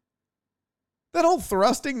 Sinner. That whole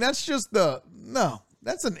thrusting, that's a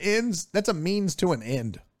means to an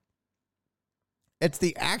end. It's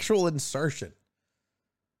the actual insertion.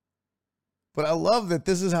 But I love that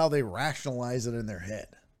this is how they rationalize it in their head.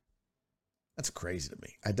 That's crazy to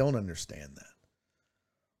me. I don't understand that.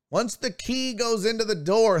 Once the key goes into the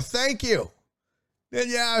door, thank you. Then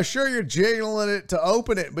yeah, sure you're jiggling it to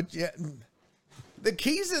open it, but yeah, the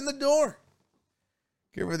key's in the door.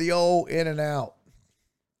 Give her the old in and out.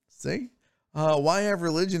 See? Why have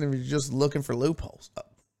religion if you're just looking for loopholes? Oh,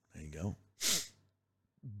 there you go.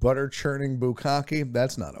 Butter churning bukkake,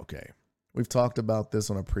 that's not okay. We've talked about this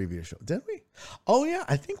on a previous show. Didn't we? Oh, yeah,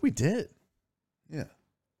 I think we did. Yeah.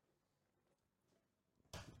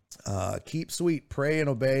 Keep Sweet, Pray and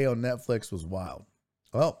Obey on Netflix was wild.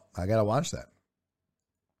 Oh, I got to watch that.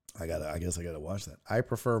 I guess I got to watch that. I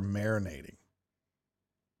prefer marinating.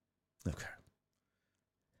 Okay.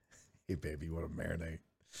 Hey, baby, you want to marinate?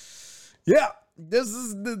 Yeah, this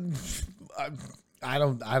is I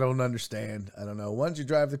don't understand. I don't know. Once you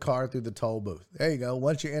drive the car through the toll booth, there you go.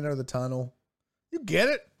 Once you enter the tunnel, you get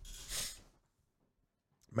it.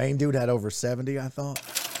 Main dude had over 70, I thought.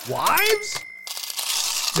 Wives?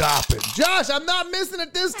 Stop it. Josh, I'm not missing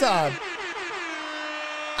it this time.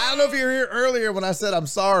 I don't know if you were here earlier when I said I'm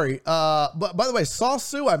sorry. But by the way, Sauce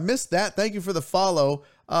Sue, I missed that. Thank you for the follow.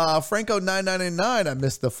 Franco999, I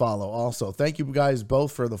missed the follow also. Thank you guys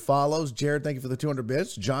both for the follows. Jared, thank you for the 200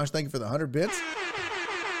 bits. Josh, thank you for the 100 bits.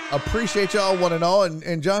 Appreciate y'all one and all.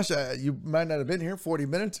 And Josh, you might not have been here 40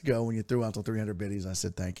 minutes ago when you threw out the 300 biddies. I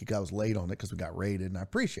said thank you. I was late on it because we got raided, and I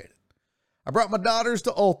appreciate it. I brought my daughters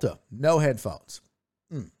to Ulta. No headphones.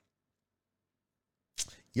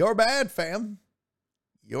 You're bad, fam.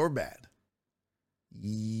 You're bad.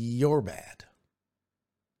 You're bad.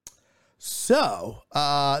 So,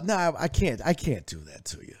 no, I can't do that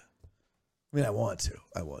to you. I mean, I want to.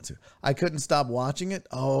 I couldn't stop watching it.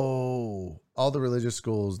 Oh, all the religious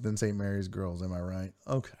schools, then St. Mary's Girls. Am I right?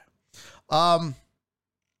 Okay.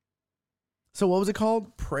 So what was it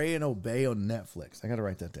called? Pray and Obey on Netflix. I got to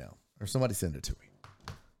write that down, or somebody send it to me.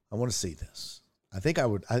 I want to see this. I think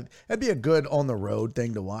that'd be a good on the road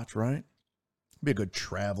thing to watch, right? Be a good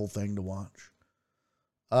travel thing to watch.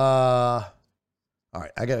 All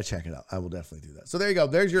right, I got to check it out. I will definitely do that. So there you go.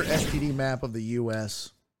 There's your STD map of the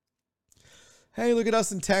U.S. Hey, look at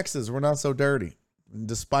us in Texas. We're not so dirty,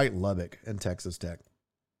 despite Lubbock and Texas Tech.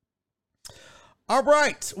 All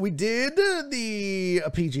right, we did the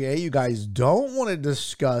PGA. You guys don't want to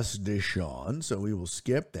discuss Deshaun, so we will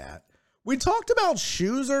skip that. We talked about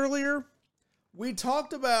shoes earlier. We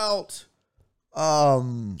talked about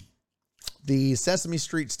the Sesame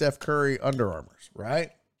Street Steph Curry Under Armours, right?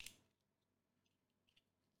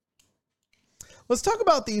 Let's talk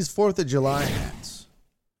about these 4th of July hats.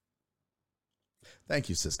 Thank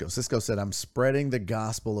you, Cisco. Cisco said, I'm spreading the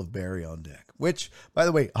gospel of Barry on deck, which, by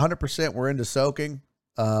the way, 100% we're into soaking.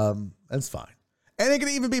 That's fine. And it can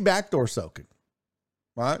even be backdoor soaking,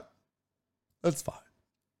 right? That's fine.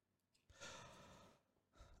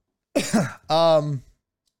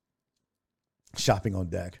 Shopping on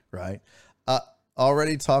deck, right?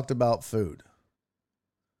 Already talked about food.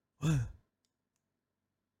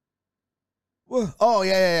 What? Oh,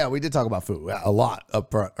 yeah. We did talk about food a lot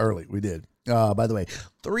up front early. We did. By the way,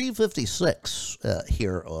 356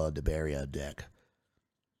 here on the Barry on deck.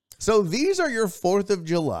 So these are your 4th of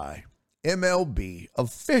July MLB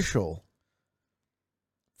official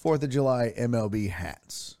 4th of July MLB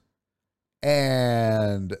hats.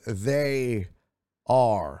 And they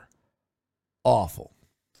are awful.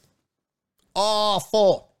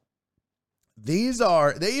 Awful.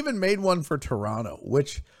 They even made one for Toronto,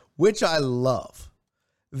 which I love.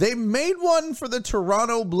 They made one for the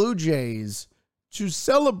Toronto Blue Jays to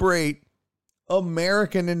celebrate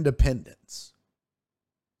American independence.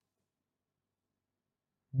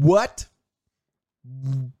 What?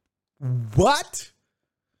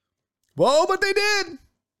 Well, but they did.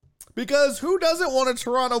 Because who doesn't want a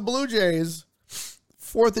Toronto Blue Jays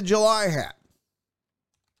 4th of July hat?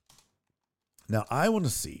 Now, I want to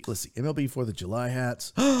see, let's see, MLB 4th of July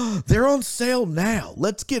hats. They're on sale now.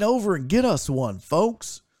 Let's get over and get us one,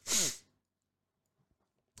 folks.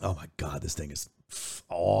 Oh, my God, this thing is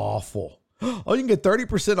awful. Oh, you can get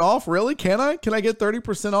 30% off? Really? Can I? Can I get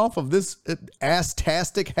 30% off of this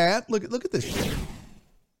ass-tastic hat? Look at this shit.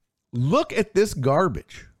 Look at this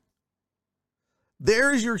garbage.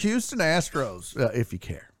 There's your Houston Astros, if you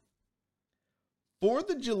care. 4th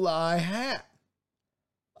of July hat.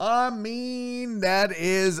 I mean, that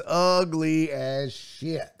is ugly as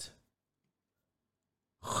shit.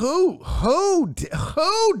 Who?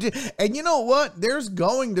 And you know what? There's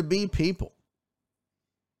going to be people.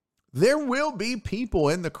 There will be people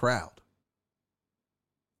in the crowd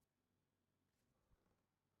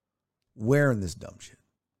wearing this dumb shit.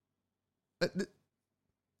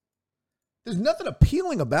 There's nothing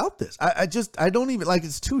appealing about this. I don't even like.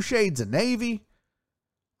 It's 2 shades of navy.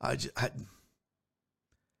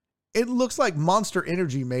 It looks like Monster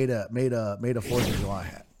Energy made a 4th of July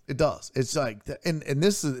hat. It does. It's like, and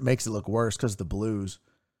this makes it look worse because the blues.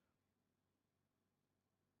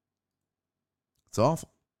 It's awful.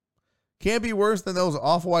 Can't be worse than those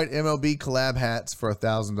off-white MLB collab hats for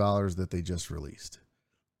 $1,000 that they just released.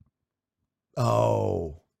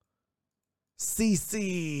 Oh,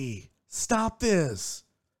 CC, stop this.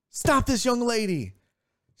 Stop this, young lady.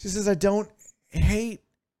 She says, I don't hate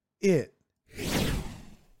it.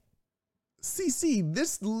 CC,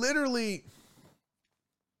 this literally...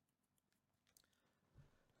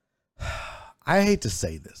 I hate to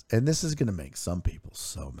say this, and this is going to make some people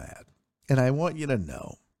so mad. And I want you to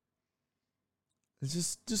know,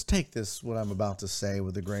 just take this, what I'm about to say,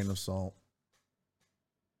 with a grain of salt.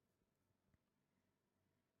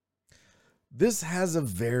 This has a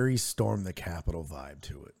very Storm the Capitol vibe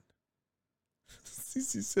to it.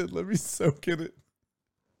 CC said, let me soak in it.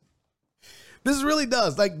 This really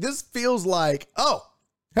does. Like, this feels like, oh,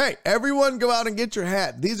 hey, everyone go out and get your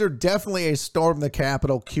hat. These are definitely a Storm the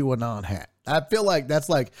Capitol QAnon hat. I feel like that's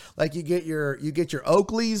like you get your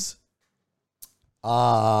Oakleys,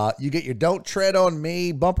 you get your Don't Tread on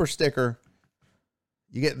Me bumper sticker,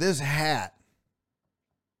 you get this hat,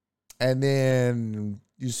 and then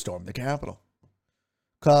you storm the Capitol.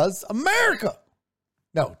 'Cause America.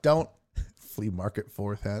 No, don't. Flea market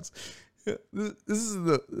fourth hats. This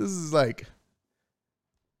is like,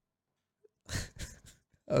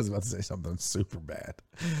 I was about to say something super bad.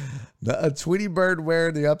 A Tweety Bird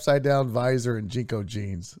wearing the upside down visor and Jinko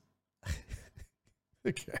jeans.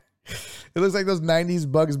 Okay. It looks like those 90s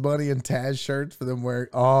Bugs Bunny and Taz shirts for them wearing.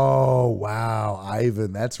 Oh, wow.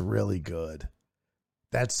 Ivan, that's really good.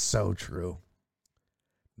 That's so true.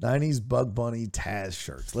 90s Bug Bunny Taz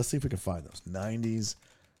shirts. Let's see if we can find those. 90s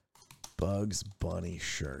Bugs Bunny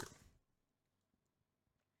shirt.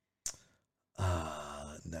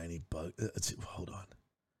 90 Bug. Hold on.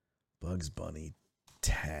 Bugs Bunny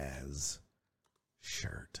Taz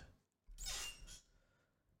shirt.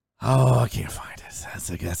 Oh, I can't find it.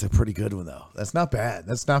 That's a pretty good one though. That's not bad.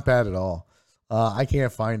 That's not bad at all. I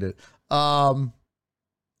can't find it.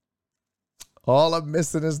 All I'm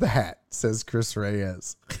missing is the hat, says Chris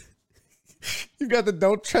Reyes. You've got the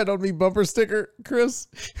Don't Tread on Me bumper sticker, Chris.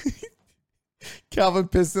 Calvin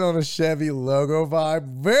Piston on a Chevy logo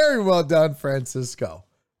vibe. Very well done, Francisco.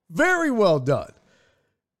 Very well done.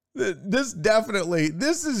 This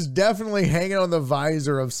is definitely hanging on the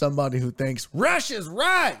visor of somebody who thinks Russia's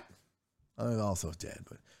right. I'm also dead,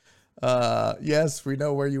 but yes, we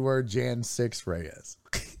know where you were, Jan 6 Reyes.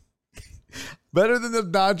 Better than the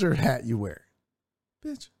Dodger hat you wear.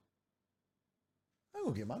 Bitch. I'm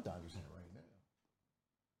gonna get my Dodgers hat right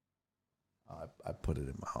now. I put it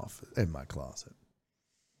in my office, in my closet.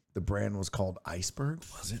 The brand was called Iceberg.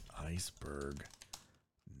 Was it Iceberg?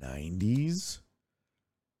 90s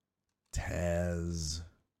Taz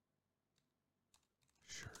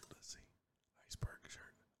shirt. Let's see. Iceberg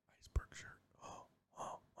shirt.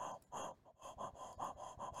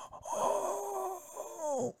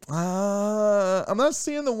 I'm not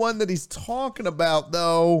seeing the one that he's talking about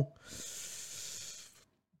though.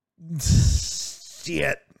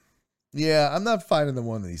 Shit. Yeah, I'm not finding the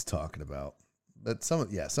one that he's talking about. But some of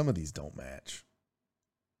these don't match.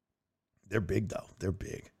 They're big though. They're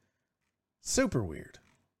big. Super weird.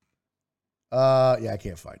 Yeah, I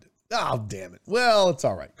can't find it. Oh, damn it. Well, it's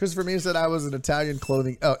all right. Christopher Mir said I was an Italian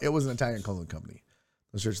clothing. Oh, it was an Italian clothing company.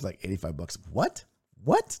 Those shirts are like $85. What?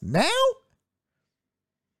 What? Now?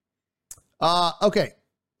 Okay.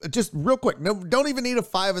 Just real quick. No, don't even need a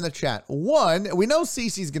 5 in the chat. 1, we know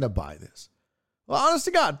Cece's going to buy this. Well, honest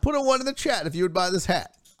to God, put a 1 in the chat if you would buy this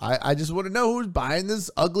hat. I just want to know who's buying this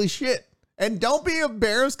ugly shit. And don't be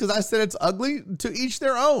embarrassed because I said it's ugly. To each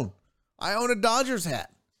their own. I own a Dodgers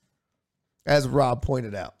hat, as Rob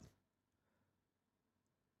pointed out.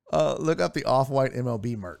 Look up the Off-White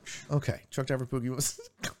MLB merch. Okay. Chuck Jeffrey Pookie was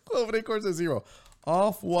Cloven Acorns at 0.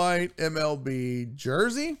 Off-White MLB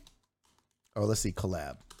jersey. Oh, let's see.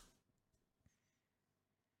 Collab.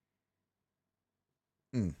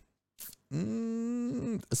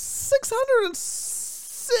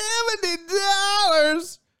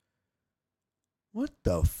 $670. What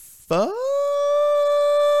the fuck?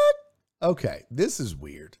 Okay, this is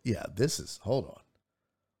weird. Yeah, hold on.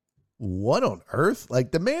 What on earth?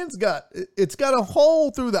 Like the man's it's got a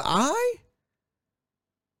hole through the eye?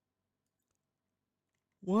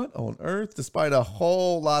 What on earth? Despite a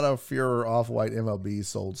whole lot of Fuhrer Off-White MLB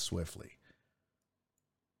sold swiftly.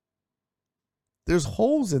 There's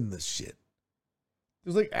holes in this shit.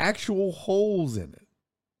 There's like actual holes in it.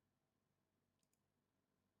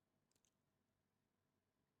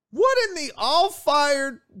 What in the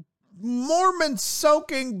all-fired Mormon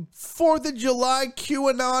soaking 4th of July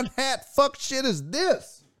QAnon hat fuck shit is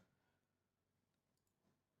this?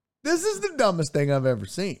 This is the dumbest thing I've ever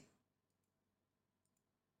seen.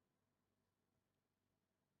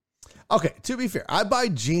 Okay, to be fair, I buy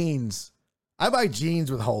jeans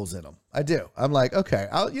with holes in them. I do. I'm like, okay,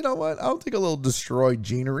 you know what? I'll take a little destroyed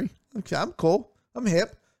jeanery. Okay, I'm cool. I'm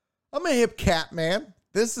hip. I'm a hip cat, man.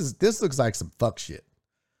 This looks like some fuck shit.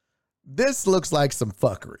 This looks like some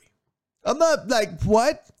fuckery. I'm not like,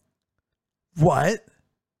 what? What?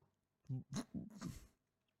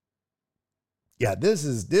 Yeah, this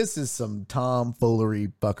is some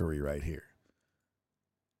tomfoolery fuckery right here.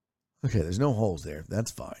 Okay, there's no holes there.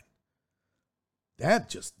 That's fine. That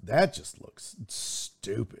just looks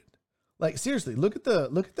stupid. Like seriously, look at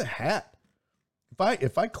the hat.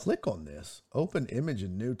 If I click on this, open image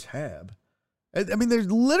in new tab, I mean, there's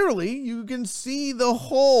literally, you can see the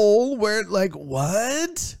hole where, like,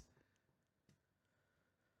 what?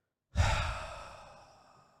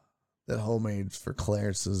 That hole made for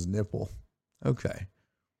Clarence's nipple. Okay.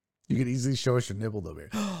 You could easily show us your nipple, though, Barry.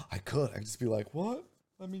 I could. I could just be like, what?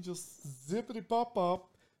 Let me just zippity pop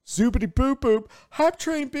pop, zoopity poop poop, hype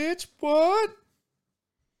train, bitch. What?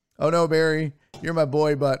 Oh, no, Barry. You're my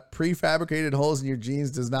boy, but prefabricated holes in your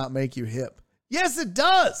jeans does not make you hip. Yes, it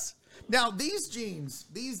does. Now, these jeans,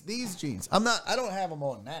 these jeans, I don't have them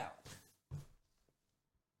on now.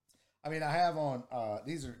 I mean, I have on,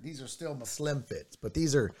 these are still my slim fits, but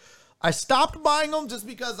I stopped buying them just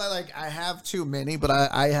because I have too many, but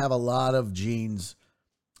I have a lot of jeans,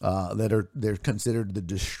 they're considered the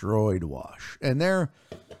destroyed wash. And I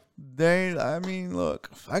mean, look,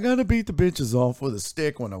 I gotta beat the bitches off with a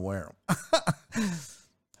stick when I wear them.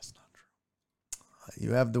 That's not true.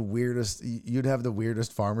 You'd have the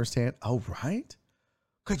weirdest farmer's tan. Oh, right?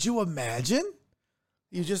 Could you imagine?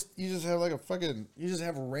 You just have like a fucking,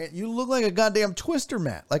 you look like a goddamn twister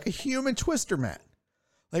mat, like a human twister mat.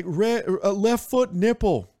 Like left foot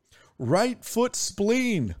nipple, right foot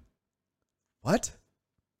spleen. What?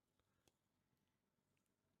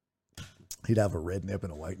 He'd have a red nip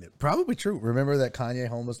and a white nip. Probably true. Remember that Kanye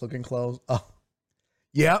homeless looking clothes? Oh,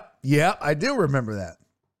 yep, I do remember that.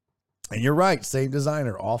 And you're right. Same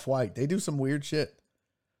designer, Off-White. They do some weird shit.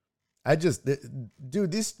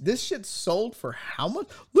 Dude, this shit sold for how much?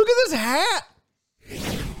 Look at this hat.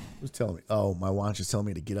 Who's telling me? Oh, my watch is telling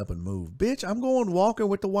me to get up and move. Bitch, I'm going walking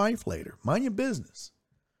with the wife later. Mind your business.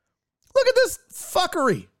 Look at this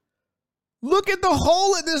fuckery. Look at the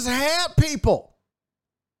hole in this hat, people.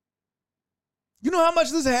 You know how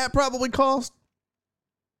much this hat probably cost?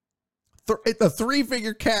 A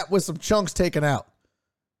 3-figure cap with some chunks taken out.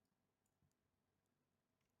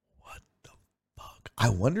 What the fuck? I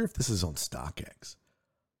wonder if this is on StockX.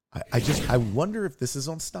 I wonder if this is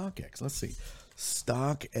on StockX. Let's see.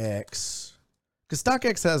 StockX. Because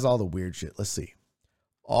StockX has all the weird shit. Let's see.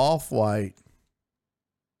 Off-White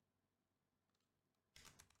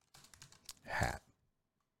hat.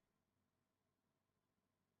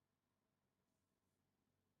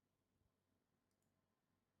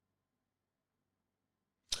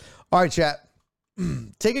 All right, chat.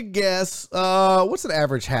 Take a guess. What's an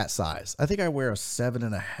average hat size? I think I wear a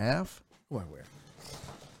 7.5. What do I wear?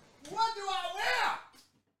 What do I wear?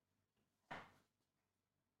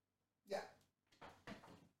 Yeah.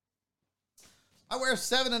 I wear a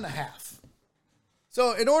 7.5.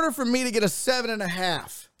 So in order for me to get a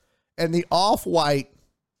 7.5 and the Off-White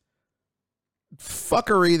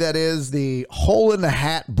fuckery that is the hole in the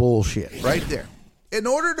hat bullshit right there. In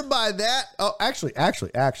order to buy that, actually.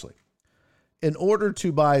 In order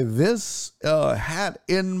to buy this hat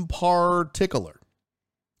in particular,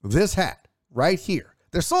 this hat right here,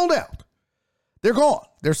 they're sold out. They're gone.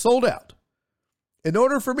 They're sold out. In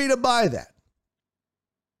order for me to buy that,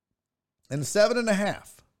 and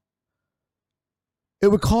 7.5, it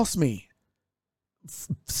would cost me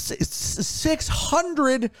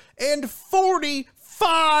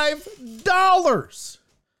 $645.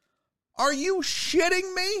 Are you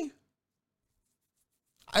shitting me?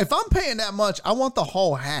 If I'm paying that much, I want the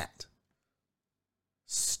whole hat.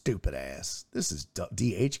 Stupid ass. This is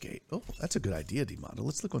DHgate. Oh, that's a good idea, D-Model.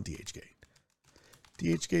 Let's look on DHgate.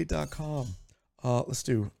 DHgate.com. Let's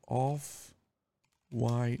do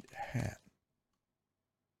Off-White hat.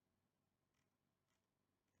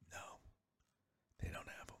 No. They don't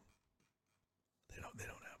have them. They don't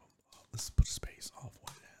have them. Let's put a space.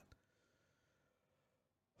 Off-White hat.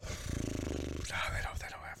 No, they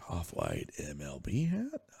don't have Off-White MLB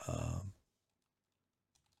hat.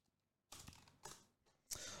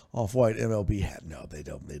 Off-White MLB hat. No, they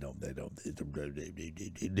don't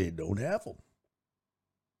have them.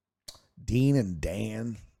 Dean and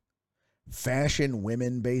Dan. Fashion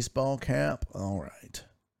women baseball cap. All right.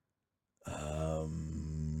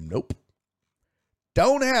 Nope.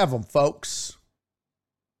 Don't have them, folks.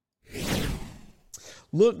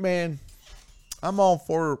 Look, man, I'm all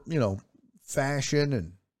for, fashion,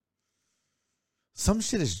 and some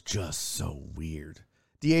shit is just so weird.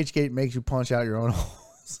 DHgate makes you punch out your own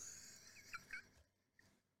holes.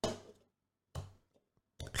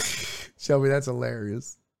 Shelby, that's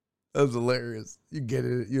hilarious. That's hilarious. You get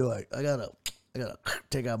it. You're like, I gotta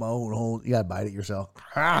take out my own hole. You gotta bite it yourself.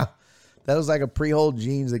 Ah, that was like a pre-hole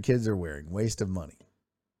jeans the kids are wearing. Waste of money.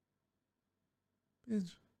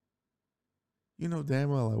 Bitch, you know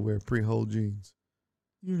damn well I wear pre-hole jeans.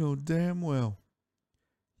 You know damn well.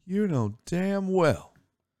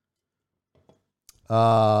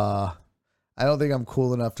 I don't think I'm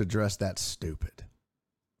cool enough to dress that stupid.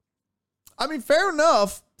 I mean, fair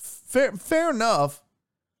enough. Fair enough.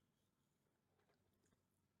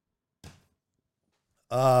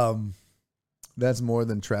 That's more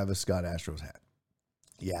than Travis Scott Astros hat.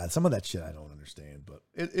 Yeah, some of that shit I don't understand, but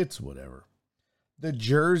it's whatever. The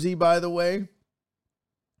jersey, by the way.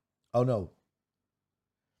 Oh, no.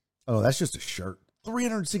 Oh, that's just a shirt.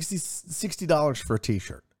 $360 for a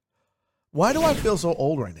t-shirt. Why do I feel so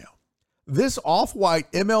old right now? This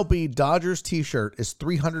off-white MLB Dodgers t-shirt is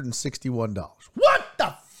 $361. What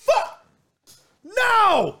the fuck?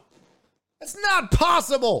 No! That's not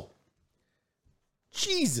possible.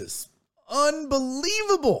 Jesus.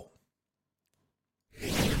 Unbelievable.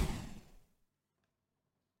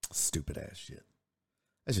 Stupid ass shit.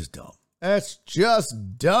 That's just dumb. That's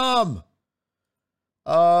just dumb.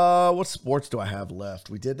 What sports do I have left?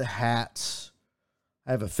 We did the hats.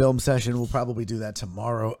 I have a film session. We'll probably do that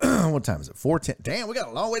tomorrow. What time is it? 4:10. Damn, we got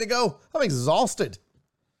a long way to go. I'm exhausted.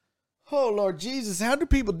 Oh, Lord Jesus. How do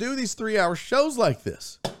people do these 3-hour shows like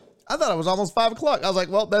this? I thought it was almost 5 o'clock. I was like,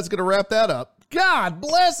 well, that's going to wrap that up. God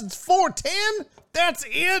bless. It's 4:10. That's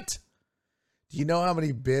it. Do you know how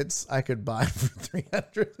many bits I could buy for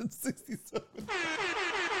 367?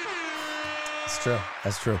 That's true.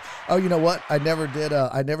 That's true. Oh, you know what? I never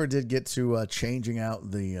did get to changing out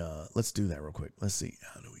the. Let's do that real quick. Let's see.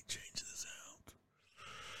 How do we change this out?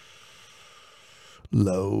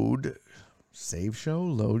 Load, save show,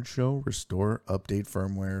 load show, restore, update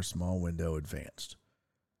firmware, small window, advanced,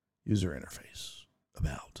 user interface,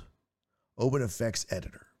 about, open effects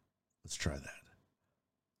editor. Let's try that.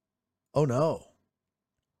 Oh no.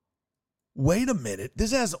 Wait a minute.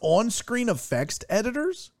 This has on-screen effects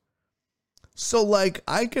editors? So, like,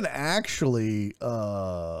 I can actually,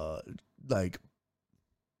 like,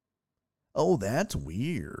 oh, that's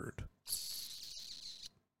weird.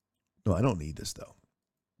 No, I don't need this, though.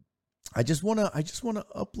 I just want to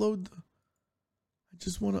upload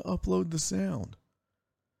the sound.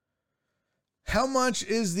 How much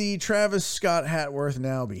is the Travis Scott hat worth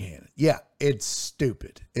now, Behannon? Yeah, it's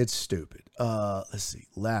stupid. It's stupid. Let's see.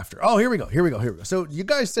 Laughter. Oh, here we go. So you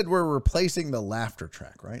guys said we're replacing the laughter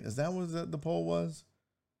track, right? Is that what the poll was?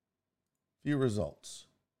 Few results.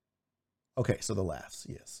 Okay, so the laughs.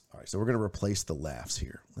 Yes. All right, so we're going to replace the laughs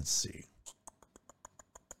here. Let's see.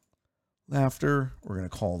 Laughter. We're going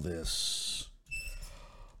to call this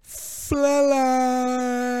Flatline.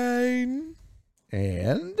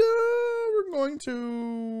 And we're going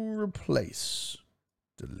to replace.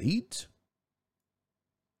 Delete.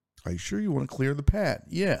 Are you sure you want to clear the pad?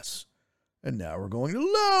 Yes. And now we're going to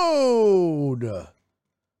load.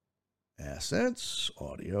 Assets,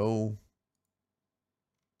 audio.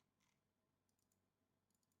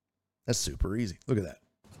 That's super easy. Look at that.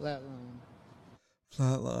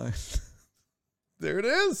 Flatline. There it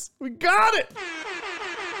is. We got it.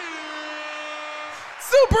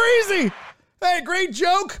 Super easy. Hey, great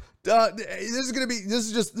joke.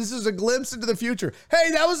 This is a glimpse into the future.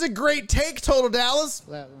 Hey, that was a great take, Total Dallas.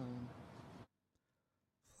 Flatline.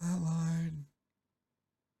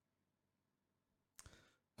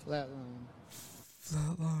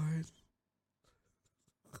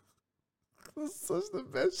 This is such the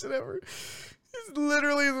best shit ever. He's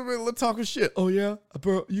literally in the middle of talking shit. Oh yeah,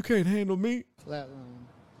 bro, you can't handle me. Flatline.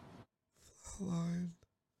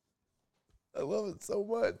 I love it so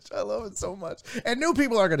much. And new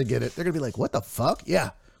people are going to get it. They're going to be like, what the fuck? Yeah.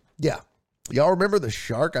 Y'all remember the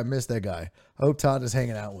shark? I missed that guy. I hope Todd is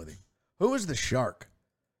hanging out with him. Who was the shark?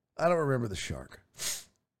 I don't remember the shark.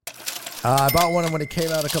 I bought one when it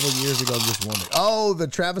came out a couple of years ago. Just wondering. Oh, the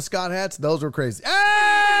Travis Scott hats? Those were crazy.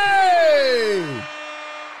 Hey!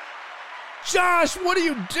 Josh, what are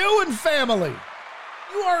you doing, family?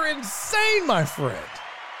 You are insane, my friend.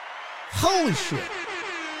 Holy shit.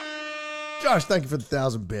 Josh, thank you for the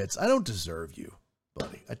 1,000 bits. I don't deserve you,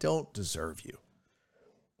 buddy. I don't deserve you.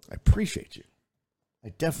 I appreciate you. I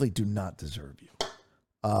definitely do not deserve you.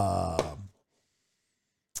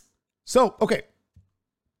 So, okay.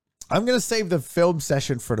 I'm going to save the film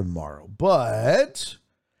session for tomorrow,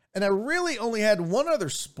 and I really only had one other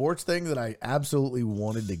sports thing that I absolutely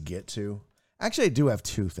wanted to get to. Actually, I do have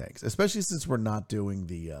two things, especially since we're not doing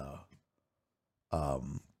the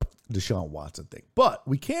Deshaun Watson thing. But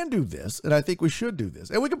we can do this, and I think we should do this.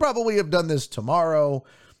 And we could probably have done this tomorrow.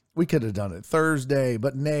 We could have done it Thursday,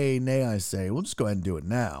 but nay, I say, we'll just go ahead and do it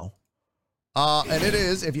now. And it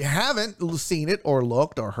is, if you haven't seen it or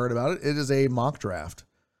looked or heard about it, it is a mock draft.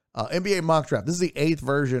 NBA mock draft. This is the 8th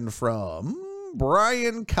version from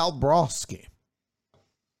Brian Kalbrowski.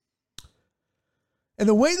 And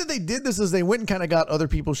the way that they did this is they went and kind of got other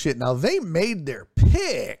people's shit. Now, they made their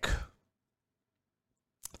pick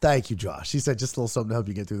Thank you, Josh. He said just a little something to help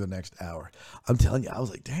you get through the next hour. I'm telling you, I was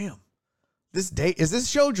like, damn. Is this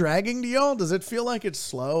show dragging to y'all? Does it feel like it's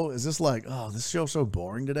slow? Is this like, oh, this show's so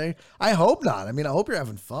boring today? I hope not. I mean, I hope you're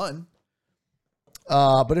having fun.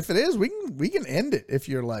 But if it is, we can end it. If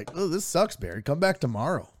you're like, oh, this sucks, Barry, come back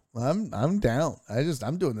tomorrow. I'm down.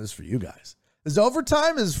 I'm doing this for you guys. This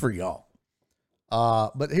overtime is for y'all.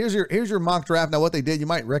 But here's your mock draft. Now, what they did, you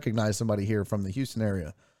might recognize somebody here from the Houston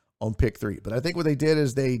area on pick 3. But I think what they did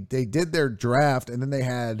is they did their draft, and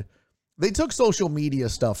then they took social media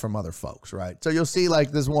stuff from other folks, right? So you'll see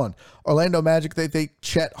like this one, Orlando Magic, they think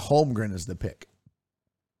Chet Holmgren is the pick.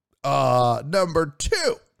 Number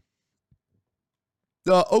 2,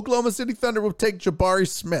 the Oklahoma City Thunder will take Jabari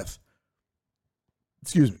Smith.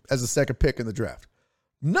 As a second pick in the draft.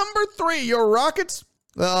 Number 3, your Rockets,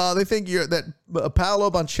 they think that Paolo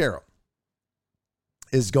Banchero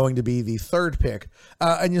is going to be the third pick.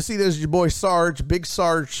 And you see there's your boy Sarge, Big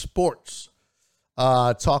Sarge Sports,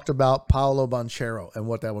 talked about Paolo Banchero and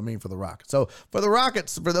what that would mean for the Rockets. So for the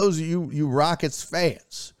Rockets, for those of you Rockets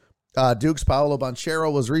fans, Duke's Paolo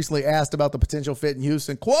Banchero was recently asked about the potential fit in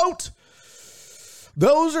Houston. Quote,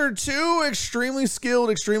 those are 2 extremely skilled,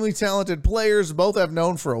 extremely talented players. Both I've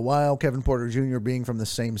known for a while. Kevin Porter Jr. being from the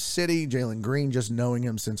same city. Jalen Green, just knowing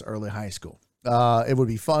him since early high school. It would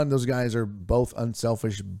be fun. Those guys are both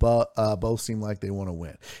unselfish, but both seem like they want to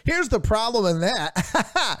win. Here's the problem in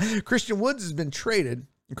that. Christian Woods has been traded.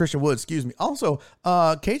 Also,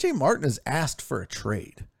 KJ Martin has asked for a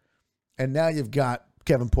trade. And now you've got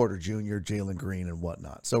Kevin Porter Jr., Jalen Green, and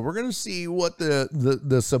whatnot. So we're going to see what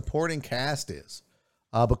the supporting cast is.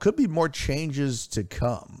 But could be more changes to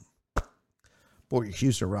come for your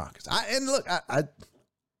Houston Rockets. I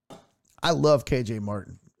love KJ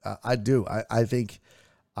Martin. I do. I think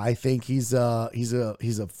he's a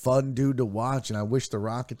fun dude to watch, and I wish the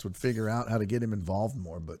Rockets would figure out how to get him involved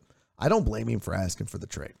more. But I don't blame him for asking for the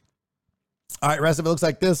trade. All right, rest of it looks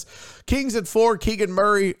like this. Kings at 4, Keegan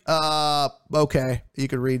Murray. Okay, you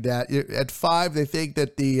can read that. At 5, they think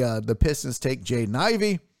that the Pistons take Jaden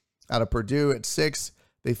Ivey out of Purdue. At 6,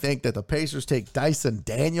 they think that the Pacers take Dyson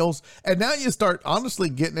Daniels. And now you start honestly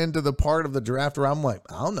getting into the part of the draft where I'm like,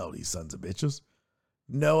 I don't know these sons of bitches.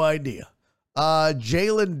 No idea.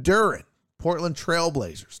 Jalen Duren, Portland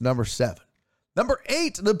Trailblazers, number 7. Number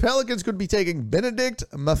 8, the Pelicans could be taking Benedict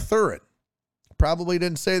Mathurin. Probably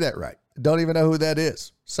didn't say that right. Don't even know who that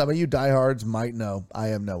is. Some of you diehards might know. I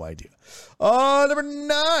have no idea. Number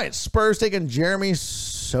 9, Spurs taking Jeremy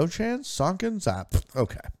Sonkins.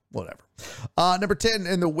 Okay, whatever. Number 10,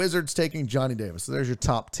 and the Wizards taking Johnny Davis. So there's your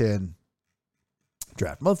top 10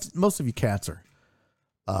 draft. Most of you cats are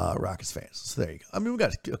Rockets fans. So there you go. I mean, we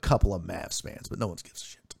got a couple of Mavs fans, but no one gives a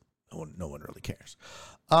shit. No one really cares.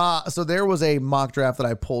 So there was a mock draft that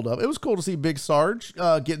I pulled up. It was cool to see Big Sarge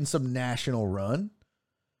getting some national run.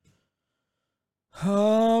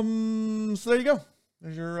 So there you go.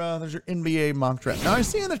 There's your NBA mock draft. Now I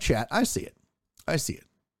see in the chat. I see it.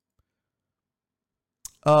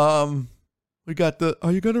 We got the,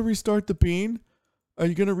 are you going to restart the bean? Let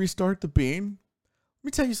me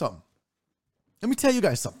tell you something. Let me tell you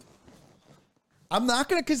guys something. I'm not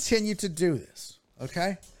going to continue to do this.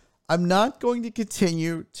 Okay. I'm not going to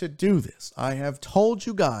continue to do this. I have told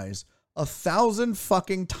you guys 1,000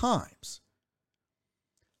 fucking times.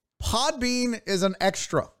 Podbean is an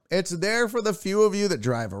extra. It's there for the few of you that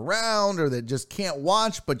drive around or that just can't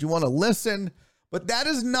watch, but you want to listen. But that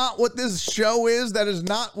is not what this show is. That is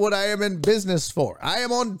not what I am in business for. I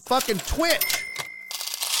am on fucking Twitch.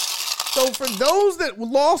 So for those that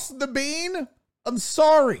lost the bean, I'm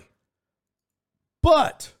sorry.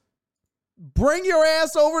 But bring your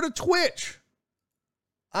ass over to Twitch.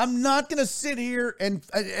 I'm not going to sit here and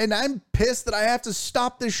I'm pissed that I have to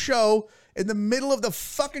stop this show in the middle of the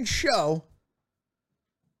fucking show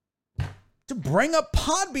to bring up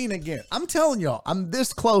Podbean again. I'm telling y'all, I'm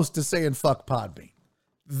this close to saying fuck Podbean.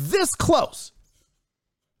 This close.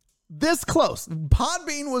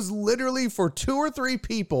 Podbean was literally for 2 or 3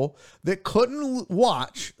 people that couldn't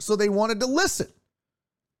watch, so they wanted to listen.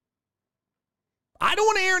 I don't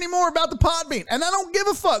want to hear any more about the Podbean, and I don't give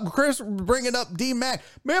a fuck. Chris bringing up D-Mac.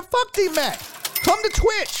 Man, fuck D-Mac. Come to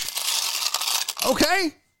Twitch.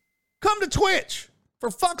 Okay? Come to Twitch.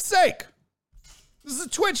 For fuck's sake. This is a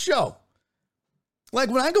Twitch show. Like,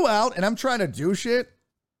 when I go out and I'm trying to do shit,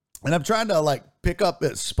 and I'm trying to, like, pick up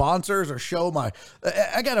sponsors or show my...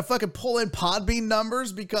 I got to fucking pull in Podbean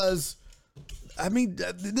numbers because, I mean,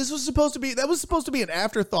 that was supposed to be an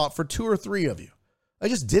afterthought for 2 or 3 of you. I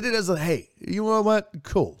just did it as a, hey, you know what?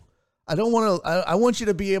 Cool. I want you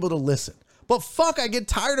to be able to listen. But fuck, I get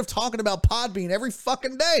tired of talking about Podbean every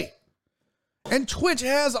fucking day. And Twitch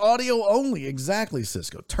has audio only. Exactly,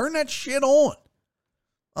 Cisco. Turn that shit on.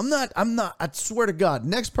 I'm not, I swear to God,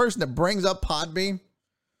 next person that brings up Podbean,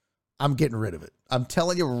 I'm getting rid of it. I'm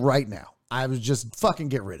telling you right now. I was just fucking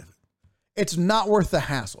get rid of it. It's not worth the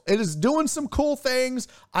hassle. It is doing some cool things.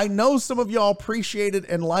 I know some of y'all appreciate it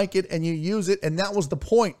and like it and you use it, and that was the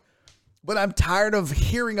point. But I'm tired of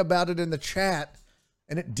hearing about it in the chat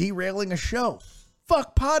and it derailing a show.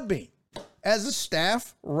 Fuck Podbean. As a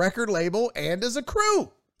staff, record label, and as a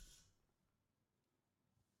crew.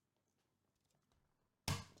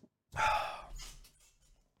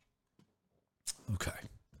 Okay.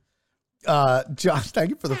 Josh, thank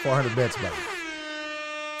you for the 400 bits, buddy.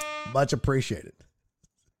 Much appreciated.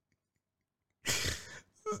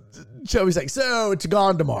 Joey's like, so it's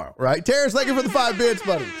gone tomorrow, right? Terrence, thank you for the 5 bits,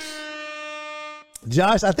 buddy.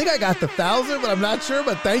 Josh, I think I got the 1,000, but I'm not sure,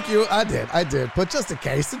 but thank you. I did. But just in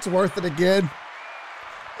case, it's worth it again.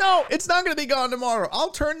 No, it's not going to be gone tomorrow.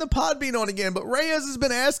 I'll turn the Podbean on again, but Reyes has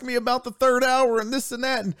been asking me about the third hour and this and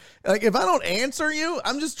that. And like, if I don't answer you,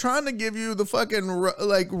 I'm just trying to give you the fucking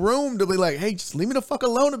like room to be like, hey, just leave me the fuck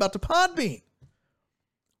alone about the Podbean.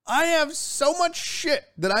 I have so much shit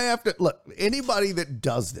that I have to look. Anybody that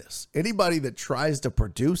does this, anybody that tries to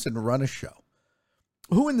produce and run a show,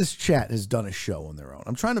 who in this chat has done a show on their own?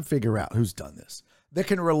 I'm trying to figure out who's done this that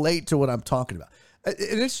can relate to what I'm talking about. And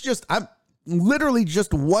it's just, I'm literally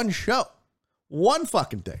just one show, one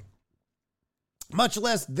fucking thing, much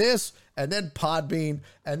less this and then Podbean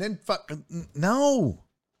and then fucking no.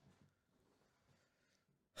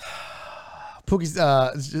 Pookie's,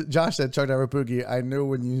 Josh said, Chuck Driver Pookie, I know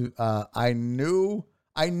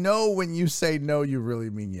when you say no, you really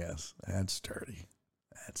mean yes. That's dirty.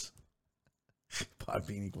 That's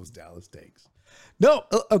Podbean equals Dallas takes. No,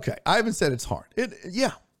 okay. I haven't said it's hard.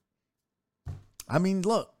 Yeah. I mean,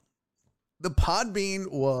 look, the Podbean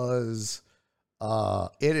was,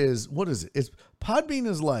 it is, what is it? Podbean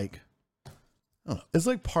is like, I don't know, it's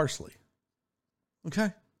like parsley.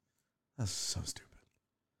 Okay. That's so stupid.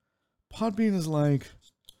 Podbean is like,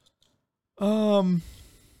 I don't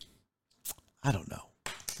know.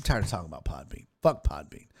 I'm tired of talking about Podbean. Fuck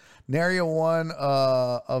Podbean. Nary one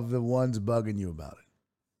of the ones bugging you about it.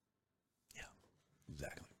 Yeah,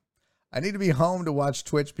 exactly. I need to be home to watch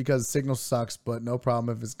Twitch because signal sucks, but no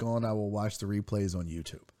problem. If it's gone, I will watch the replays on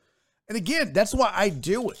YouTube. And again, that's why I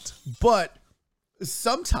do it. But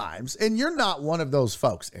sometimes, and you're not one of those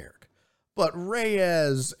folks, Eric, but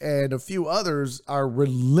Reyes and a few others are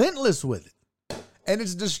relentless with it. And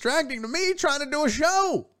it's distracting to me trying to do a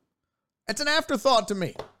show. It's an afterthought to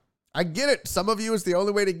me. I get it. Some of you, it's the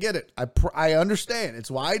only way to get it. I understand. It's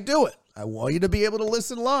why I do it. I want you to be able to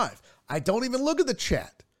listen live. I don't even look at the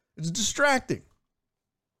chat. It's distracting.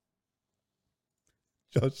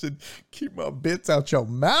 Josh said, keep my bits out your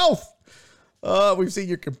mouth. We've seen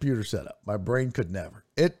your computer set up. My brain could never.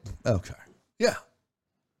 Okay. Yeah.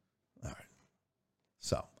 All right.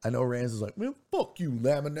 So I know Rans is like, man, fuck you,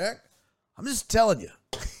 Laminac. I'm just telling you.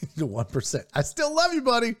 The 1%. I still love you,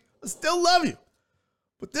 buddy. I still love you.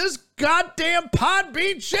 But this goddamn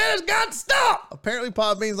Podbean shit has got to stop. Apparently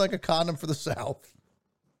Podbean's like a condom for the South.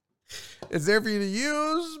 It's there for you to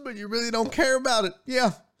use, but you really don't care about it.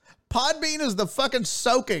 Yeah. Podbean is the fucking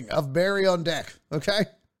soaking of Barry on deck. Okay.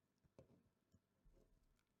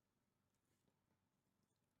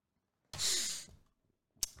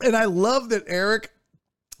 And I love that Eric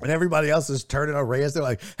and everybody else is turning on Reyes. They're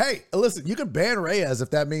like, hey, listen, you can ban Reyes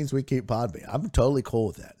if that means we keep Podbean. I'm totally cool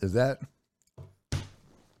with that.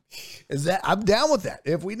 I'm down with that.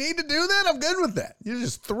 If we need to do that, I'm good with that. You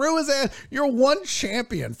just threw his ass. You're one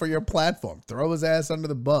champion for your platform. Throw his ass under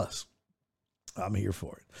the bus. I'm here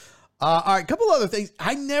for it. All right, a couple other things.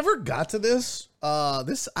 I never got to this.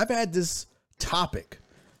 I've had this topic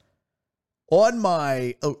on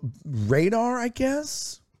my radar, I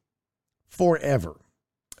guess, forever.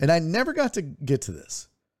 And I never got to get to this.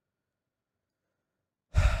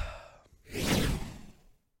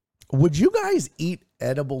 Would you guys eat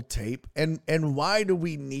edible tape? And why do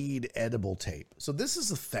we need edible tape? So this is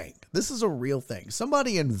a thing. This is a real thing.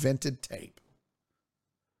 Somebody invented tape.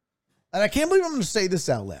 And I can't believe I'm going to say this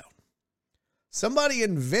out loud. Somebody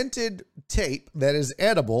invented tape that is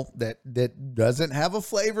edible, that doesn't have a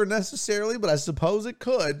flavor necessarily, but I suppose it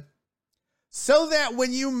could, so that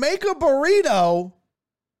when you make a burrito,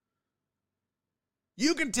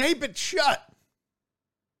 you can tape it shut.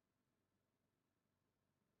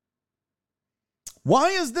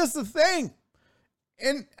 Why is this a thing?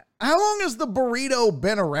 And how long has the burrito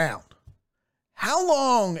been around? How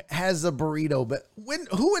long has a burrito been?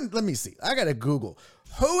 Let me see. I got to Google.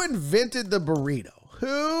 Who invented the burrito?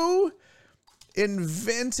 Who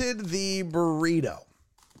invented the burrito?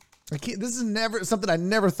 This is never something I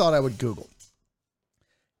never thought I would Google.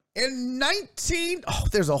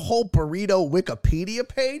 There's a whole burrito Wikipedia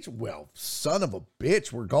page. Well, son of a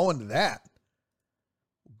bitch, we're going to that.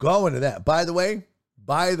 By the way,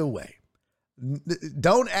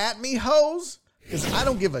 don't at me, hoes, because I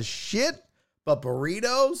don't give a shit, but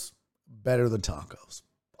burritos, better than tacos.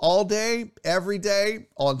 All day, every day,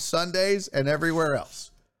 on Sundays, and everywhere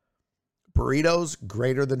else. Burritos,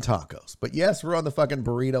 greater than tacos. But yes, we're on the fucking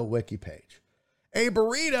burrito wiki page. A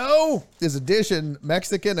burrito is a dish in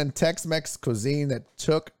Mexican and Tex-Mex cuisine that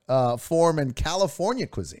took form in California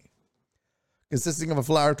cuisine, consisting of a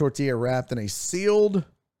flour tortilla wrapped in a sealed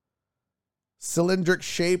cylindrical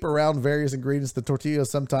shape around various ingredients. The tortilla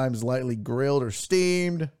is sometimes lightly grilled or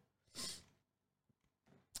steamed.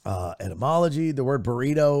 Etymology, the word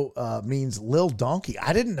burrito means little donkey.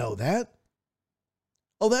 I didn't know that.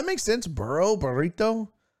 Oh, that makes sense. Burrito,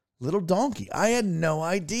 little donkey. I had no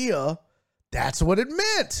idea that's what it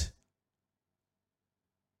meant.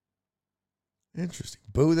 Interesting.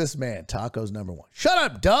 Boo this man. Tacos number 1. Shut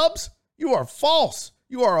up, Dubs. You are false.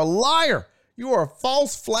 You are a liar. You are a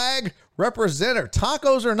false flag representative.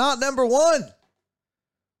 Tacos are not number 1.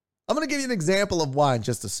 I'm going to give you an example of why in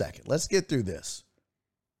just a second. Let's get through this.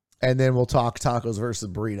 And then we'll talk tacos versus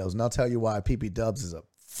burritos. And I'll tell you why PP Dubs is a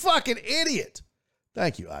fucking idiot.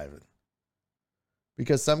 Thank you, Ivan.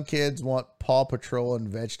 Because some kids want Paw Patrol and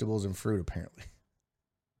vegetables and fruit, apparently.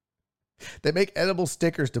 They make edible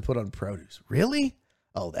stickers to put on produce. Really?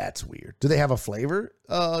 Oh, that's weird. Do they have a flavor,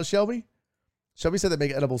 Shelby? Shelby said they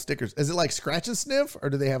make edible stickers. Is it like scratch and sniff, or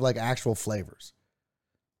do they have like actual flavors?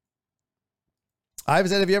 Ivan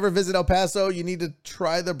said, if you ever visit El Paso, you need to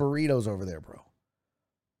try the burritos over there, bro.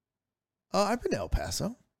 I've been to El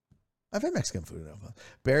Paso. I've had Mexican food in El Paso.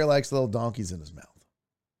 Barry likes little donkeys in his mouth.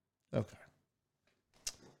 Okay.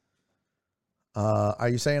 Are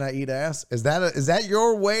you saying I eat ass? Is that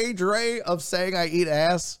your way, Dre, of saying I eat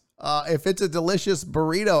ass? If it's a delicious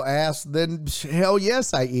burrito ass, then hell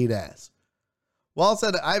yes, I eat ass. Walt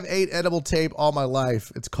said, I've ate edible tape all my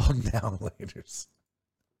life. It's called Now and Laters.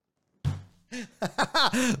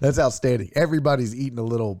 That's outstanding. Everybody's eating a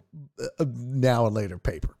little Now and Later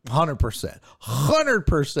paper. 100%.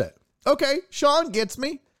 100%. Okay, Sean gets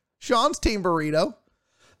me. Sean's team burrito.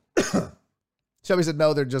 Shelby said,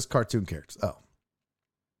 no, they're just cartoon characters. Oh.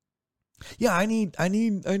 Yeah, I need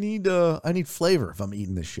flavor if I'm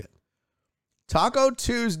eating this shit. Taco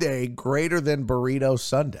Tuesday greater than Burrito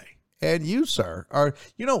Sunday. And you, sir,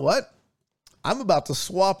 you know what? I'm about to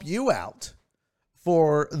swap you out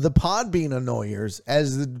for the Podbean annoyers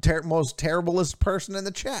as the most terriblest person in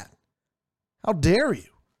the chat. How dare you?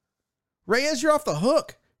 Reyes, you're off the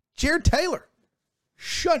hook. Jared Taylor,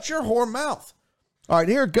 shut your whore mouth. All right,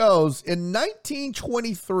 here it goes. In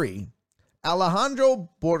 1923, Alejandro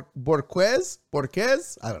Borquez,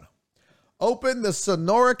 I don't know, opened the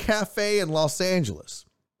Sonora Cafe in Los Angeles.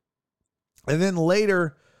 And then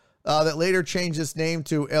later, that later changed its name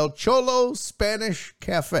to El Cholo Spanish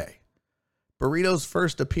Cafe. Burritos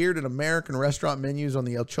first appeared in American restaurant menus on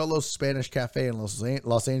the El Cholo Spanish Cafe in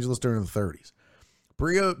Los Angeles during the 30s.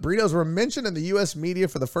 Burritos were mentioned in the U.S. media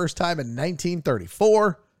for the first time in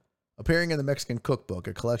 1934, appearing in the Mexican Cookbook,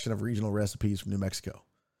 a collection of regional recipes from New Mexico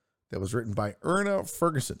that was written by Erna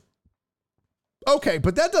Ferguson. Okay,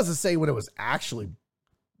 but that doesn't say when it was actually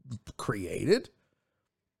created.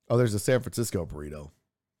 Oh, there's a San Francisco burrito.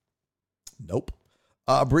 Nope.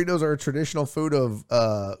 Burritos are a traditional food of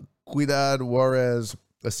Ciudad Juarez,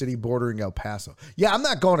 a city bordering El Paso. Yeah, I'm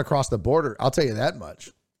not going across the border. I'll tell you that much.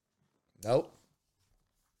 Nope.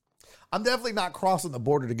 I'm definitely not crossing the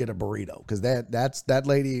border to get a burrito because that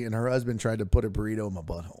lady and her husband tried to put a burrito in my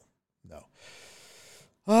butthole. No.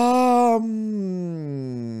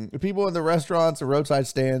 The people in the restaurants and roadside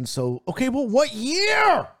stands. So, okay, well, what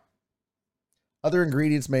year? Other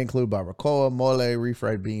ingredients may include barbacoa, mole,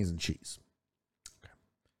 refried beans, and cheese. Okay.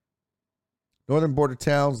 Northern border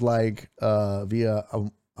towns like I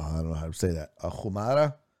don't know how to say that,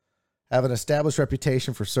 Ahumada, have an established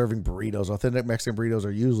reputation for serving burritos. Authentic Mexican burritos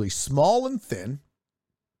are usually small and thin.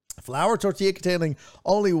 Flour tortilla containing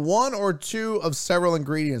only one or two of several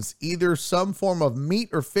ingredients, either some form of meat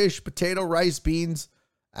or fish, potato, rice, beans,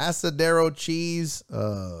 asadero, cheese,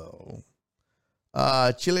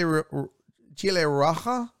 chile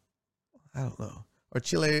raja, I don't know, or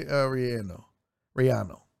chile relleno.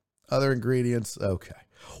 Other ingredients, okay.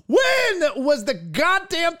 When was the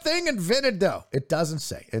goddamn thing invented, though? It doesn't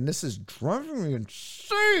say. And this is driving me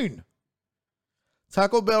insane.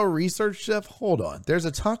 Taco Bell research chef? Hold on. There's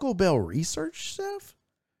a Taco Bell research chef?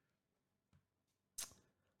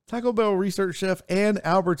 Taco Bell research chef Ann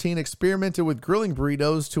Albertine experimented with grilling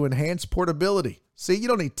burritos to enhance portability. See, you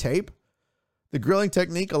don't need tape. The grilling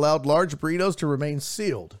technique allowed large burritos to remain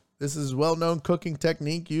sealed. This is a well-known cooking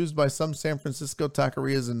technique used by some San Francisco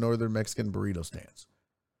taquerias and northern Mexican burrito stands.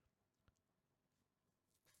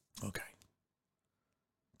 Okay.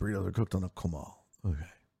 Burritos are cooked on a comal. Okay.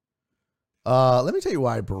 Let me tell you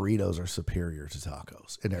why burritos are superior to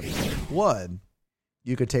tacos in everything. One,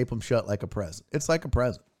 you could tape them shut like a present. It's like a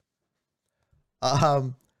present.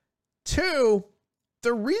 Two,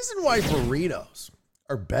 the reason why burritos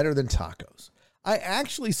are better than tacos. I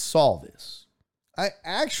actually saw this. I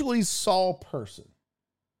actually saw a person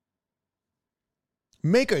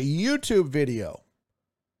make a YouTube video.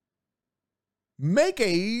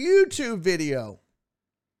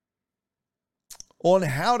 On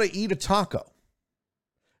how to eat a taco.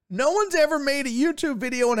 No one's ever made a YouTube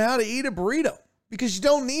video on how to eat a burrito because you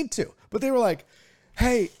don't need to. But they were like,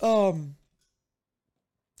 hey,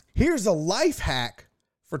 here's a life hack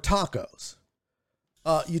for tacos.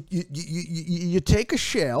 You take a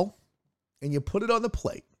shell and you put it on the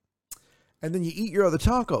plate. And then you eat your other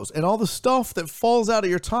tacos. And all the stuff that falls out of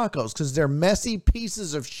your tacos, because they're messy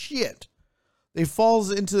pieces of shit, they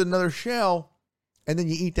falls into another shell. And then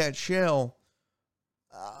you eat that shell.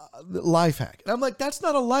 Life hack. And I'm like, that's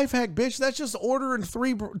not a life hack, bitch. That's just ordering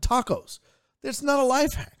 3 tacos. That's not a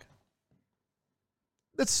life hack.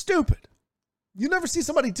 That's stupid. You never see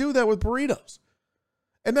somebody do that with burritos.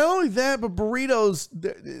 And not only that, but burritos,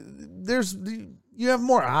 you have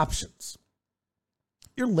more options.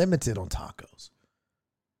 You're limited on tacos.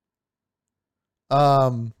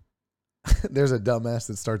 There's a dumbass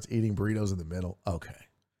that starts eating burritos in the middle. Okay.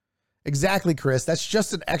 Exactly, Chris. That's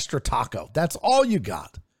just an extra taco. That's all you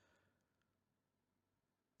got.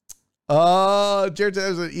 Jared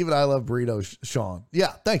says, even I love burritos, Sean.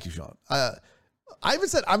 Yeah, thank you, Sean. I even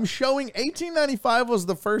said, I'm showing 1895 was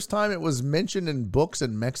the first time it was mentioned in books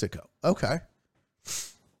in Mexico. Okay.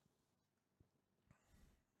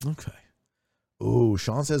 Okay. Ooh,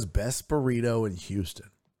 Sean says best burrito in Houston.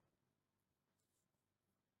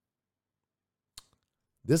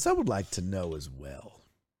 This I would like to know as well.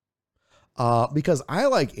 Because I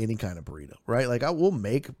like any kind of burrito, right? Like I will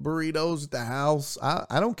make burritos at the house.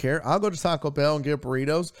 I don't care. I'll go to Taco Bell and get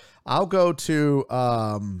burritos. I'll go to,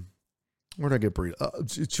 where do I get burritos?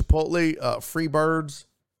 Chipotle, Freebirds.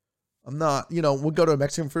 I'm not, we'll go to a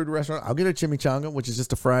Mexican food restaurant. I'll get a chimichanga, which is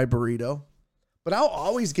just a fried burrito. But I'll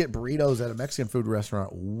always get burritos at a Mexican food restaurant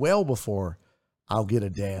well before I'll get a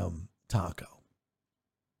damn taco.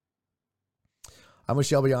 I'm with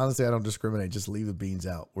Shelby. Honestly, I don't discriminate. Just leave the beans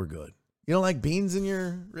out. We're good. You don't like beans in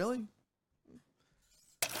your, really?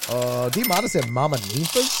 D Mata said Mama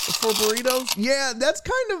Ninfa's for burritos. Yeah, that's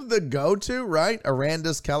kind of the go-to, right?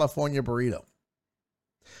 Aranda's California burrito.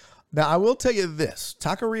 Now, I will tell you this.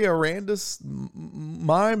 Taqueria Aranda's,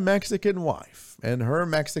 my Mexican wife and her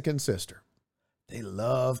Mexican sister, they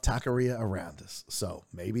love Taqueria Aranda's. So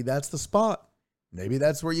maybe that's the spot. Maybe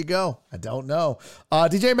that's where you go. I don't know.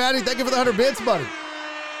 DJ Maddie, thank you for the 100 bits, buddy.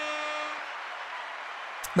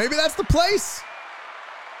 Maybe that's the place.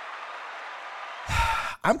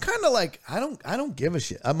 I'm kind of like, I don't give a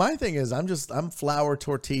shit. My thing is, I'm flour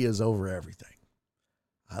tortillas over everything.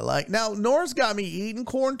 Now, Nora's got me eating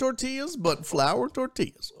corn tortillas, but flour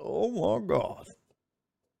tortillas. Oh my God.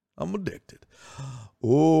 I'm addicted.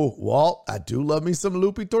 Oh, Walt, I do love me some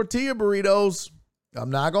Lupe tortilla burritos. I'm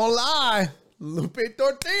not going to lie. Lupe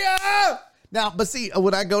tortilla. Now, but see,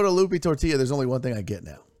 when I go to Lupe tortilla, there's only one thing I get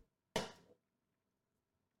now.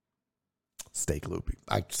 Steak Lupe.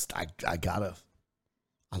 I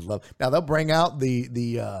love. Now they'll bring out the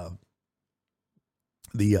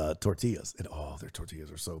tortillas, and their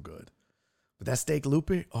tortillas are so good. But that steak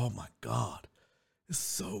Lupe, oh my God, it's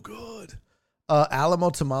so good.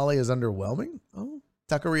 Alamo tamale is underwhelming. Oh,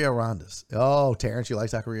 Taqueria Aranda's. Oh, Terrence, you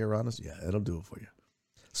like Taqueria Aranda's? Yeah, it'll do it for you.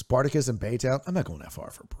 Spartacus in Baytown. I'm not going that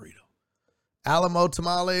far for a burrito. Alamo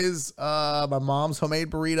tamales. My mom's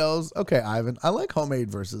homemade burritos. Okay, Ivan. I like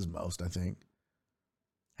homemade versus most, I think.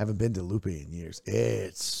 Haven't been to Lupe in years.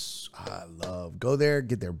 I love. Go there,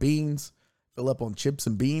 get their beans, fill up on chips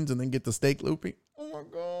and beans, and then get the steak Lupe. Oh my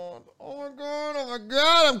God. Oh my God. Oh my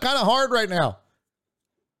God. I'm kind of hard right now.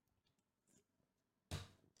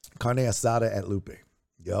 Carne asada at Lupe.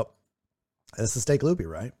 Yep. That's the steak Lupe,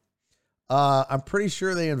 right? I'm pretty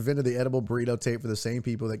sure they invented the edible burrito tape for the same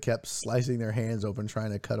people that kept slicing their hands open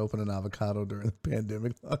trying to cut open an avocado during the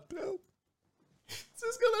pandemic lockdown.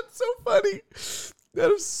 Cisco, that's so funny. That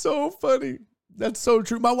is so funny. That's so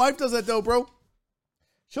true. My wife does that though, bro.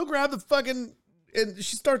 She'll grab the fucking, and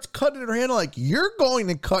she starts cutting her hand like, you're going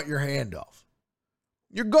to cut your hand off.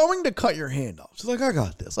 You're going to cut your hand off. She's like, I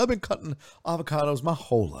got this. I've been cutting avocados my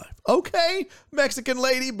whole life. Okay, Mexican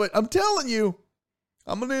lady, but I'm telling you,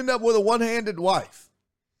 I'm going to end up with a one-handed wife.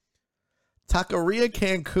 Taqueria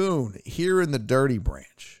Cancun here in the Dirty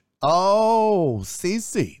Branch. Oh,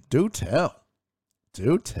 CC, do tell.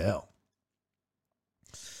 Do tell.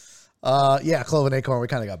 Yeah, Clove and Acorn, we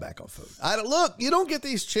kind of got back on food. Look, you don't get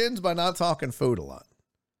these chins by not talking food a lot.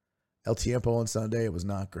 El Tiempo on Sunday, it was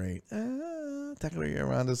not great. Taqueria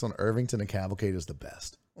around us on Irvington and Cavalcade is the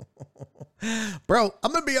best. Bro,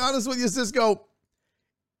 I'm going to be honest with you, Cisco.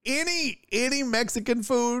 Any Mexican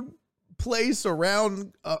food place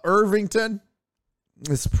around Irvington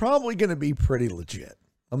is probably going to be pretty legit.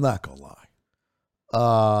 I'm not going to lie.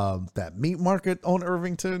 That meat market on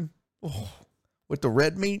Irvington, with the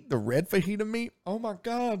red meat, the red fajita meat. Oh my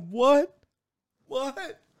God, what?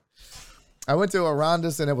 I went to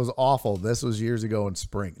Arandas and it was awful. This was years ago in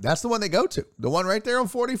spring. That's the one they go to. The one right there on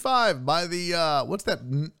 45 by the, what's that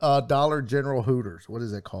Dollar General Hooters? What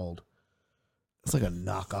is it called? It's like a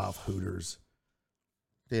knockoff Hooters.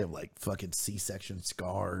 They have like fucking C-section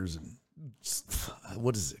scars and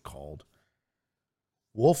what is it called?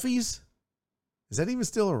 Wolfie's? Is that even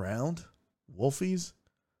still around? Wolfie's?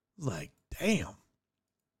 Like, damn.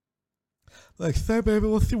 Like, say, baby,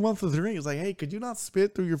 what do you want for the drink? It's like, hey, could you not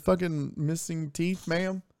spit through your fucking missing teeth,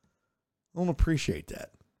 ma'am? I don't appreciate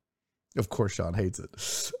that. Of course, Sean hates it.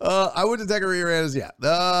 I went to Taqueria Arandas,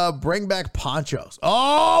 yeah. Bring back ponchos.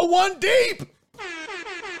 Oh, one deep!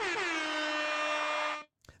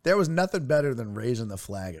 There was nothing better than raising the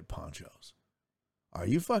flag at Ponchos. Are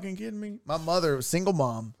you fucking kidding me? My mother, single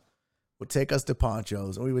mom, would take us to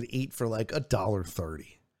Ponchos and we would eat for like $1.30.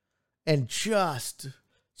 And just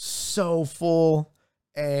so full.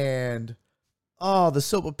 And, the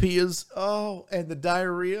sopapillas. Oh, and the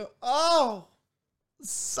diarrhea. Oh,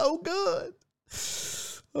 so good.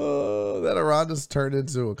 Oh, that Arandas turned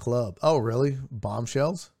into a club. Oh, really?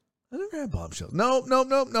 Bombshells? I never had Bombshells. No,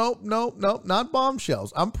 not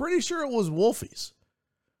Bombshells. I'm pretty sure it was Wolfie's.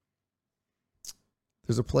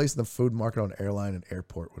 There's a place in the food market on Airline and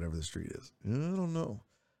Airport, whatever the street is. I don't know.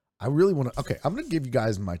 I really want to. Okay, I'm going to give you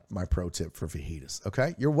guys my pro tip for fajitas.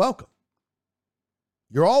 Okay, you're welcome.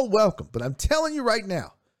 You're all welcome. But I'm telling you right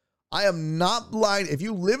now, I am not lying. If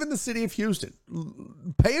you live in the city of Houston,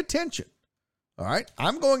 pay attention. All right,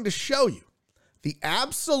 I'm going to show you the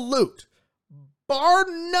absolute, bar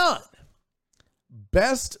none,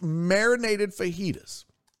 best marinated fajitas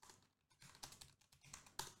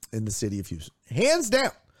in the city of Houston. Hands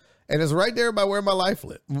down. And it's right there by where my wife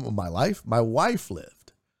lived.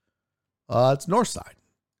 It's Northside.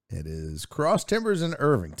 It is Cross Timbers in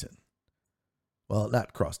Irvington. Well,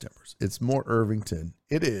 not Cross Timbers. It's more Irvington.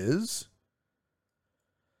 It is.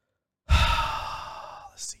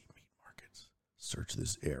 Let's see. Meat markets. Search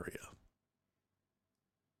this area.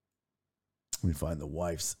 Let me find the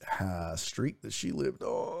wife's street that she lived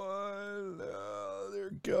on. There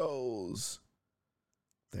it goes.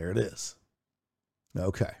 There it is.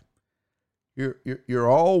 Okay. You're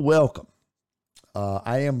all welcome.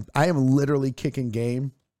 I am literally kicking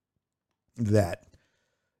game that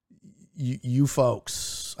you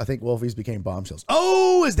folks, I think Wolfie's became Bombshells.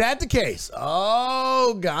 Oh, is that the case?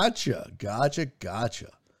 Oh, gotcha.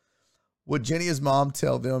 Would Jenny's mom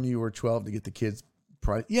tell them you were 12 to get the kids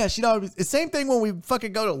price? Yeah, she know. It's the same thing when we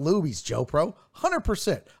fucking go to Luby's, Joe Pro.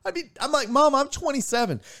 100%. I'm like, Mom, I'm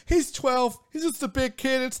 27. He's 12. He's just a big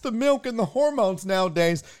kid. It's the milk and the hormones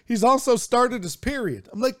nowadays. He's also started his period.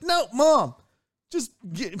 I'm like, no, Mom.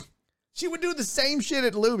 She would do the same shit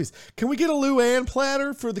at Luby's. Can we get a Luann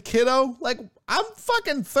platter for the kiddo? Like, I'm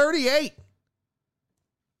fucking 38.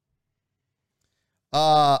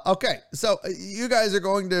 Okay, so you guys are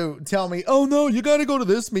going to tell me, oh no, you got to go to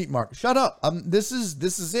this meat market. Shut up. This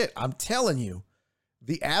is it. I'm telling you,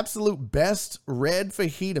 the absolute best red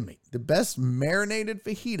fajita meat, the best marinated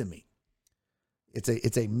fajita meat.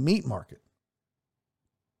 It's a meat market.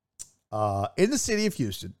 In the city of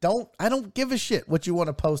Houston. I don't give a shit what you want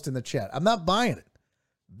to post in the chat. I'm not buying it.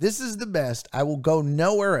 This is the best. I will go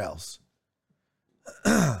nowhere else.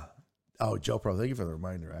 Oh, Joe Pro, thank you for the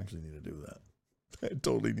reminder. I actually need to do that. I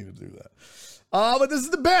totally need to do that. But this is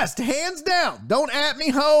the best, hands down. Don't at me,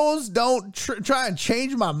 hoes. Don't try and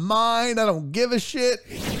change my mind. I don't give a shit.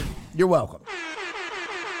 You're welcome.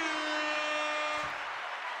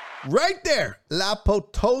 Right there, La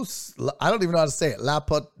Potos. I don't even know how to say it.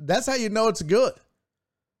 That's how you know it's good.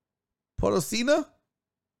 Potosina.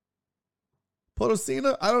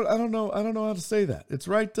 I don't know how to say that. It's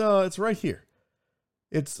right. It's right here.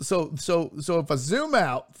 It's so if I zoom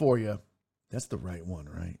out for you, that's the right one,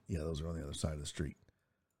 right? Yeah, those are on the other side of the street.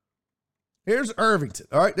 Here's Irvington.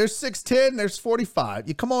 All right, there's 610, there's 45.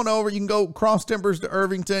 You come on over, you can go cross timbers to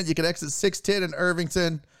Irvington. You can exit 610 in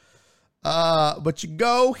Irvington. But you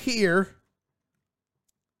go here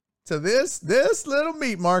to this little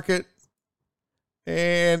meat market,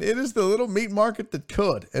 and it is the little meat market that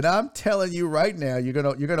could. And I'm telling you right now, you're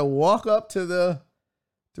gonna walk up to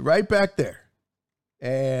right back there,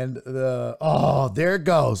 and there it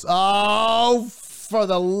goes. Oh, for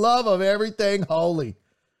the love of everything holy.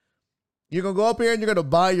 You're going to go up here and you're going to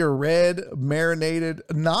buy your red marinated.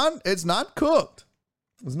 It's not cooked.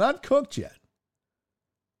 It's not cooked yet.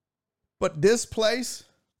 But this place,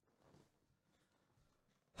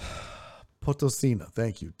 Potosina.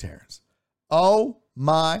 Thank you, Terrence. Oh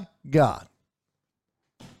my God.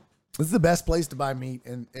 This is the best place to buy meat,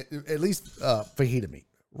 and at least fajita meat.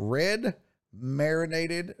 Red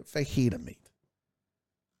marinated fajita meat.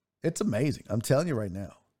 It's amazing. I'm telling you right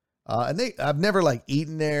now. I've never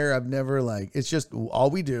eaten there. I've never it's just all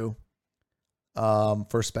we do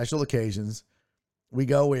for special occasions. We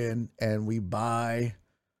go in and we buy,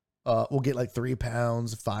 we'll get 3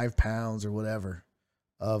 pounds, 5 pounds or whatever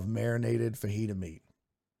of marinated fajita meat.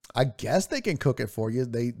 I guess they can cook it for you.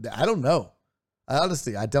 I don't know.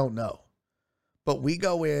 Honestly, I don't know. But we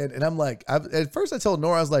go in and I'm at first I told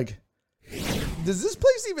Nora, I was like, does this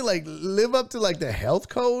place even live up to the health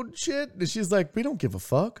code shit? And she's like, we don't give a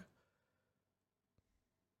fuck.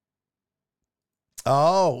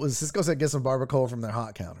 Oh, Cisco said get some barbacoa from their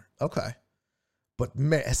hot counter. Okay. But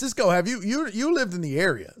man, Cisco, have you lived in the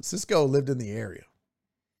area? Cisco lived in the area.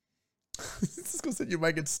 Cisco said you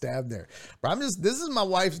might get stabbed there. But this is my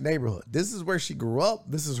wife's neighborhood. This is where she grew up.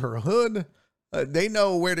 This is her hood. They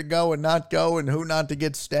know where to go and not go and who not to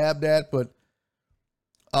get stabbed at. But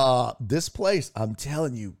this place, I'm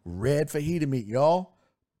telling you, red fajita meat, y'all.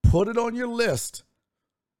 Put it on your list.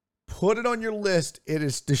 Put it on your list.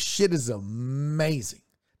 The shit is amazing.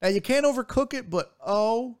 Now, you can't overcook it, but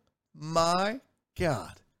oh my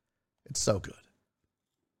God. It's so good.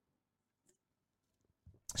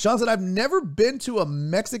 Sean said, I've never been to a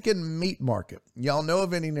Mexican meat market. Y'all know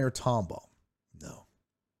of any near Tomball? No.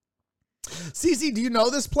 Cece, do you know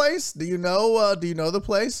this place? Do you know the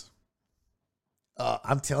place?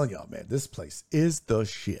 I'm telling y'all, man, this place is the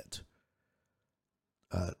shit.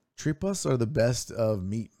 Tripas are the best of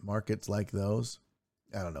meat markets like those.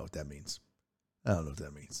 I don't know what that means.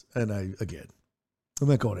 And I'm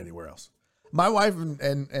not going anywhere else. My wife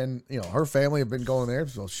and her family have been going there.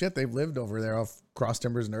 So shit, they've lived over there off Cross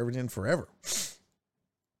Timbers in Irvington forever.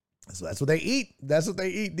 So that's what they eat.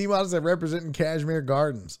 D-Mod said representing Cashmere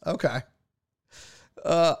Gardens. Okay.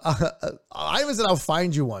 Ivan said I'll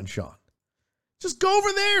find you one, Sean. Just go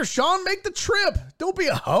over there, Sean. Make the trip. Don't be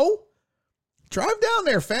a hoe. Drive down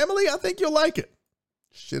there, family. I think you'll like it.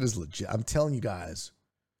 Shit is legit. I'm telling you guys,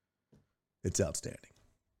 it's outstanding.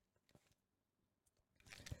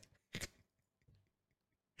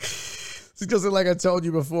 Because like I told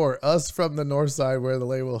you before, us from the north side wear the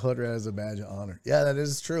label Hood Rat as a badge of honor. Yeah, that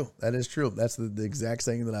is true. That's the exact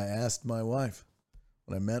thing that I asked my wife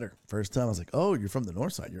when I met her. First time I was like, oh, you're from the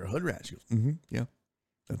north side. You're a Hood Rat. She goes, yeah,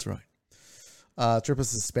 that's right.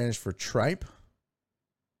 Tripas is Spanish for tripe.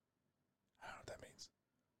 I don't know what that means.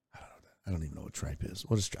 I don't even know what tripe is.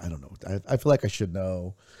 What is? I don't know. I feel like I should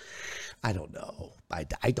know. I don't know. I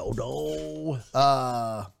don't know.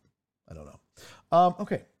 I don't know.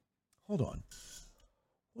 Okay. Hold on.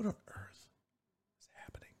 What on earth is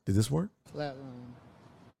happening? Did this work? Flatline.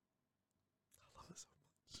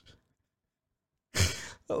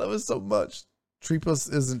 I love it so much.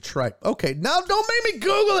 Tripas isn't tripe. Okay, now don't make me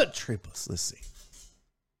Google it. Tripas. Let's see.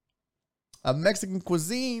 A Mexican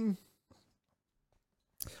cuisine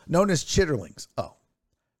known as chitterlings. Oh.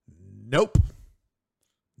 Nope.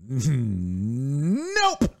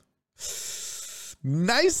 Nope.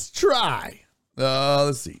 Nice try.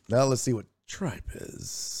 Let's see. Now let's see what tripe is.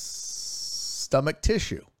 Stomach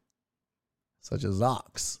tissue, such as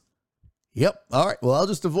ox. Yep. All right. Well, I'll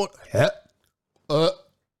just avoid.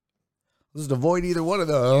 Just avoid either one of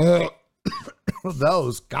those.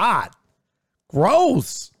 God,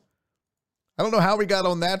 gross. I don't know how we got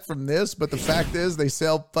on that from this, but the fact is they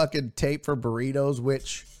sell fucking tape for burritos,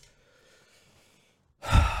 which,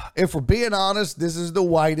 if we're being honest, this is the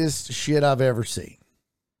whitest shit I've ever seen.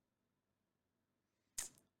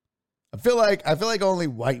 I feel like only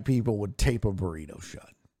white people would tape a burrito shut.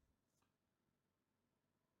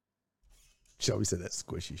 Shelby said that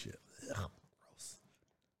squishy shit. Ugh,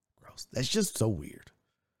 gross. That's just so weird.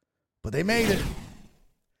 But they made it.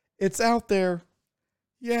 It's out there.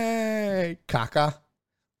 Yay. Caca.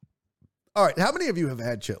 All right. How many of you have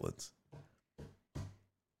had chitlins?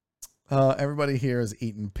 Everybody here has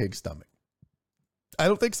eaten pig stomach. I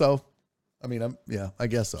don't think so. I mean, I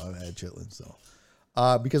guess so. I've had chitlins, so.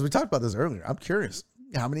 Because we talked about this earlier. I'm curious.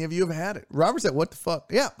 How many of you have had it? Robert said, what the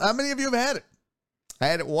fuck? Yeah, how many of you have had it? I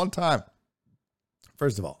had it one time.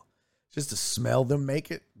 First of all, just to smell them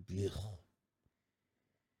make it. Ugh.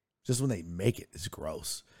 Just when they make it, it's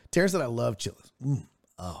gross. Terrence said, I love chitlins.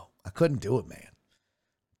 Oh, I couldn't do it, man.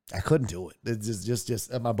 I couldn't do it. It's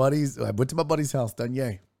just at my buddies. I went to my buddy's house,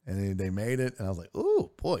 Dunye, and they made it. And I was like,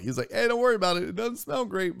 oh, boy. He was like, hey, don't worry about it. It doesn't smell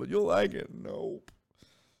great, but you'll like it. Nope.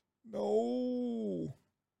 No.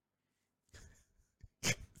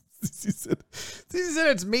 He said,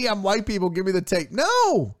 it's me. I'm white people. Give me the tape.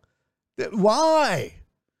 No. Why?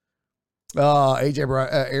 Aaron J.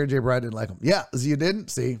 Bryan didn't like him. Yeah, you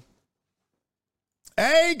didn't? See?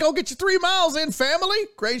 Hey, go get your 3 miles in, family.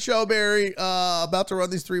 Great show, Barry. About to run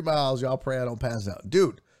these 3 miles. Y'all pray I don't pass out.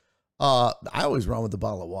 Dude, I always run with a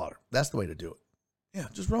bottle of water. That's the way to do it. Yeah,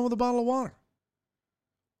 just run with a bottle of water.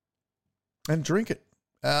 And drink it.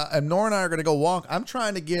 And Nora and I are going to go walk. I'm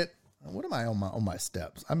trying to get, what am I on my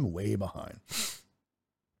steps? I'm way behind.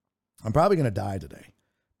 I'm probably going to die today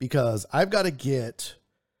because I've got to get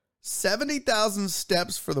 70,000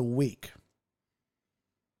 steps for the week.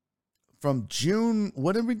 From June,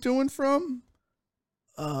 what are we doing from?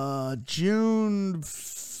 June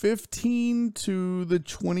 15 to the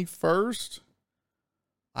 21st.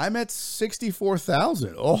 I'm at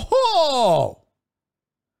 64,000. Oh,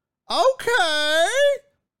 okay.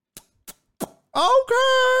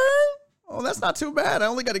 Oh, that's not too bad. I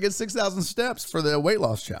only got to get 6,000 steps for the weight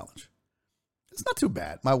loss challenge. It's not too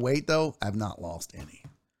bad. My weight, though, I've not lost any.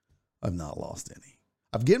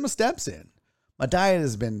 I've getting my steps in. My diet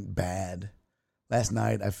has been bad. Last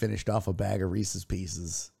night, I finished off a bag of Reese's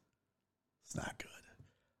Pieces. It's not good.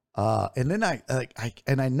 And then I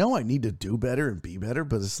know I need to do better and be better,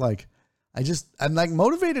 but it's like, I'm like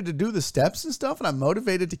motivated to do the steps and stuff, and I'm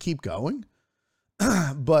motivated to keep going.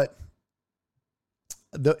 But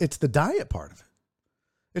it's the diet part of it.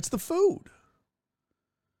 It's the food.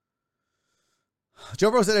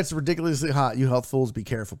 Joe Bro said it's ridiculously hot. You health fools, be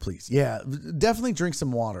careful, please. Yeah, definitely drink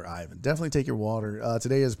some water, Ivan. Definitely take your water.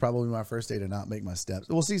 Today is probably my first day to not make my steps.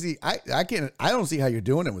 Well, see, I don't see how you're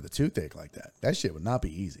doing it with a toothache like that. That shit would not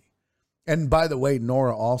be easy. And by the way,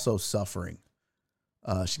 Nora also suffering.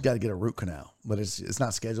 She's got to get a root canal, but it's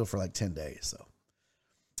not scheduled for like 10 days. So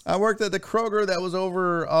I worked at the Kroger that was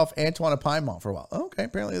over off Antoine and Pinemont for a while. Okay,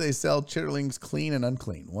 apparently they sell chitterlings clean and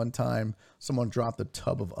unclean. One time, someone dropped a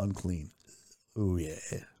tub of unclean. Oh, yeah.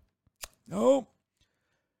 Nope.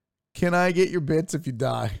 Can I get your bits if you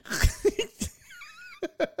die?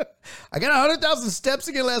 I got 100,000 steps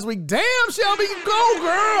again last week. Damn, Shelby, go,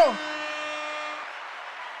 girl.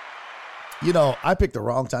 You know, I picked the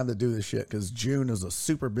wrong time to do this shit because June is a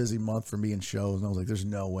super busy month for me in shows. And I was like, there's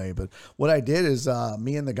no way. But what I did is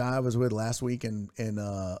me and the guy I was with last week in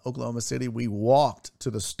Oklahoma City, we walked to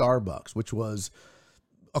the Starbucks, which was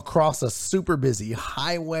across a super busy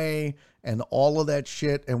highway and all of that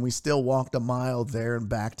shit. And we still walked a mile there and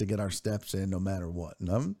back to get our steps in no matter what.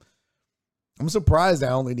 And I'm surprised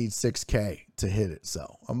I only need 6K to hit it.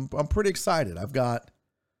 So I'm pretty excited. I've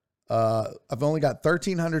only got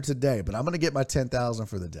 1,300 today, but I'm going to get my 10,000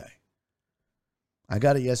 for the day. I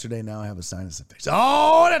got it yesterday. Now I have a sinus infection.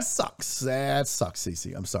 Oh, that sucks. That sucks,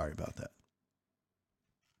 CC. I'm sorry about that.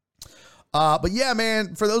 But yeah,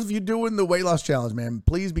 man, for those of you doing the weight loss challenge, man,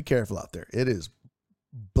 please be careful out there. It is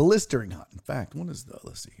blistering hot. In fact, let's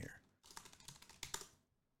see here.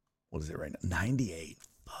 What is it right now? 98.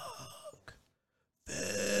 Fuck.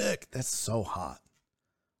 That's so hot.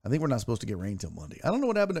 I think we're not supposed to get rain till Monday. I don't know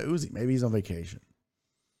what happened to Uzi. Maybe he's on vacation.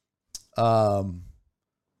 Tooth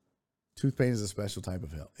pain is a special type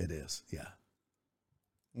of hell. It is. Yeah.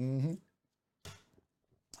 Mm-hmm.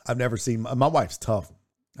 I've never seen, my wife's tough.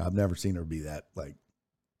 I've never seen her be that, like,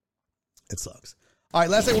 it sucks. All right,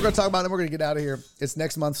 last thing we're going to talk about, then we're going to get out of here. It's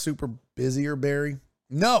next month, super busier, Barry.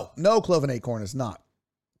 No, Cloven Acorn, it's not.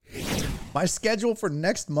 My schedule for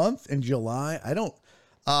next month in July,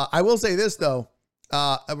 I will say this, though.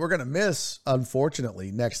 We're going to miss,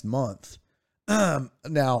 unfortunately, next month.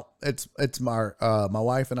 Now, it's my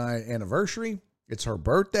wife and I anniversary. It's her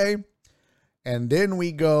birthday. And then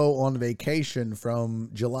we go on vacation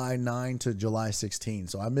from July 9 to July 16.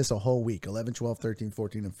 So I miss a whole week, 11, 12, 13,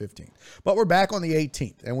 14, and 15. But we're back on the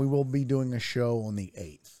 18th, and we will be doing a show on the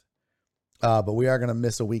 8th. But we are going to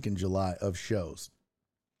miss a week in July of shows.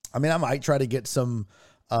 I mean, I might try to get some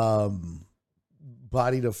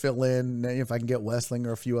body to fill in if I can get Westling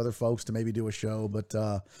or a few other folks to maybe do a show. But,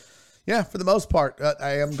 yeah, for the most part,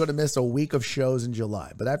 I am going to miss a week of shows in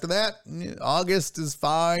July. But after that, August is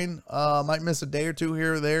fine. Might miss a day or two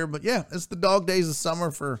here or there. But yeah, it's the dog days of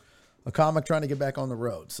summer for a comic trying to get back on the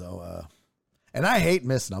road. So, and I hate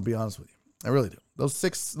missing, I'll be honest with you. I really do. Those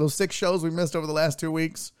six shows we missed over the last 2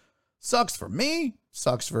 weeks sucks for me,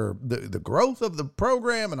 sucks for the growth of the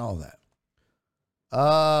program and all that.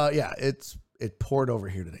 Yeah, it poured over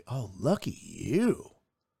here today. Oh, lucky you.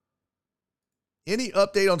 Any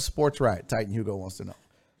update on Sports Riot? Titan Hugo wants to know.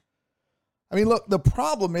 I mean, look, the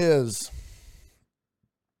problem is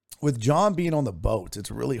with John being on the boats, it's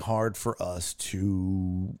really hard for us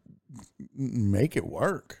to make it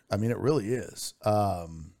work. I mean, it really is.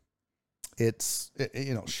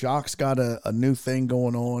 Shock's got a new thing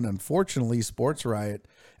going on. Unfortunately, Sports Riot,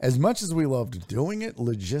 as much as we loved doing it,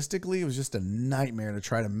 logistically, it was just a nightmare to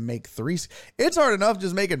try to make three. It's hard enough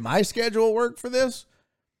just making my schedule work for this.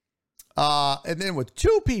 And then with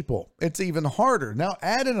two people, it's even harder. Now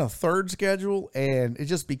add in a third schedule, and it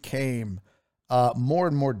just became more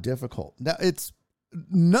and more difficult. Now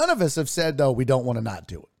none of us have said, though, we don't want to not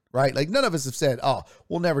do it, right? Like none of us have said, oh,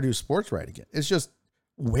 we'll never do Sports Riot again. It's just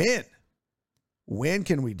when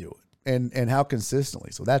can we do it, and how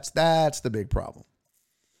consistently? So that's the big problem.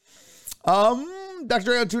 Dr.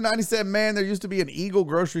 Dre on 290 said, man, there used to be an Eagle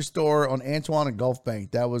grocery store on Antoine and Gulf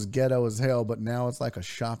Bank. That was ghetto as hell, but now it's like a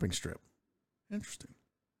shopping strip. Interesting.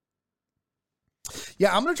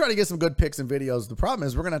 Yeah, I'm going to try to get some good pics and videos. The problem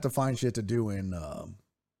is we're going to have to find shit to do in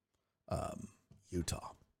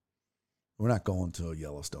Utah. We're not going to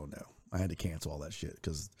Yellowstone now. I had to cancel all that shit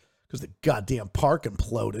because the goddamn park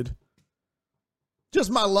imploded.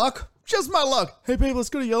 Just my luck. Just my luck. Hey, babe, let's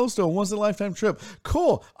go to Yellowstone. Once in a lifetime trip.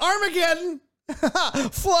 Cool. Armageddon.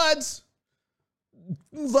 Floods.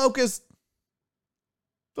 Locusts.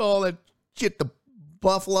 All that shit. The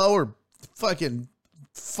buffalo are fucking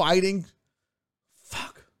fighting.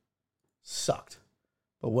 Fuck. Sucked.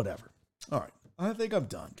 But whatever. All right. I think I'm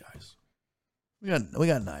done, guys. We got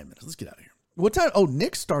 9 minutes. Let's get out of here. What time? Oh,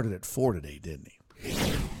 Nick started at 4 today, didn't he?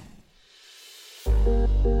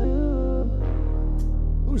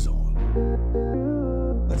 Who's on?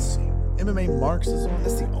 Let's see. MMA Marks is on.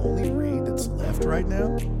 That's the only raid that's left right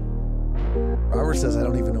now. Robert says, I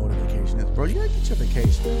don't even know what a vacation is. Bro, you gotta get your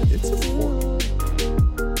vacation. It's important.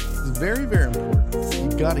 It's very, very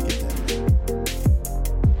important. You gotta get that.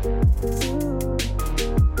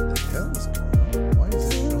 What the hell is going on? Why is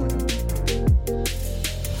it showing up?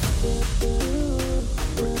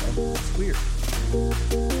 It's weird.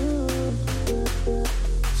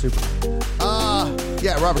 Super.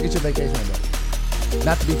 Yeah, Robert, get your vacation on that.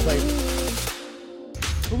 Not to be played.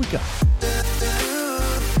 What we got?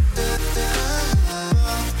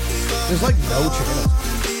 There's like no channels.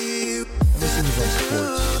 Let me see who's on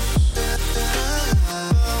sports.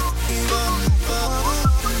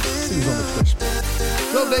 See who's on the Twitch.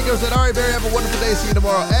 So Dago said, all right, Barry, have a wonderful day. See you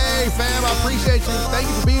tomorrow. Hey, fam, I appreciate you. Thank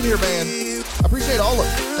you for being here, man. I appreciate all of it.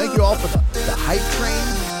 Thank you all for the hype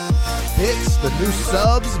train. Bits, the new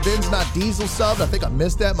subs. Ben's not diesel subbed. I think I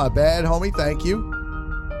missed that. My bad, homie. Thank you.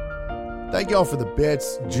 Thank y'all for the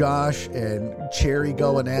bits. Josh and Cherry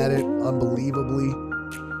going at it unbelievably.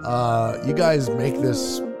 You guys make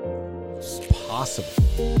this possible.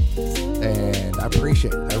 And I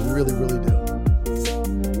appreciate it. I really, really do.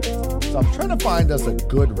 So I'm trying to find us a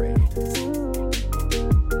good raid.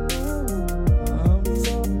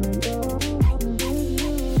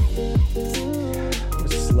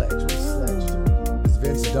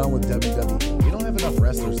 Done with WWE. We don't have enough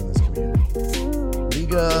wrestlers in this community.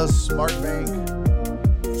 Liga, Smartbank,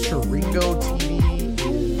 Chiringo TV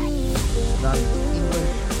is not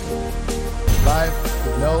English. Live?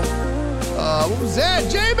 No. What was that?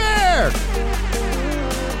 J-Bear!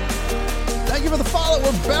 Thank you for the follow.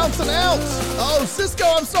 We're bouncing out. Oh, Cisco,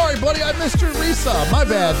 I'm sorry, buddy. I missed your resub. My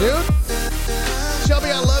bad, dude.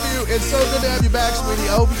 Shelby, I love you. It's so good to have you back, sweetie.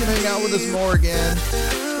 I hope you can hang out with us more again.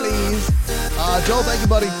 Please. Joel, thank you,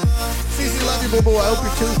 buddy. CC, love you, boo-boo. I hope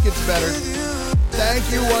your tooth gets better. Thank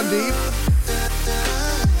you, One Deep.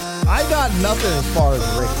 I got nothing as far as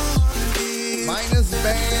rates. Minus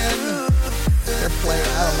Van. They're playing, I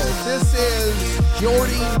don't know what this is.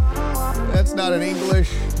 Jordy. That's not in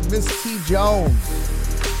English. Miss T. Jones.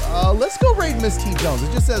 Let's go raid Miss T. Jones.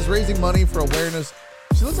 It just says raising money for awareness.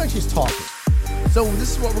 She looks like she's talking. So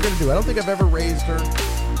this is what we're going to do. I don't think I've ever raided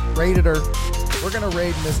her. We're going to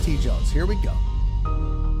raid Miss T. Jones. Here we go.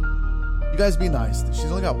 You guys be nice. She's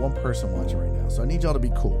only got one person watching right now, so I need y'all to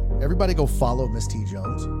be cool. Everybody go follow Miss T.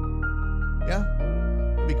 Jones. Yeah?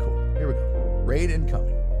 Be cool. Here we go. Raid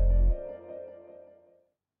incoming.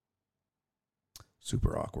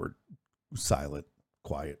 Super awkward. Silent.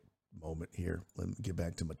 Quiet. moment here. Let me get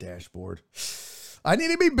back to my dashboard. I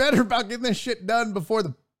need to be better about getting this shit done before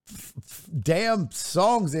the damn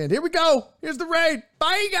songs end. Here we go. Here's the raid.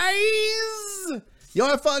 Bye, guys. Y'all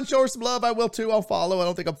have fun. Show her some love. I will too. I'll follow. I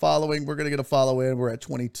don't think I'm following. We're going to get a follow in. We're at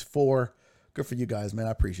 24. Good for you guys, man.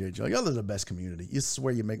 I appreciate y'all. Y'all are the best community. You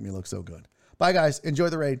swear you make me look so good. Bye, guys. Enjoy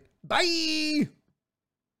the raid. Bye.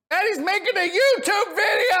 And he's making a YouTube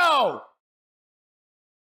video.